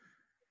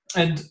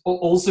 and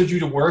also due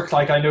to work.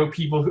 Like I know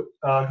people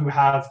who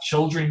have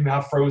children who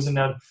have Frozen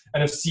and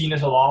have seen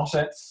it a lot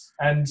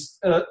and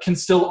can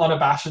still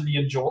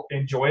unabashedly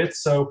enjoy it.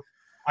 So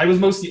I was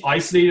mostly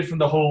isolated from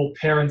the whole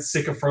parents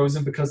sick of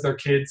Frozen because their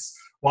kids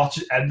watch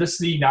it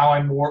endlessly. Now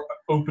I'm more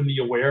openly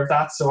aware of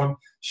that, so I'm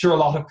sure a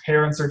lot of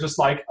parents are just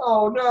like,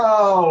 oh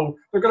no,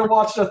 they're going to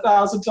watch it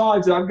 1,000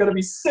 times and I'm going to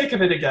be sick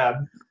of it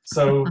again.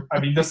 So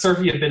I mean, there's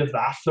certainly a bit of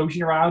that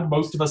floating around.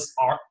 Most of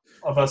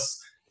us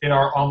in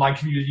our online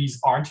communities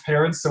aren't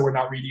parents, so we're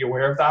not really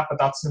aware of that, but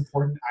that's an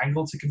important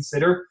angle to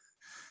consider.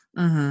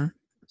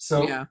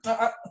 So yeah.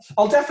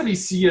 I'll definitely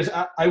see it.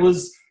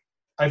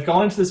 I've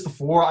gone into this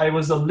before. I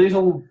was a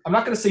little, I'm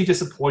not going to say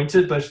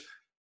disappointed, but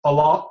a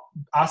lot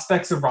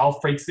aspects of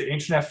Ralph Breaks the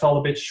Internet fell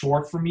a bit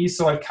short for me,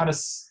 so I've kind of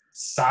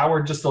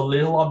soured just a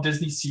little on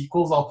Disney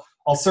sequels.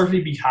 I'll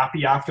certainly be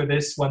happy after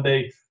this when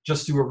they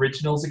just do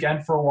originals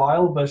again for a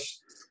while, but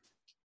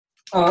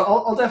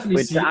I'll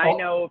definitely see. I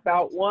know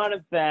about one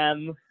of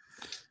them.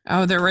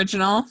 Oh, the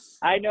original?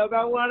 I know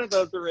about one of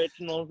those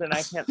originals, and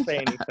I can't say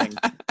anything.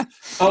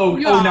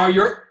 Now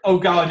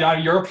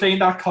you're playing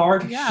that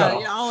card? Yeah,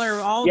 y'all are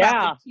all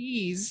about the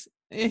keys.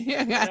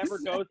 Whatever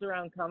goes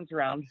around comes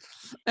around.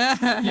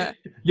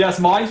 Yes,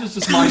 mine was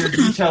just minor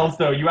details,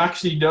 though. You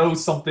actually know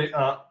something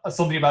about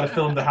a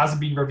film that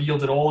hasn't been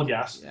revealed at all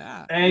yet.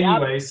 Yeah.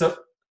 Anyway, so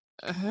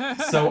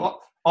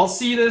I'll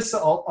see this.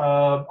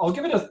 I'll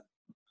give it a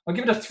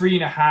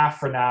 3.5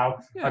 for now.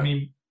 Yeah. I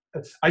mean,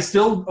 I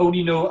still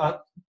only know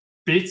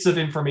bits of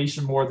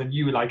information more than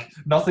you. Like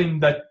nothing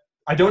that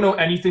I don't know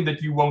anything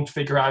that you won't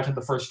figure out in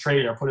the first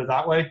trailer. Put it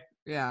that way.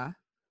 Yeah.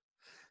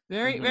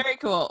 Very, very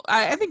cool.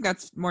 I think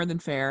that's more than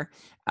fair.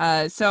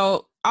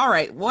 So All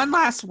right, one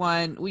last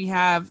one. We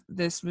have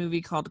this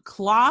movie called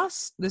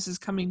Klaus. This is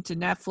coming to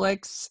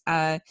Netflix.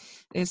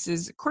 This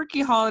is a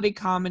quirky holiday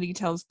comedy,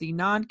 tells the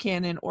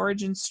non-canon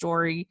origin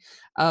story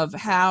of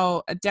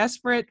how a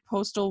desperate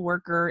postal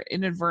worker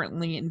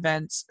inadvertently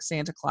invents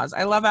Santa Claus.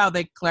 I love how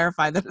they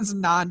clarify that it's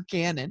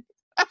non-canon.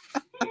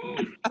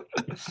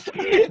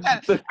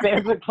 The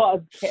Santa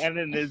Claus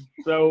canon is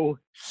so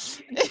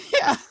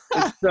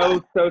it's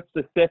so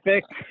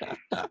specific.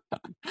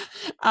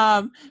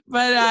 But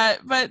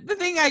the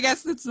thing I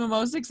guess that's the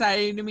most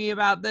exciting to me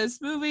about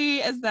this movie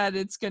is that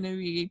it's going to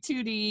be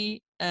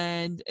 2D,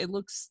 and it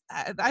looks,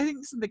 I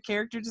think some of the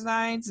character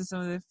designs and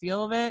some of the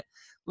feel of it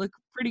look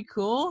pretty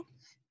cool.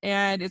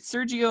 And it's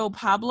Sergio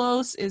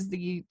Pablos is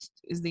the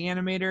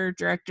animator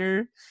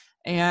director,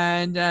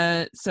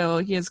 and so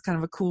he has kind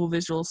of a cool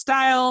visual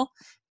style,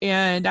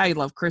 and I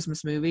love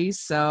Christmas movies,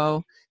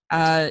 so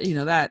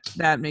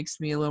that makes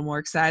me a little more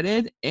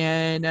excited.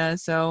 And I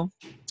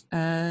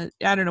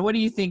don't know, what do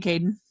you think,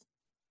 Hayden?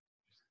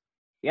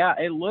 Yeah,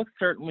 it looks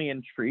certainly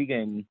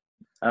intriguing.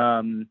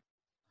 I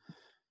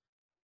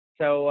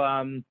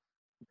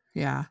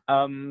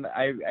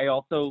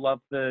also love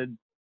the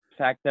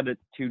fact that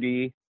it's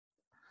 2D.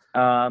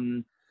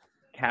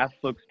 Cast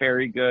looks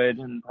very good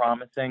and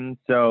promising,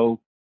 so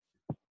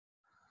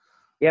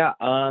yeah,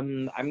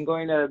 I'm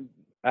going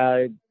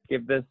to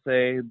give this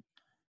a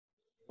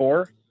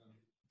 4.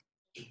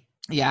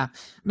 Yeah,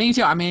 me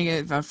too. I'm gonna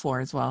give it a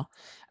 4 as well.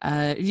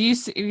 Have you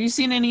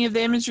seen any of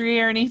the imagery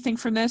or anything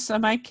from this,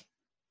 Mike?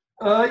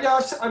 Yeah,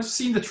 I've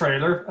seen the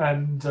trailer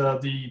and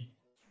the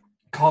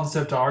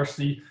concept art.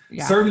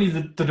 Certainly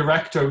the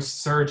director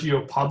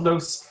Sergio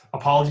Pablos.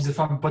 Apologies if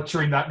I'm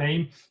butchering that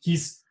name.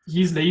 He's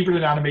labored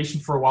in animation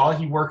for a while.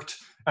 He worked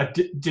at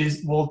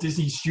Walt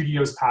Disney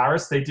Studios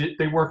Paris.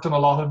 They worked on a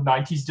lot of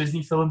 90s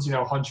Disney films,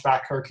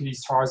 Hunchback,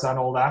 Hercules, Tarzan,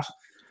 all that.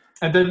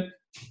 And then,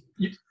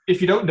 if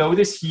you don't know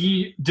this,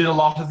 he did a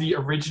lot of the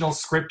original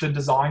script and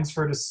designs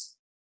for this.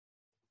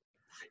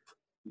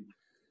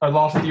 A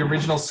lot of the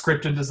original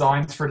script and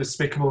designs for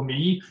Despicable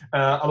Me.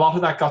 A lot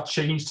of that got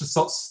changed to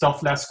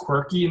stuff less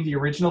quirky in the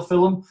original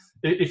film.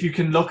 If you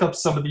can look up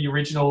some of the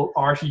original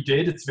art he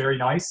did, it's very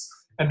nice.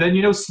 And then,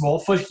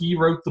 Smallfoot, he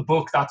wrote the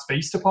book that's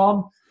based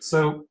upon.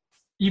 So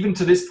even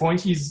to this point,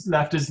 he's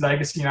left his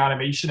legacy in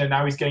animation, and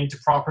now he's getting to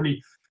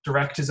properly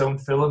direct his own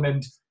film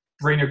and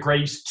bring a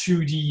great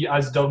 2D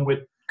as done with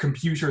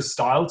computer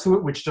style to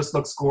it, which just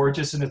looks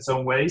gorgeous in its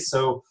own way.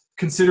 So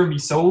consider me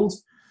sold.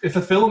 If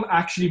a film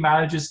actually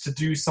manages to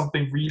do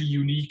something really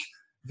unique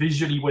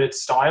visually with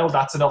its style,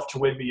 that's enough to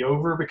win me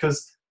over,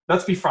 because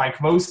let's be frank,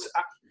 most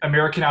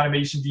American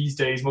animation these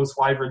days, most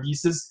wide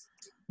releases,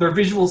 their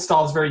visual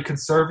style is very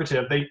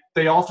conservative.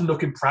 They often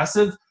look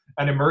impressive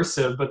and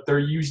immersive, but they're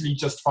usually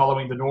just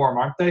following the norm,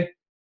 aren't they?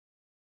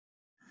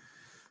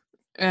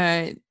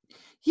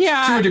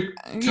 Yeah. To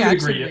a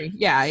degree.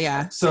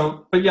 Yeah.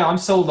 So, but yeah, I'm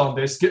sold on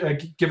this. Give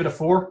it a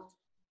 4.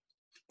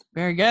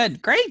 Very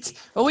good. Great.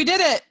 Well, we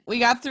did it. We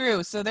got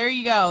through. So there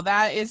you go.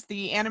 That is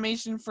the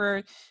animation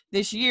for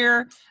this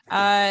year.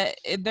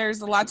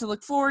 There's a lot to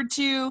look forward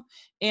to.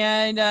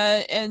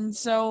 And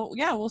so,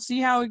 yeah, we'll see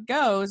how it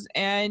goes.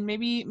 And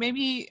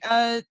maybe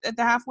at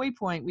the halfway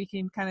point, we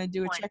can kind of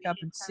do a checkup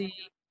and see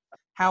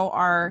how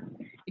our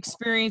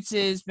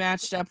experiences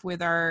matched up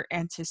with our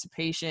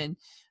anticipation.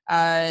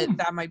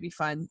 That might be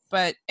fun.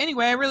 But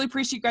anyway, I really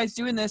appreciate you guys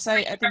doing this.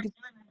 I think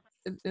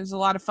it was a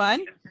lot of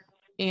fun.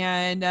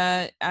 And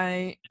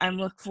I'm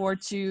looking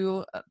forward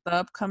to the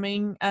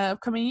upcoming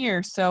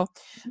year. So,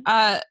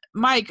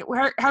 Mike,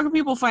 how can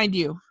people find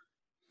you?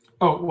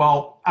 Oh,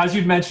 well, as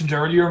you'd mentioned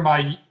earlier,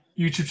 my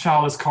YouTube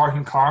channel is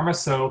Cartoon Karma,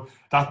 so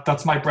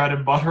that's my bread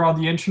and butter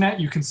on the internet.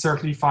 You can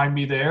certainly find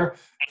me there.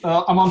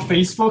 I'm on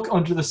Facebook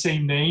under the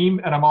same name,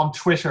 and I'm on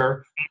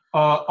Twitter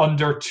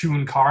under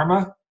Toon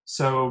Karma.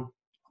 So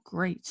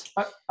great.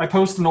 I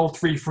post on all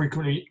three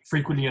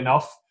frequently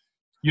enough.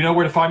 You know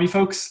where to find me,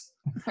 folks.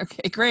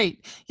 Okay,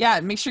 great.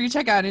 Yeah, make sure you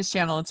check out his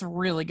channel. It's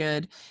really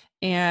good.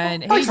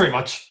 And thanks very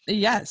much.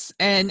 Yes.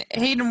 And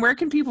Hayden, where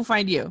can people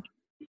find you?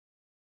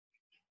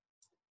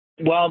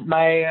 Well,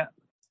 my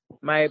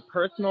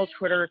personal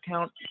Twitter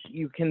account,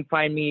 you can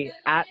find me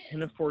at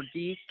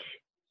Pinafore4Geek,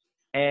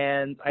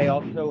 and I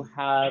also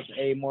have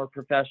a more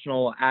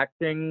professional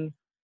acting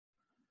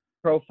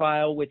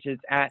profile, which is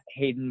at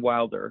Hayden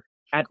Wilder,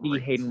 at the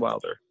Hayden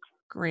Wilder.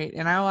 Great.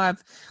 And I'll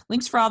have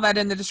links for all that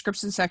in the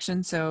description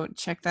section, so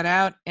check that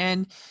out.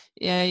 And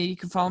you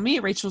can follow me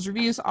at Rachel's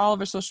Reviews, all of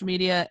our social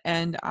media,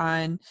 and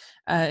on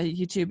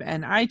YouTube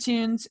and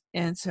iTunes.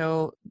 And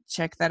so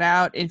check that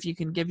out. If you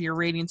can give your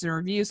ratings and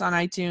reviews on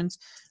iTunes,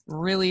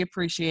 really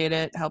appreciate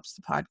it. Helps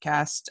the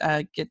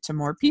podcast get to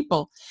more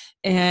people.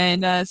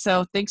 And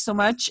so thanks so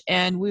much.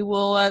 And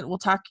we'll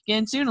talk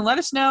again soon. And let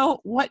us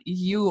know what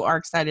you are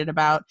excited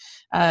about.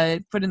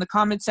 Put in the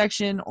comment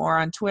section or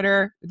on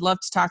Twitter. We'd love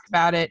to talk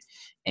about it.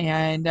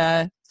 And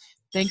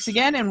thanks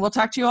again. And we'll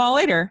talk to you all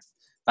later.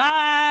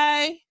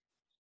 Bye.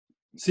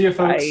 See you,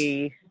 folks.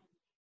 Bye.